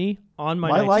HomePod Mini on my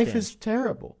nightstand. My life nightstand. is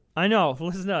terrible. I know.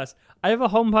 Listen to us. I have a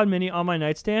HomePod Mini on my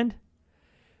nightstand,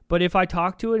 but if I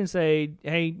talk to it and say,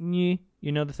 "Hey, you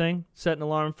know the thing, set an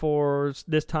alarm for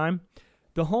this time,"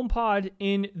 the HomePod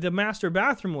in the master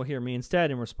bathroom will hear me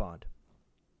instead and respond.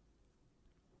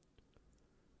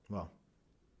 Well,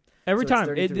 every time.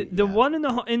 The one in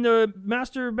the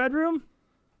master bedroom,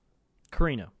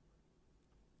 Karina.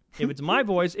 If it's my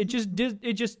voice, it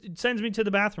just sends me to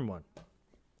the bathroom one.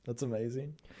 That's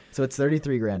amazing. So it's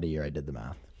 $33,000 a year. I did the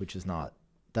math, which is not.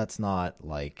 That's not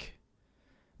like.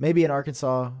 Maybe in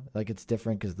Arkansas, like it's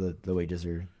different because the wages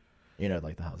are,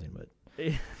 like the housing, but.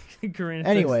 Karina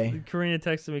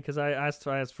texted me because I asked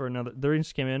for another. The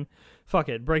rangers came in. Fuck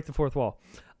it, break the fourth wall.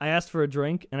 I asked for a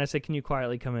drink and I said, "Can you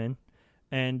quietly come in?"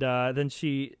 And then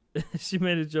she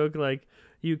made a joke like,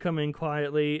 "You come in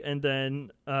quietly," and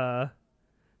then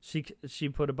She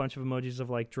put a bunch of emojis of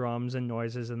like drums and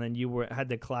noises, and then you had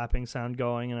the clapping sound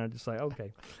going, and I'm just like,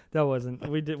 okay, that wasn't.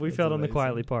 We failed on the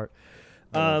quietly part.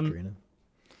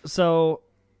 So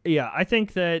yeah, I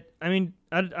think that. I mean,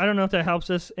 I don't know if that helps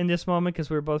us in this moment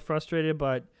because we were both frustrated,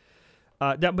 but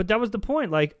that was the point.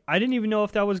 Like, I didn't even know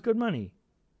if that was good money.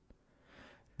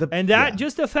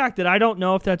 Just the fact that I don't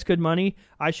know if that's good money,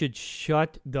 I should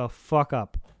shut the fuck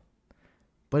up.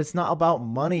 But it's not about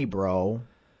money, bro.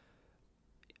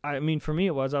 I mean, for me,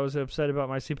 it was. I was upset about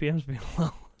my CPMs being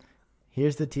low.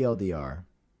 Here's the TLDR.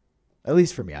 At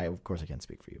least for me. Of course, I can't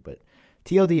speak for you. But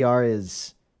TLDR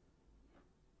is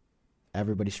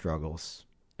everybody struggles.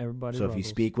 Everybody So if you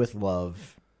speak with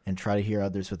love and try to hear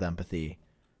others with empathy,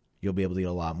 you'll be able to get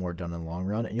a lot more done in the long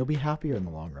run, and you'll be happier in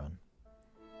the long run.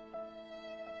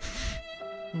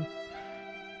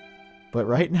 But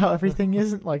right now, everything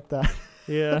isn't like that.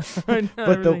 Yeah. And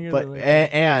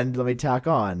let me tack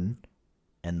on.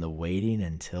 And the waiting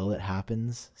until it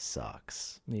happens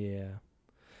sucks. Yeah.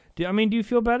 Do you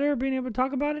feel better being able to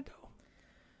talk about it though?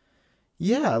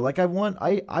 Yeah, like I want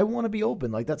to be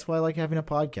open. Like that's why I like having a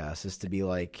podcast, is to be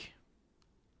like,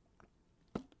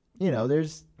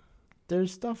 there's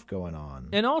stuff going on.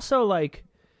 And also like,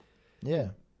 yeah,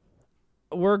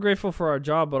 we're grateful for our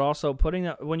job, but also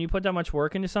when you put that much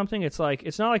work into something, it's like,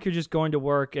 it's not like you're just going to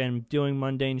work and doing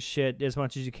mundane shit as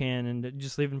much as you can and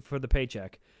just leaving for the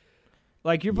paycheck.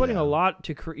 Like you're putting a lot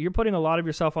you're putting a lot of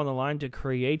yourself on the line to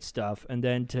create stuff, and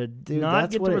then to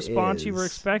not get the response you were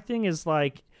expecting is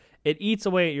like, it eats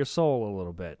away at your soul a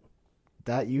little bit.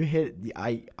 That you hit,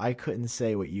 I couldn't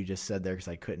say what you just said there because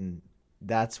I couldn't.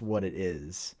 That's what it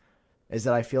is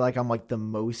that I feel like I'm like the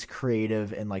most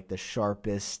creative and like the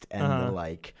sharpest and the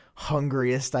like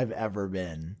hungriest I've ever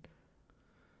been.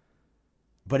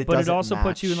 But it also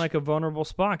puts you in like a vulnerable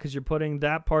spot because you're putting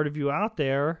that part of you out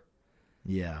there.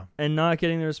 Yeah. And not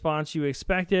getting the response you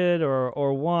expected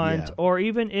or want, or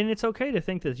even, and it's okay to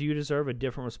think that you deserve a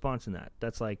different response than that.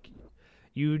 That's like,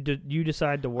 you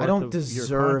decide to work. I don't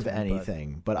deserve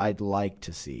anything, but I'd like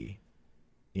to see,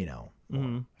 I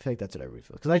feel like that's what everybody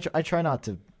feels. Because I try not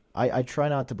to, I try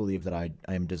not to believe that I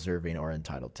am deserving or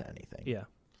entitled to anything. Yeah.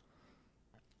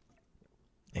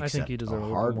 Except I think you deserve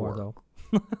hard more, work.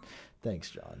 though.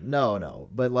 Thanks, John. No.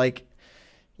 But like,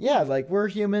 yeah, like we're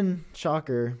human.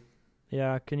 Shocker.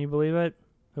 Yeah, can you believe it?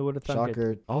 Who would have thought it?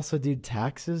 Shocker. Also, dude,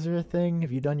 taxes are a thing.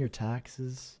 Have you done your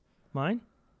taxes? Mine?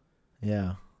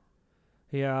 Yeah.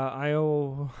 Yeah, I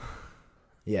owe...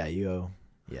 Yeah, you owe...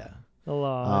 Yeah. A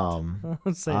lot.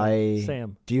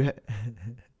 Sam. Do you...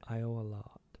 I owe a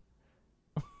lot.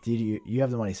 Do you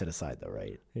have the money set aside, though,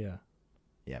 right? Yeah.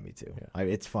 Yeah, me too. Yeah.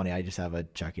 It's funny. I just have a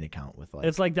checking account with like...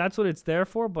 It's like, that's what it's there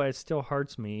for, but it still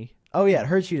hurts me. Oh, yeah, it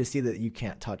hurts you to see that you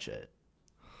can't touch it.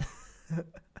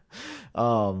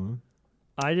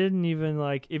 I didn't even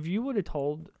like, if you would have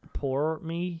told poor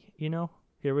me,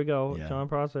 here we go, John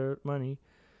Prosser money.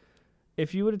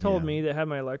 If you would have told me that had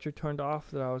my electric turned off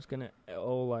that I was gonna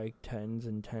owe like tens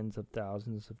and tens of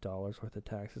thousands of dollars worth of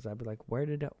taxes, I'd be like, where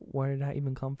did that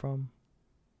even come from?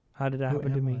 How did that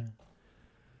happen to me?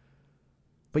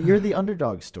 But you're the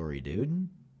underdog story, dude.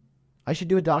 I should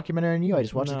do a documentary on you. I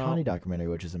just watched the Connie documentary,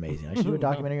 which is amazing. I should do a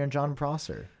documentary on John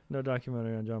Prosser. No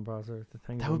documentary on John Prosser.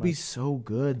 That would be so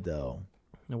good, though.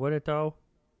 Would it, though?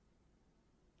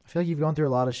 I feel like you've gone through a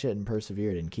lot of shit and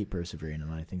persevered and keep persevering,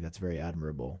 and I think that's very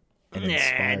admirable and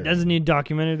inspiring. It doesn't need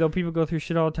documentary, though. People go through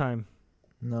shit all the time.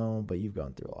 No, but you've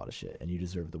gone through a lot of shit, and you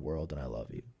deserve the world, and I love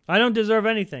you. I don't deserve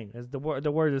anything. As the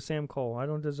word of Sam Cole. I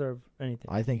don't deserve anything.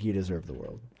 I think you deserve the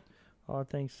world. Oh,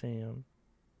 thanks, Sam.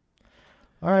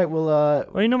 All right, well,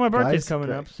 my birthday's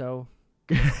coming up, so.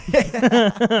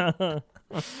 Yeah,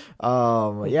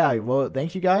 well,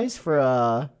 thank you guys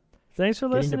for thanks for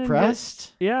getting listening.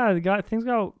 Depressed. Yeah, things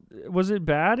got. Was it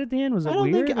bad at the end? Was it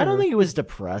weird? I don't think it was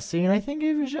depressing. I think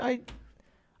it was.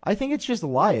 I think it's just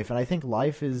life, and I think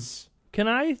life is. Can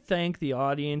I thank the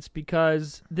audience,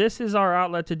 because this is our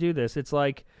outlet to do this. It's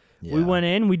like we went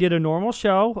in, we did a normal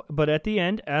show, but at the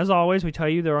end, as always, we tell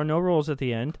you there are no rules at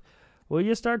the end. We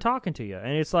just start talking to you,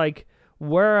 and it's like,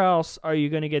 where else are you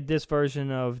going to get this version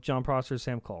of John Prosser,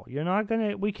 Sam Cole? You're not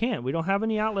going to. We can't. We don't have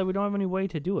any outlet. We don't have any way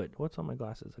to do it. What's on my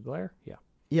glasses? A glare? Yeah.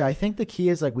 Yeah, I think the key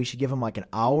is like we should give them like an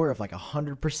hour of like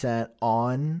 100%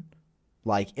 on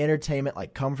like entertainment,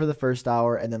 like come for the first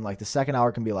hour, and then like the second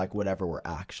hour can be like whatever we're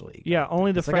actually. Yeah,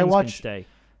 only the friends can stay.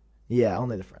 Yeah,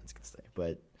 only the friends can stay.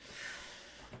 But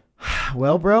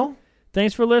well, bro,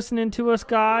 thanks for listening to us,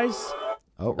 guys.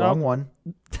 Oh, wrong one.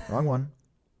 Wrong one.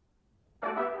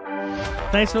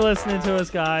 Thanks for listening to us,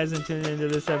 guys, and tuning into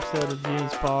this episode of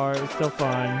Genius Bar. It's still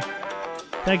fun.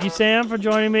 Thank you, Sam, for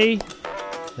joining me.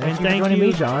 Thank you for thank joining you,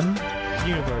 me, John.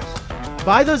 Universe.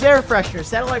 Buy those air fresheners.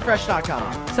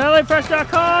 SatelliteFresh.com.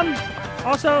 SatelliteFresh.com.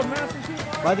 Also, Master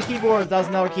Chief. Buy the keyboard,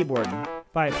 $1,000 keyboard.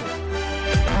 Buy it,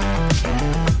 please.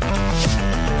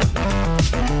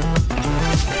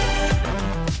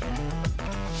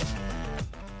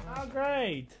 Oh,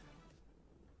 great.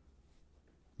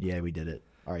 Yeah, we did it.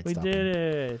 All right, We stop did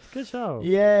him. it. Good show.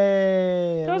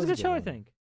 Yay! That was a good show, I think.